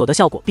但是所得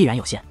效果必然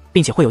有限，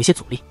并且会有一些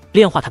阻力。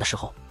炼化它的时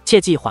候，切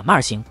记缓慢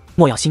而行，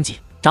莫要心急。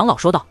长老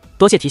说道。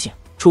多谢提醒。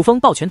楚风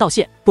抱拳道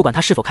谢，不管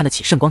他是否看得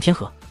起圣光天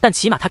河，但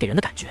起码他给人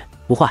的感觉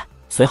不坏。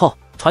随后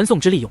传送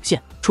之力涌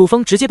现，楚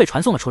风直接被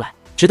传送了出来。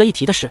值得一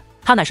提的是，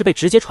他乃是被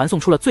直接传送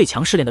出了最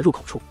强试炼的入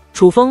口处。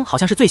楚风好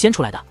像是最先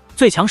出来的，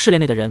最强试炼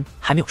内的人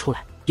还没有出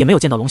来，也没有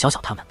见到龙小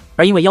小他们。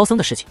而因为妖僧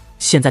的事情，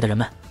现在的人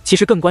们其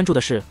实更关注的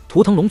是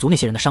图腾龙族那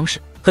些人的伤势，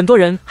很多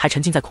人还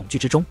沉浸在恐惧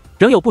之中，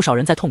仍有不少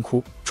人在痛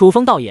哭。楚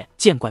风倒也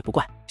见怪不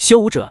怪，修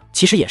武者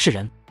其实也是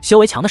人，修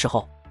为强的时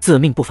候自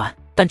命不凡，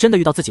但真的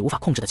遇到自己无法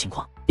控制的情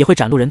况，也会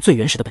展露人最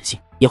原始的本性，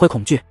也会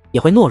恐惧，也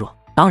会懦弱，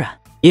当然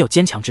也有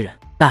坚强之人，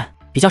但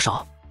比较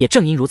少。也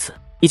正因如此，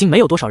已经没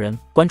有多少人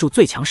关注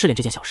最强试炼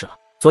这件小事了。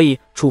所以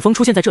楚风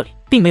出现在这里，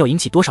并没有引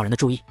起多少人的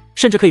注意，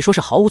甚至可以说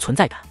是毫无存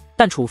在感。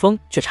但楚风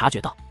却察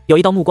觉到有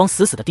一道目光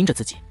死死地盯着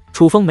自己。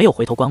楚风没有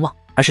回头观望，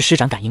而是施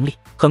展感应力，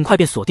很快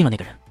便锁定了那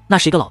个人。那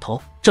是一个老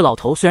头，这老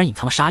头虽然隐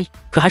藏了杀意，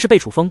可还是被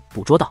楚风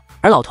捕捉到。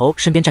而老头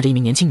身边站着一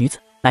名年轻女子，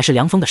乃是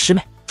凉风的师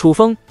妹。楚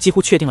风几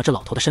乎确定了这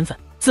老头的身份，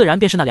自然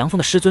便是那凉风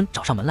的师尊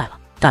找上门来了。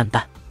但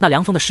那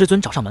凉风的师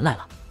尊找上门来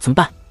了，怎么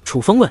办？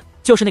楚风问。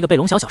就是那个被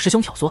龙小小师兄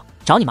挑唆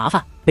找你麻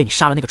烦，被你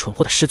杀了那个蠢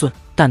货的师尊。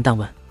淡淡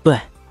问。对。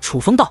楚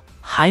风道。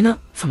还呢？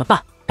怎么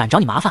办？敢找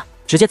你麻烦，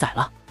直接宰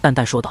了。淡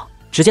淡说道。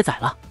直接宰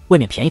了，未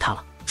免便宜他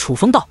了。楚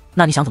风道。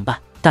那你想怎么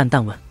办？淡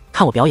淡问。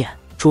看我表演。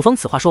楚风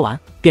此话说完，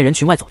便人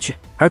群外走去。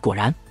而果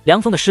然，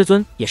凉风的师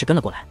尊也是跟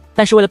了过来。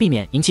但是为了避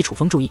免引起楚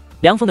风注意，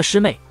凉风的师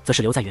妹则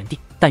是留在原地。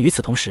但与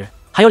此同时，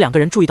还有2个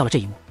人注意到了这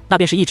一幕，那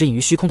便是一直隐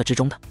于虚空的之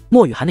中的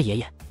莫雨涵的爷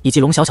爷以及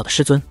龙小小的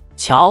师尊。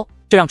瞧，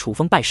这让楚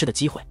风拜师的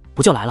机会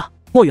不就来了？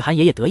莫雨涵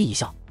爷爷得意一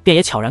笑，便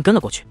也悄然跟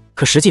了过去。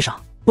可实际上，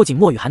不仅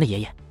莫雨涵的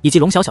爷爷以及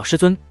龙小小师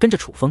尊跟着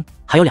楚风，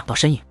还有2道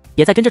身影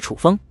也在跟着楚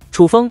风。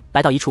楚风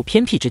来到一处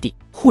偏僻之地，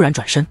忽然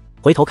转身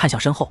回头看向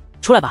身后。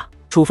出来吧！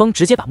楚风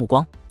直接把目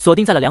光锁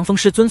定在了凉风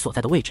师尊所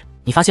在的位置。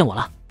你发现我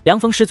了？凉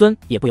风师尊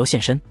也不由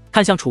现身，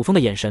看向楚风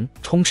的眼神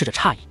充斥着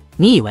诧异。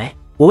你以为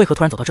我为何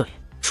突然走到这里？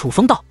楚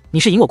风道。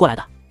你是引我过来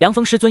的。凉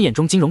风师尊眼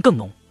中金融更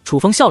浓。楚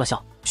风笑了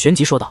笑，旋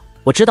即说道。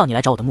我知道你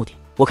来找我的目的，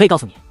我可以告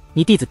诉你，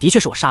你弟子的确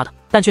是我杀的，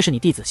但却是你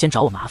弟子先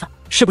找我麻烦，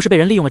是不是被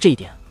人利用了这一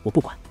点我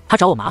不管，他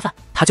找我麻烦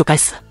他就该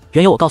死。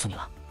缘由我告诉你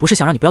了，不是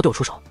想让你不要对我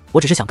出手，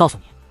我只是想告诉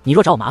你，你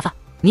若找我麻烦，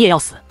你也要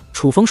死。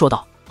楚风说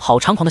道。好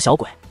猖狂的小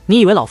鬼，你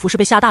以为老夫是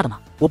被吓大的吗？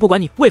我不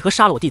管你为何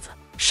杀了我弟子，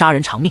杀人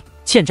偿命，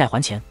欠债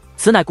还钱，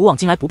此乃古往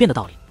今来不变的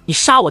道理。你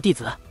杀我弟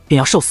子便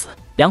要受死。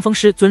凉风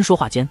师尊说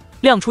话间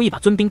亮出一把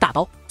尊兵大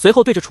刀，随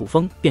后对着楚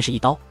风便是一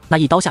刀。那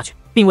一刀下去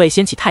并未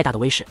掀起太大的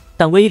威势，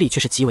但威力却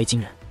是极为惊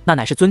人，那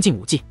乃是尊境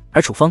武技。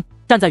而楚风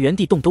站在原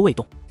地动都未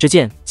动，只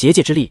见结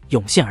界之力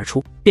涌现而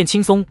出，便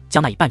轻松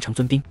将那已扮成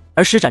尊兵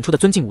而施展出的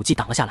尊境武技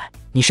挡了下来。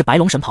你是白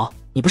龙神袍，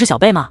你不是小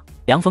辈吗？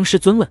凉风师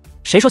尊问。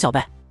谁说小辈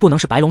不能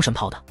是白龙神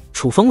袍的？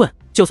楚风问。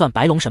就算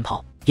白龙神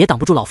袍也挡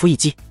不住老夫一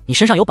击，你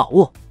身上有宝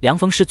物？凉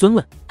风师尊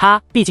问。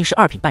他毕竟是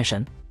2品半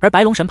神，而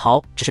白龙神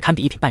袍只是堪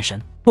比1品半神，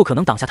不可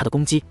能挡下他的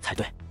攻击才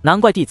对。难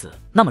怪弟子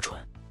那么蠢，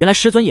原来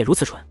师尊也如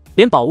此蠢，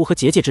连宝物和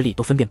结界之力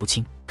都分辨不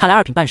清，看来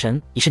2品半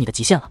神已是你的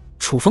极限了。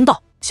楚风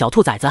道。小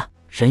兔崽子，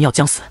人要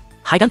将死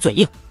还敢嘴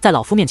硬，在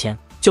老夫面前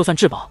就算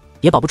至宝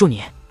也保不住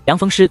你。凉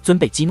风师尊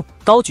被激怒，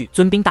高举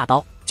尊兵大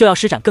刀就要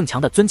施展更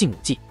强的尊境武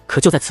技。可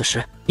就在此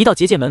时，一道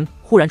结界门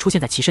忽然出现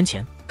在其身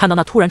前。看到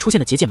那突然出现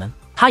的结界门，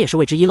他也是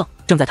为之一愣。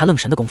正在他愣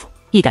神的功夫，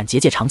一杆结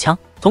界长枪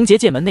从结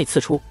界门内刺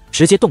出，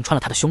直接洞穿了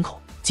他的胸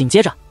口。紧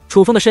接着，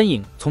楚风的身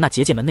影从那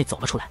结界门内走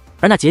了出来，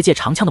而那结界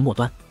长枪的末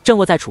端正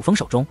握在楚风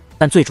手中。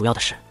但最主要的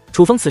是，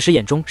楚风此时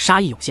眼中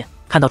杀意涌现，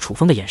看到楚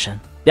风的眼神，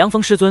凉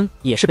风师尊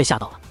也是被吓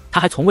到了。他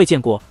还从未见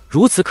过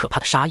如此可怕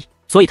的杀意，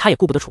所以他也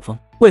顾不得楚风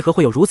为何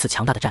会有如此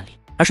强大的战力，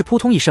而是扑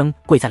通一声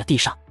跪在了地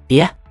上。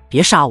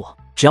别杀我，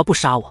只要不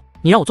杀我，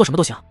你让我做什么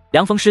都行。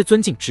凉风师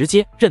尊竟直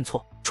接认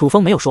错。楚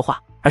风没有说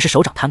话，而是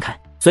手掌摊开，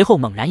随后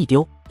猛然一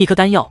丢，一颗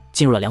丹药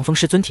进入了凉风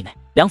师尊体内。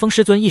凉风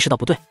师尊意识到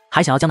不对，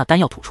还想要将那丹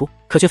药吐出，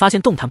可却发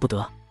现动弹不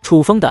得。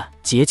楚风的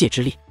结界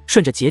之力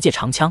顺着结界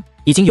长枪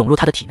已经涌入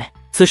他的体内，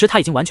此时他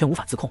已经完全无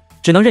法自控，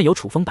只能任由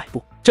楚风摆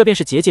布。这便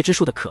是结界之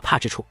术的可怕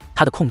之处，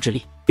他的控制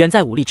力远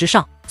在武力之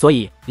上，所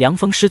以凉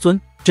风师尊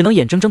只能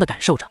眼睁睁地感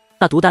受着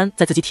那毒丹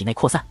在自己体内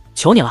扩散。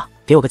求你了，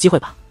给我个机会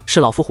吧，是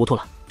老夫糊涂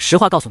了。实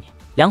话告诉你，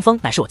凉风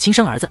乃是我亲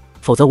生儿子，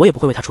否则我也不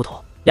会为他出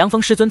头。凉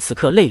风师尊此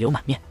刻泪流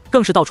满面，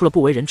更是道出了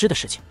不为人知的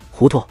事情。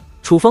糊涂？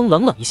楚风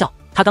冷冷一笑，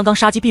他刚刚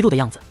杀机毕露的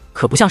样子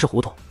可不像是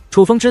糊涂。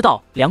楚风知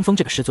道凉风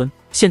这个师尊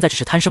现在只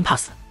是贪生怕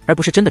死，而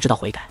不是真的知道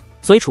悔改，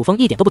所以楚风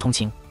一点都不同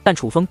情。但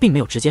楚风并没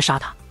有直接杀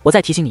他。我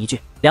再提醒你一句，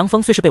凉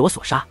风虽是被我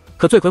所杀，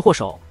可罪魁祸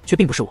首却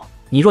并不是我，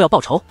你若要报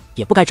仇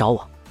也不该找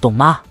我，懂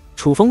吗？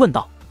楚风问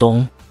道。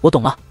懂，我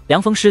懂了。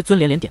凉风师尊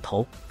连连点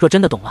头，若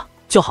真的懂了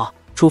就好。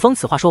楚风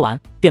此话说完，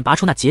便拔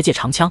出那结界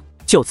长枪，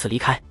就此离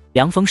开。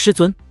凉风师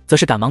尊则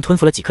是赶忙吞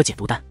服了几颗解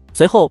毒丹，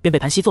随后便被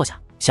盘膝坐下，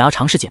想要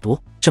尝试解毒。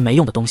这没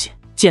用的东西。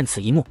见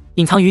此一幕，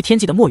隐藏于天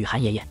际的莫雨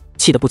涵爷爷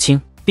气得不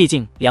轻。毕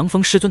竟凉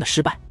风师尊的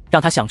失败，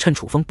让他想趁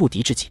楚风不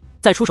敌之际，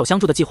再出手相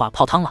助的计划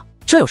泡汤了。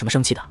这有什么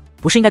生气的？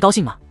不是应该高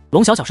兴吗？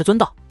龙小小师尊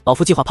道：“老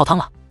夫计划泡汤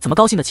了，怎么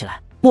高兴得起来？”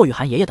莫雨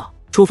涵爷爷道：“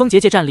楚风结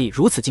界战力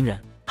如此惊人，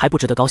还不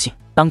值得高兴？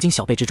当今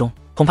小辈之中，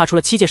恐怕除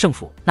了7届圣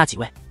府那几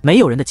位，没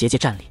有人的结界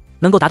战力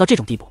能够达到这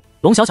种地步。”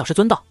龙小小师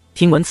尊道：“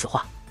听闻此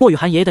话，莫雨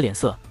涵爷爷的脸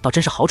色倒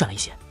真是好转了一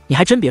些。你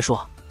还真别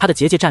说，他的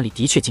结界战力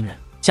的确惊人，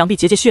想必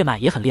结界血脉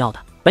也很利奥的。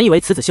本以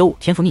为此子修武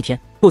天赋逆天，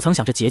不曾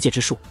想这结界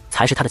之术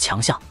才是他的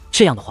强项。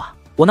这样的话，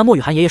我那莫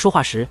雨涵爷爷说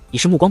话时已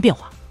是目光变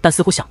化，但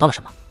似乎想到了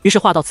什么，于是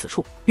话到此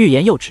处，欲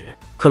言又止。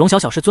可龙小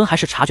小师尊还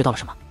是察觉到了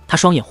什么，他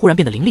双眼忽然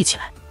变得凌厉起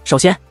来。首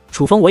先，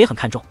楚风我也很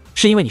看重，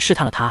是因为你试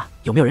探了他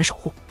有没有人守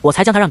护，我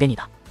才将他让给你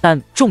的。但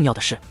重要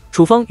的是，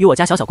楚风与我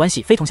家小小关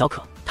系非同小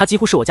可，他几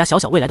乎是我家小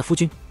小未来的夫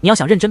君。你要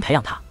想认真培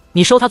养他，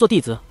你收他做弟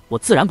子，我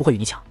自然不会与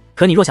你抢。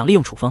可你若想利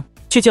用楚风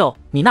去救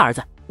你那儿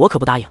子，我可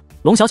不答应。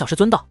龙小小师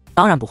尊道：“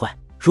当然不会，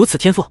如此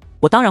天赋，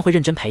我当然会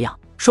认真培养，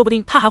说不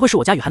定他还会是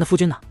我家雨涵的夫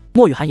君呢。”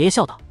莫雨涵爷爷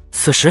笑道。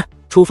此时，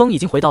楚风已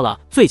经回到了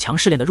最强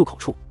试炼的入口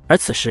处，而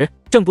此时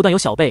正不断有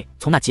小辈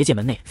从那结界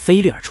门内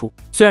飞掠而出。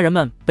虽然人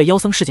们被妖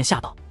僧事件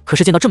吓到，可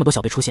是见到这么多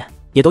小辈出现，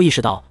也都意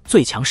识到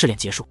最强试炼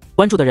结束，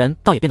关注的人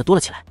倒也变得多了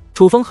起来。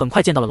楚风很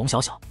快见到了龙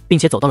小小，并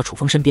且走到了楚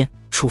风身边。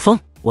楚风，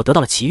我得到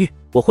了奇遇，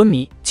我昏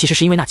迷其实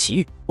是因为那奇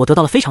遇，我得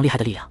到了非常厉害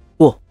的力量。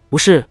不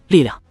是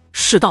力量，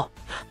是道，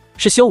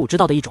是修武之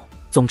道的一种，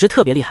总之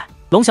特别厉害。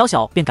龙小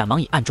小便赶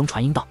忙以暗中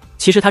传音道，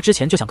其实他之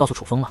前就想告诉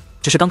楚风了，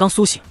只是刚刚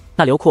苏醒，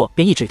那刘阔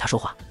便一直与他说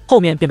话，后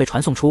面便被传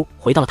送出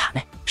回到了塔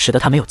内，使得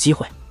他没有机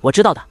会。我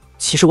知道的，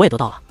其实我也得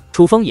到了。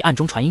楚风以暗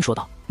中传音说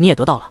道，你也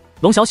得到了。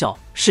龙小小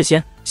事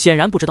先显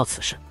然不知道此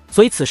事，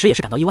所以此时也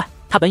是感到意外，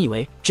他本以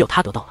为只有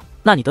他得到了。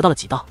那你得到了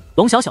几道？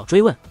龙小小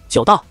追问。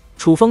9道。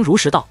楚风如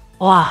实道。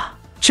哇，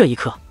这一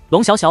刻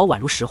龙小小宛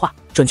如实话，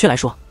准确来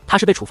说，他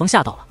是被楚风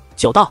吓到了。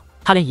9道，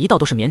他连1道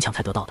都是勉强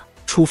才得到的，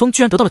楚风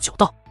居然得到了9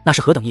道，那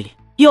是何等毅力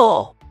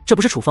哟！这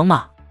不是楚风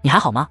吗？你还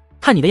好吗？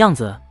看你的样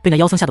子被那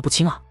妖僧吓得不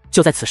轻啊。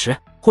就在此时，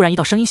忽然一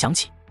道声音响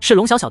起，是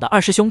龙小小的二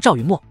师兄赵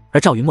云墨，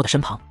而赵云墨的身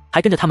旁还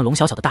跟着他们龙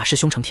小小的大师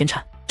兄程天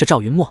颤。这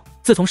赵云墨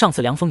自从上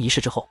次凉风一事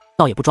之后，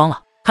倒也不装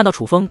了，看到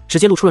楚风直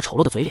接露出了丑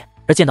陋的嘴脸，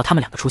而见到他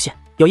们2个出现，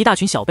有一大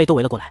群小辈都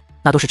围了过来，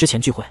那都是之前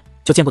聚会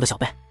就见过的小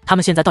辈，他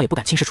们现在倒也不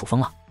敢轻视楚风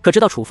了，可知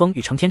道楚风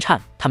与程天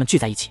颤他们聚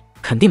在一起，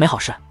肯定没好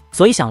事，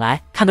所以想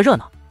来看个热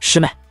闹。师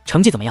妹，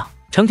成绩怎么样？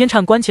程天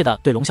颤关切地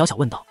对龙小小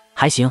问道。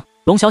还行。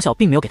龙小小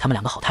并没有给他们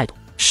2个好态度。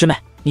师妹，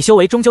你修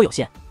为终究有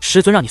限，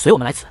师尊让你随我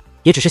们来此，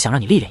也只是想让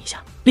你历练一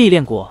下，历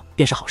练过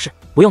便是好事，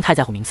不用太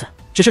在乎名次。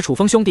只是楚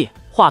风兄弟，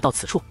话到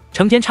此处，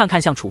程天颤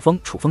看向楚风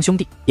兄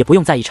弟，也不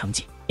用在意成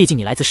绩，毕竟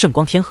你来自圣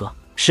光天河，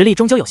实力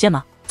终究有限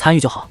吗？参与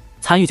就好，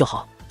参与就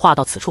好。话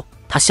到此处，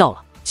他笑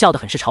了，笑得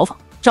很是嘲讽。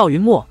赵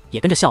云墨也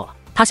跟着笑了，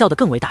他笑得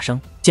更为大声。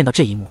见到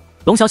这一幕，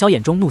龙小小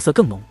眼中怒色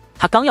更浓，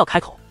他刚要开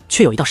口，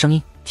却有一道声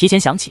音提前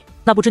响起，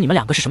那不知你们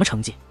2个是什么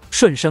成绩？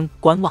顺声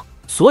观望，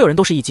所有人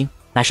都是一惊，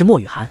乃是莫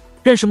雨涵。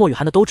认识莫雨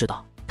涵的都知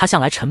道，他向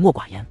来沉默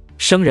寡言，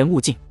生人勿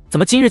近，怎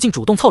么今日竟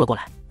主动凑了过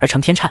来？而程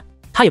天颤，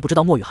他也不知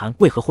道莫雨涵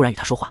为何忽然与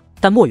他说话，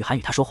但莫雨涵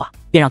与他说话，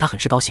便让他很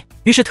是高兴，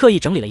于是特意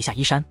整理了一下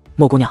衣衫。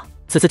莫姑娘，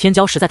此次天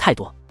骄实在太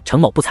多，程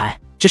某不才，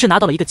只是拿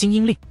到了一个精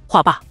英令。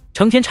话罢，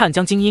程天颤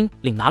将精英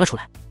令拿了出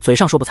来，嘴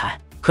上说不才，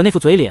可那副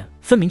嘴脸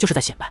分明就是在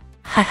显摆。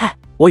嗨，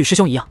我与师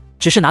兄一样，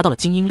只是拿到了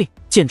精英令。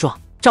见状，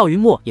赵云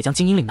墨也将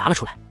精英令拿了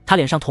出来，他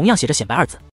脸上同样写着显摆2字。